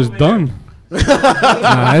 champagne bottle is done.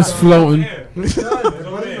 Nah, it's floating.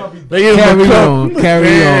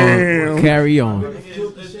 Carry on.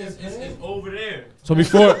 It's over there. So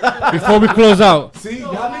before we close out, See,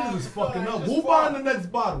 y'all niggas is fucking up. Who buying the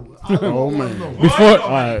next bottle? Oh man.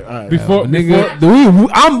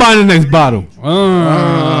 I'm buying the next bottle.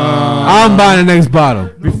 I'm buying the next bottle.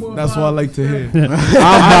 That's what I like to hear.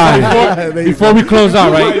 I'm buying. Before we close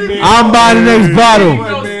out, right? I'm buying the next bottle.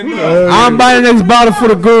 I'm buying the next bottle for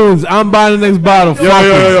the goons. I'm buying the next bottle.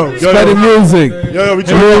 Yo. SpedyMusiq. Yo, we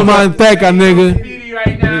Loot Manteca, nigga.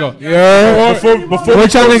 Yeah. Before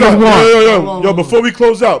what y'all niggas want? Yo, before we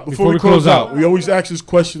close out, we always ask this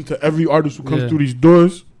question to every artist who comes through these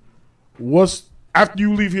doors. What's after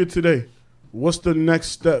you leave here today? What's the next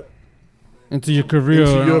step into your career,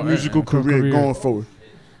 into your musical career going forward?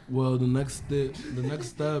 Well, the next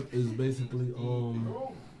step is basically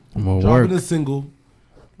dropping a single.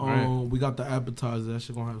 We got the Appitizer. That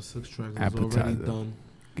shit gonna have 6 tracks. It's already done.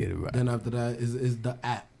 Get it right. Then after that is the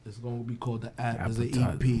app. It's gonna be called the app. It's an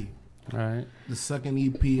EP. Right. The second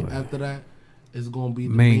EP after that is gonna be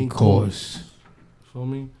the main course. Feel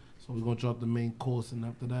me? So we're gonna drop the main course, and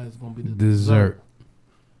after that it's gonna be the dessert.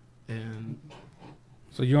 And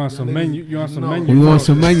so you on some menu? You on some menu? You want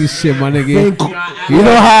some menu shit, my nigga? You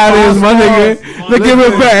know how it is, my nigga. Look at me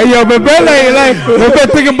back. Yo, but like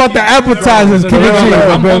thinking about the appetizers. Keep it G,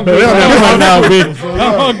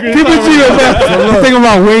 Keep it G, man. Thinking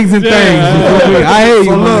about wings and things. I hate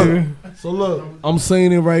you. So look, I'm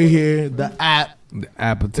saying it right here. The app. The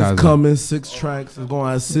appetizer. It's coming. 6 tracks. It's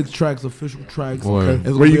gonna have 6 tracks, official tracks.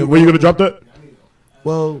 Okay. Where you gonna drop that?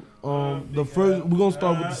 Well, the first we're gonna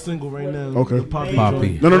start with the single right now. Okay. The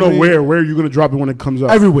Papi. No. Where are you gonna drop it when it comes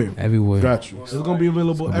out? Everywhere. Got you. It's gonna be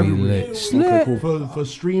available everywhere. Okay, cool. For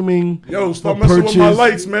streaming. Yo, stop messing with my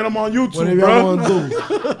lights, man. I'm on YouTube, bro.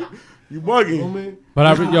 You bugging.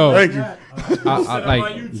 But thank you. I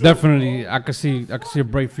like definitely. I could see a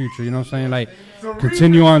bright future. You know what I'm saying? Like,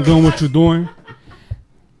 continue on doing what you're doing.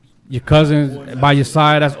 Your cousins by your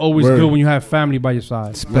side. That's always good when you have family by your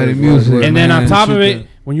side. SpedyMusiq. And then on top of it,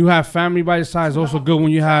 when you have family by your side, it's also good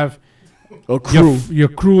when you have a crew, your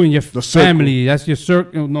crew and your family. That's your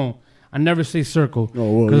circle. No, I never say circle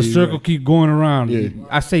because the circle keep going around. Yeah.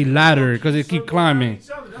 I say ladder because it keep climbing.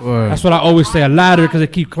 That's what I always say. A ladder because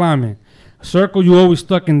it keep climbing. A circle, you always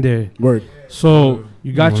stuck in there. So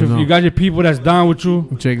you got your people that's down with you.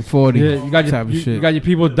 Jake 40. Yeah, you got your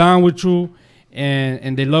people down with you.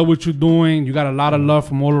 And they love what you're doing. You got a lot of love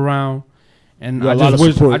from all around. And I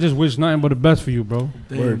just wish nothing but the best for you, bro.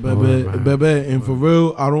 Baby. And for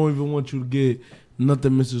real, I don't even want you to get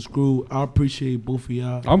nothing, Mr. Screw. I appreciate both of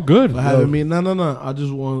y'all. I'm good for having me. No.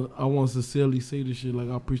 I want to sincerely say this shit. Like,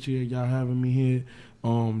 I appreciate y'all having me here.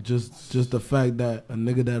 Just the fact that a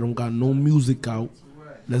nigga that don't got no music out.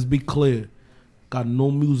 Let's be clear. Got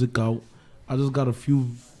no music out. I just got a few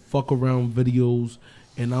fuck around videos.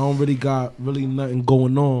 And I don't really got nothing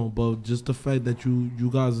going on, but just the fact that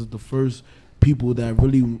you guys is the first people that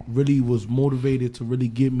really was motivated to really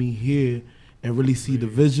get me here and really see the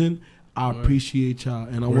vision. I appreciate y'all,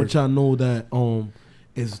 and I want y'all to know that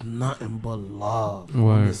it's nothing but love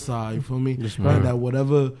on this side. You feel me? Right. That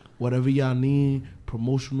whatever y'all need,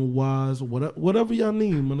 promotional wise, whatever y'all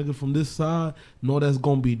need, my nigga, from this side, know that's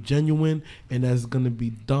gonna be genuine and that's gonna be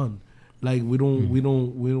done. Like we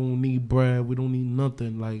don't need bread. We don't need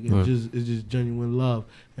nothing. Like it's just genuine love.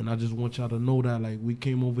 And I just want y'all to know that. Like we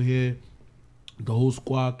came over here, the whole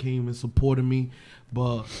squad came and supported me.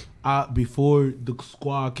 But before the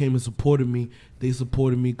squad came and supported me, they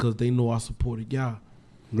supported me because they know I supported y'all.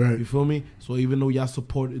 Right. You feel me? So even though y'all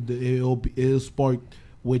supported, it'll spark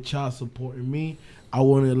with y'all supporting me. I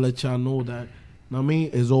want to let y'all know that. I mean,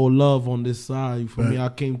 it's all love on this side. You feel me? I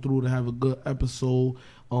came through to have a good episode.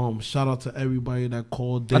 Shout out to everybody that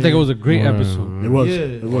called in. I think it was a great episode. It was. Yeah.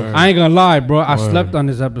 It was. I ain't gonna lie, bro. I slept on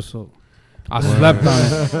this episode. I slept on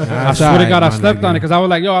it. I swear to God, I slept on it because I was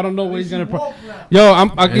like, yo, I don't know what he's gonna.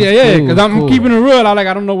 Because I'm keeping it real. I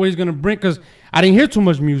don't know what he's gonna bring because I didn't hear too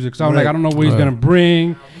much music, so I'm like, I don't know what he's gonna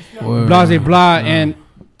bring. Blah blah blah. And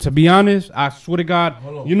to be honest, I swear to God,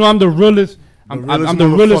 you know I'm the realest. I'm the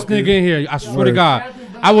realest nigga in here. I swear to God,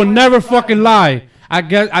 I will never fucking lie. I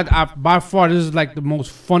guess I by far this is like the most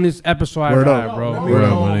funnest episode I've ever had, bro.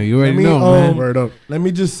 You already know, man. Word up. Let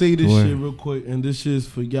me just say this shit real quick, and this shit is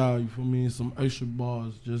for y'all. You feel me? Some extra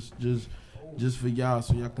bars, just for y'all,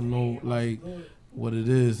 so y'all can know like what it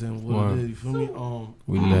is and what it is. You feel me?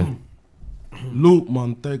 We lit. Loot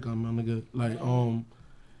Manteca, my nigga. Like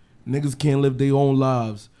niggas can't live their own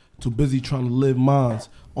lives. Too busy trying to live mines.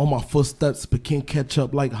 On my footsteps, but can't catch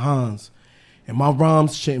up like Hans. And my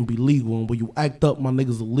rhymes shouldn't be legal. And when you act up, my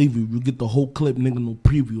niggas will leave you. You get the whole clip, nigga, no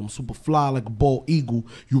preview. I'm super fly like a bald eagle.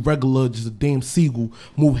 You regular, just a damn seagull.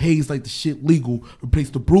 Move haze like the shit legal.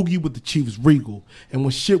 Replace the broogie with the Chiefs regal. And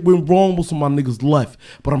when shit went wrong, most of my niggas left.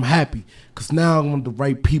 But I'm happy, cause now I'm with the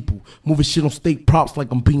right people. Moving shit on state props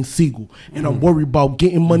like I'm being Siegel. And I'm worried about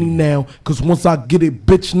getting money now, cause once I get it,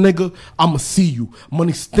 bitch nigga, I'ma see you.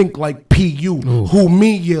 Money stink like PU. Who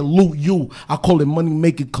me? Yeah, loot you. I call it money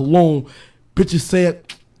making cologne. Bitches said,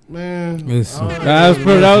 man. That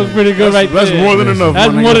was pretty good right there. That's more than enough.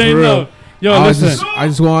 That's more than enough. Yo, listen. I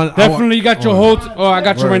just want definitely you got your whole. I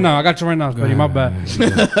got you right now. Speddy. My bad.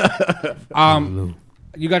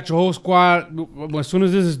 You got your whole squad. As soon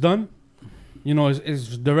as this is done, you know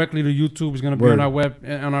it's directly to YouTube. It's gonna be on our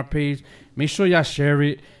on our page. Make sure y'all share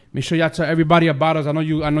it. Make sure y'all tell everybody about us. I know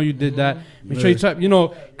you did that. Make sure you tell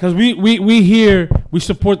because we here we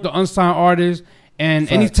support the unsigned artists.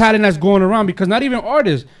 And any talent that's going around, because not even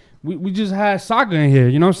artists, we just had Saga in here.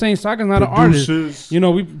 You know what I'm saying? Saga's not an artist. You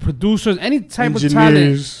know, we producers, any type of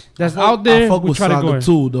talent that's out there, I fuck we with try Saga to go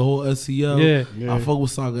too. The whole SEL. Yeah. I fuck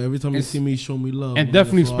with Saga. Every time you see me, show me love. And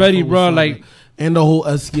definitely Speddy, bro. Like, and the whole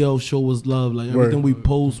SEL show was love. Like everything we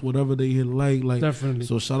post, whatever they hit, like definitely.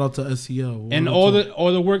 So shout out to SEL. And all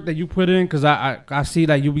the work that you put in, because I see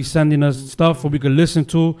that you be sending us stuff where we could listen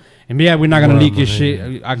to. And we're not gonna leak your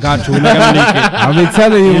shit. I got you. We're not gonna leak it. I've been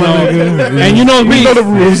telling you, and you know me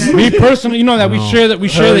personally. You know that we share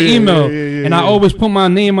the email, and I always put my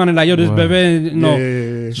name on it. Like, yo, this baby,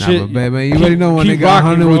 shit. Nah, but baby, you already know one nigga.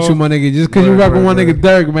 100 with you, my nigga. Just because you rap with one nigga,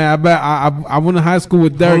 Derek, man. I went to high school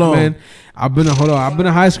with Derek, man. I've been in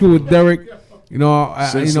high school with Derek. You know,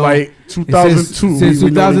 since like 2002. Since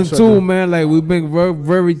 2002, man. Like we've been very,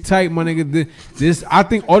 very tight, my nigga. This I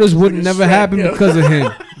think all this would never happen because of him.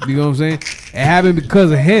 You know what I'm saying? It happened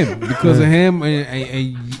because of him.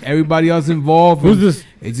 And everybody else involved. Who's this?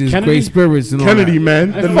 It's just Kennedy? Great spirits and all Kennedy, that.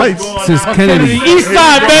 man. The lights. Since Kennedy. East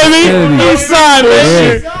side, baby. Kennedy. East side,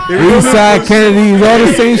 baby. Yeah. East side, Kennedy. All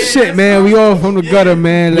the same shit, man. We all from the gutter,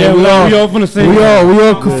 man. Like, yeah, we all from the same. We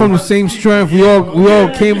all come from the same strength. We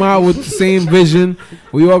all came out with the same vision.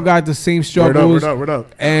 We all got the same struggles. Word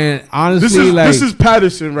up. And honestly, this is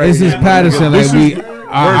Paterson, right? This is Paterson. Like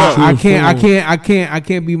I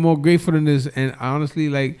can't be more grateful than this. And honestly,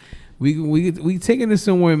 like we taking this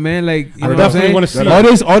somewhere, man. Like you know what I'm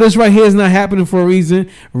saying? All this right here is not happening for a reason.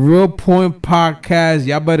 Real Point Podcast.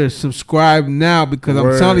 Y'all better subscribe now because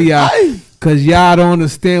I'm telling y'all. Cause y'all don't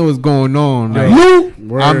understand what's going on. Like,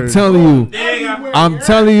 I'm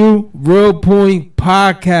telling you, Real Point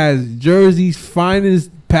Podcast, Jersey's finest,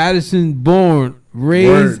 Paterson born,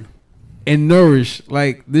 raised, and nourished.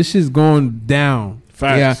 Like this shit's going down.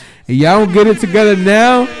 Facts. Yeah, and y'all don't get it together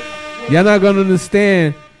now. Y'all not gonna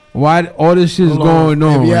understand why all this shit's going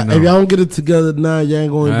on. If y'all don't get it together now, y'all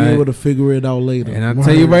ain't gonna be able to figure it out later. And I'll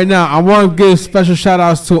tell you right now, I want to give special shout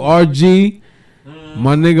outs to RG.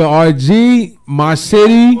 My nigga RG, my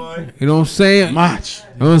city, you know what I'm saying? You know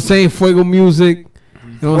what I'm saying? Fuego Music, you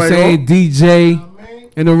know what I'm saying? DJ,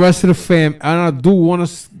 and the rest of the fam. And I do want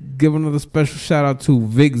to give another special shout out to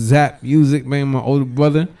Vic Zap Music, man, my older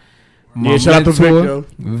brother. My shout out to Vic, yo.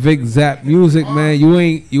 Vic Zap Music, man.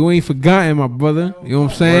 You ain't forgotten, my brother. You know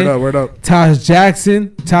what I'm saying? Word up. Tosh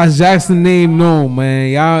Jackson name known,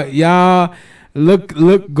 man. Y'all Look,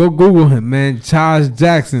 go Google him, man. Charles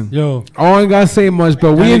Jackson. Yo, I ain't gotta say much,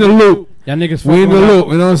 but we in the loop. Y'all niggas We in the fucking loop.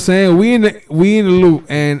 You know what I'm saying? We in the loop,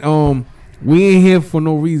 and we ain't here for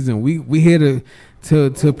no reason. We here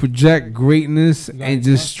to project greatness and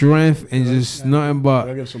just strength and just nothing but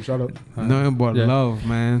love,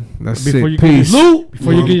 man. That's before it. You Peace.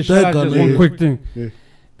 Before you get your shout out, just one quick thing. Yeah.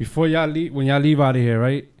 Before y'all leave, when y'all leave out of here,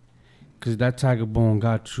 right? Cause that Tiger Bone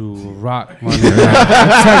got you rock, my nigga.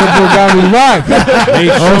 That Tiger Bone got me rock.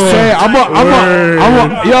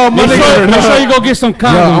 Make sure you go get some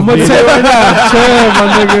condoms. I'm gonna tell you right now.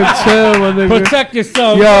 Chill, my nigga. Protect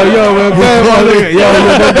yourself. Yo, man, my nigga. Yo,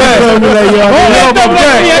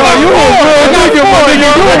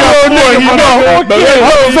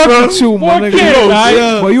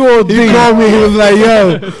 you all deep. He called me. He was like,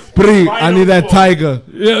 "Yo, Pri, I need that tiger."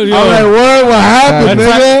 I'm like, "What happened,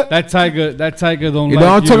 nigga?" That tiger don't. You know,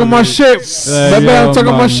 I'm talking my shit. I'm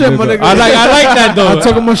talking my shit, my nigga. I like that though. I'm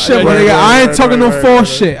talking my shit, my nigga. I ain't talking no false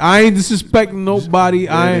shit. I ain't disrespecting nobody.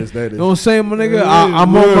 I ain't. You know what I'm saying, my nigga?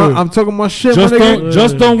 I'm talking my shit, my nigga.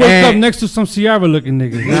 Just don't wake up next to some Ciara looking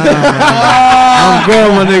niggas. I'm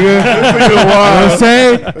good, my nigga. You know what I'm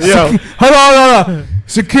saying? Yo. Hold on.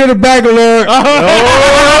 Secure the bag alert.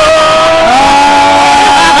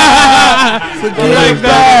 Like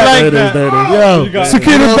that. Yo,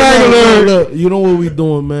 secure the bag alert. Look, you know what we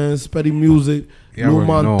doing, man? SpedyMusiq, Loot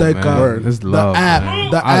Manteca, this the love, app,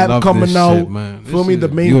 man. the I app love coming this out. shit, man. Feel me? The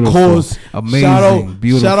main beautiful, course. amazing,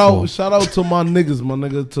 beautiful. Shout out to my niggas, my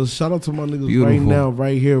nigga. Shout out to my niggas Beautiful. right now,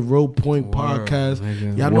 right here. Road Point Podcast.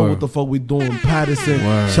 Nigga. Y'all know what the fuck we doing. Paterson.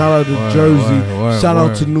 Word. Shout out to Word. Jersey. Word. Shout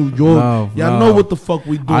out to New York. Love, Y'all love. know what the fuck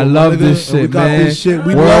we doing. I my love nigga. this shit, And we got man. this shit.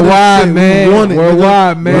 We Worldwide, love this shit. man. We want it,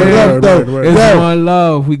 Worldwide, nigga. man. Word. It's one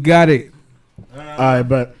love. We got it. All right,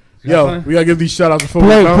 but yo, we gotta give these shout outs before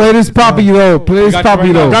Play this Papi though. Play this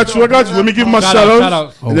Papi though. I got you. Let me give my shout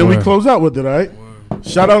outs. And then we close out with it, all right?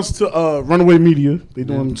 Shout outs to Runaway Media. They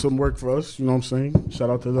doing some work for us. You know what I'm saying? Shout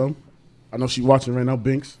out to them. I know she's watching right now,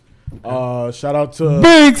 Binks. Shout out to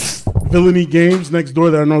Binks. Villainy Games next door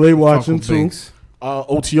that I know they watching too. Binks.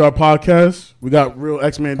 OTR Podcast. We got Real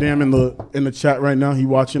X-Man Damn in the chat right now. He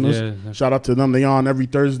watching us. Yeah. Shout out to them. They on every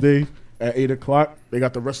Thursday at 8 o'clock. They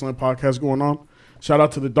got the wrestling podcast going on. Shout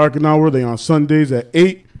out to the Darken Hour. They on Sundays at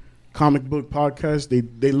 8. Comic book podcast.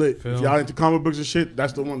 They lit. Film. If y'all into comic books and shit,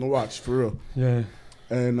 that's the one to watch for real. Yeah.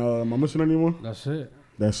 And am I missing anyone? That's it.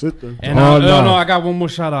 That's it then. And no, I got one more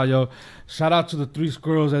shout out, yo. Shout out to the 3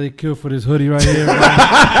 squirrels that they killed for this hoodie right here.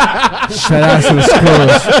 Shout out to the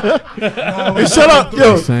squirrels. Hey, shout out,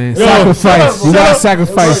 yo. Sacrifice. You gotta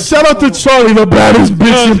sacrifice. Shout out to Charlie, the baddest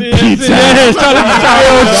bitch in pizza. Yeah, shout out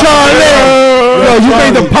to Charlie. Yo, you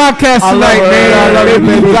made the podcast tonight, man. I love it,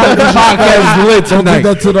 man. You got the podcast lit tonight. Take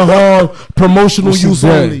that to the hall. Promotional use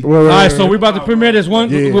only. All right, so we about to premiere this one.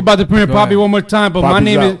 Yeah. We're about to premiere Papi one more time, but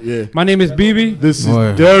Papi's my name is BB. This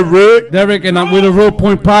is Derek, and I'm with the Road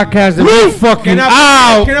Point Podcast. And we're fucking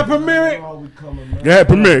out. Can I premiere it? Yeah,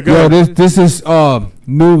 premiere. Go Yo, ahead. this is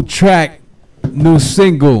new track, new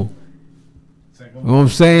single. You know what I'm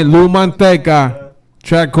saying? Loot Manteca.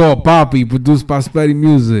 Track called Papi, produced by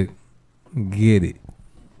SpedyMusiq. Get it.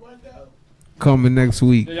 Coming next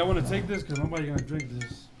week. Y'all want to take this? Because nobody's going to drink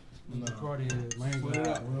this.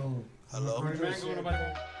 Hello.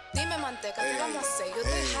 Dime, Manteca, ¿qué vamos a hacer? Yo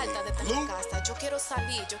estoy harta de estar en casa. Yo quiero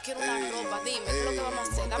salir, yo quiero una ropa. Dime, ¿qué es lo que vamos a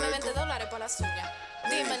hacer? Dame $20 para las uñas.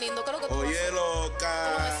 Dime, lindo, ¿qué es lo que tú vas a hacer? Oye, loca.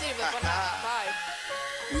 No me sirve para nada. Bye.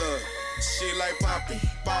 Look, she like Papi,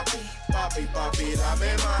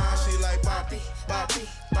 dame más. She like Papi,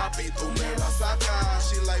 tú me vas a sacar.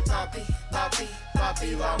 She like Papi,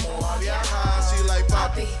 vamos a viajar. She like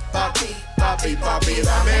Papi,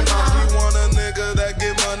 dame más. She want a nigga that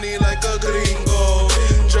get money like a gringo,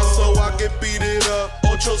 just so I can beat it up,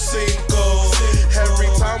 8-5. Every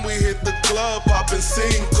time we hit the club, poppin'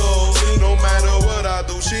 cinco. No matter what I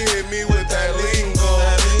do, she hit me with that lingo.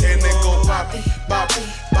 And it go Papi,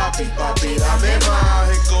 dame más.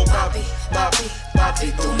 It go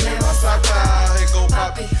Papi, tú me vas a sacar. It go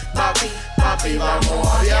Papi, vamos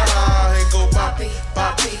a viajar. It go Papi,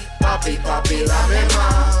 dame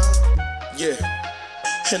más. Yeah.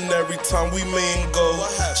 And every time we mingle,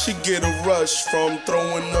 she get a rush from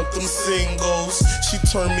throwing up them singles. She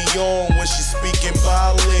turn me on when she speaking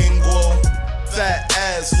bilingual. Fat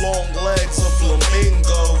ass, long legs, a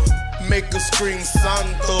flamingo. Make her scream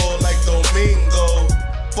santo like Domingo.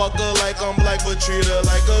 Fuck her like I'm black, but treat her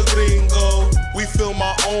like a gringo. We film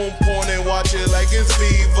our own porn and watch it like it's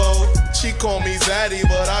Vivo. She call me Zaddy,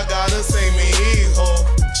 but I gotta say me hijo.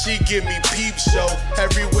 She give me peep show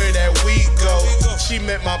everywhere that we go. She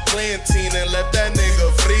met my plantain and left that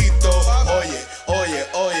nigga frito. Oye, oye,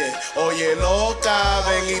 oye, oye, loca,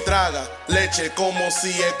 ven y traga leche como si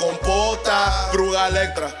es compota. Bruga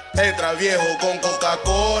Electra, extra viejo con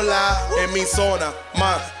Coca-Cola. En mi zona,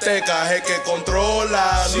 manteca es que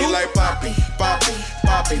controla. She like papi, papi,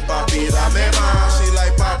 papi, papi, dame más. She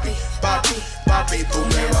like papi, papi, papi, tú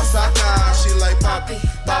me vas a sacar. She like papi,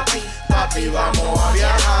 papi, papi, vamos a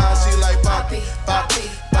viajar. She like papi, papi,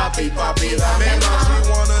 papi, papi, dame más. She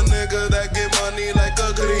want a nigga that get money like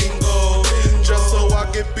a gringo, just so I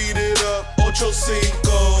can beat it up, 8-5.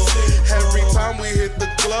 Every time we hit the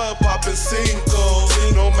club, poppin' cinco.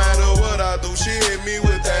 No matter what I do, she hit me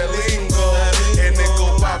with that lingo. And it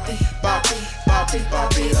go papi, papi, papi,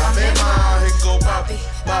 papi, dame más. It go papi,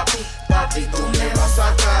 papi, papi, tú me vas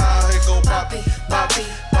a sacar. It go papi, papi,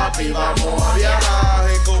 papi, vamos a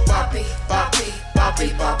viajar. It go papi, papi, papi,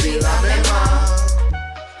 papi, dame más.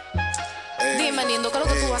 Dime, lindo, ¿qué es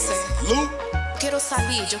lo que tú vas a hacer? Quiero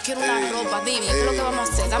salir, yo quiero una ropa, dime, ¿qué es lo que vamos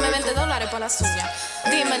a hacer? Dame $20 para las uñas.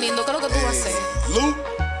 Dime, lindo, ¿qué es lo que tú vas a hacer?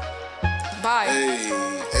 Bye. Ey,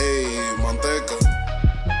 ey, manteca.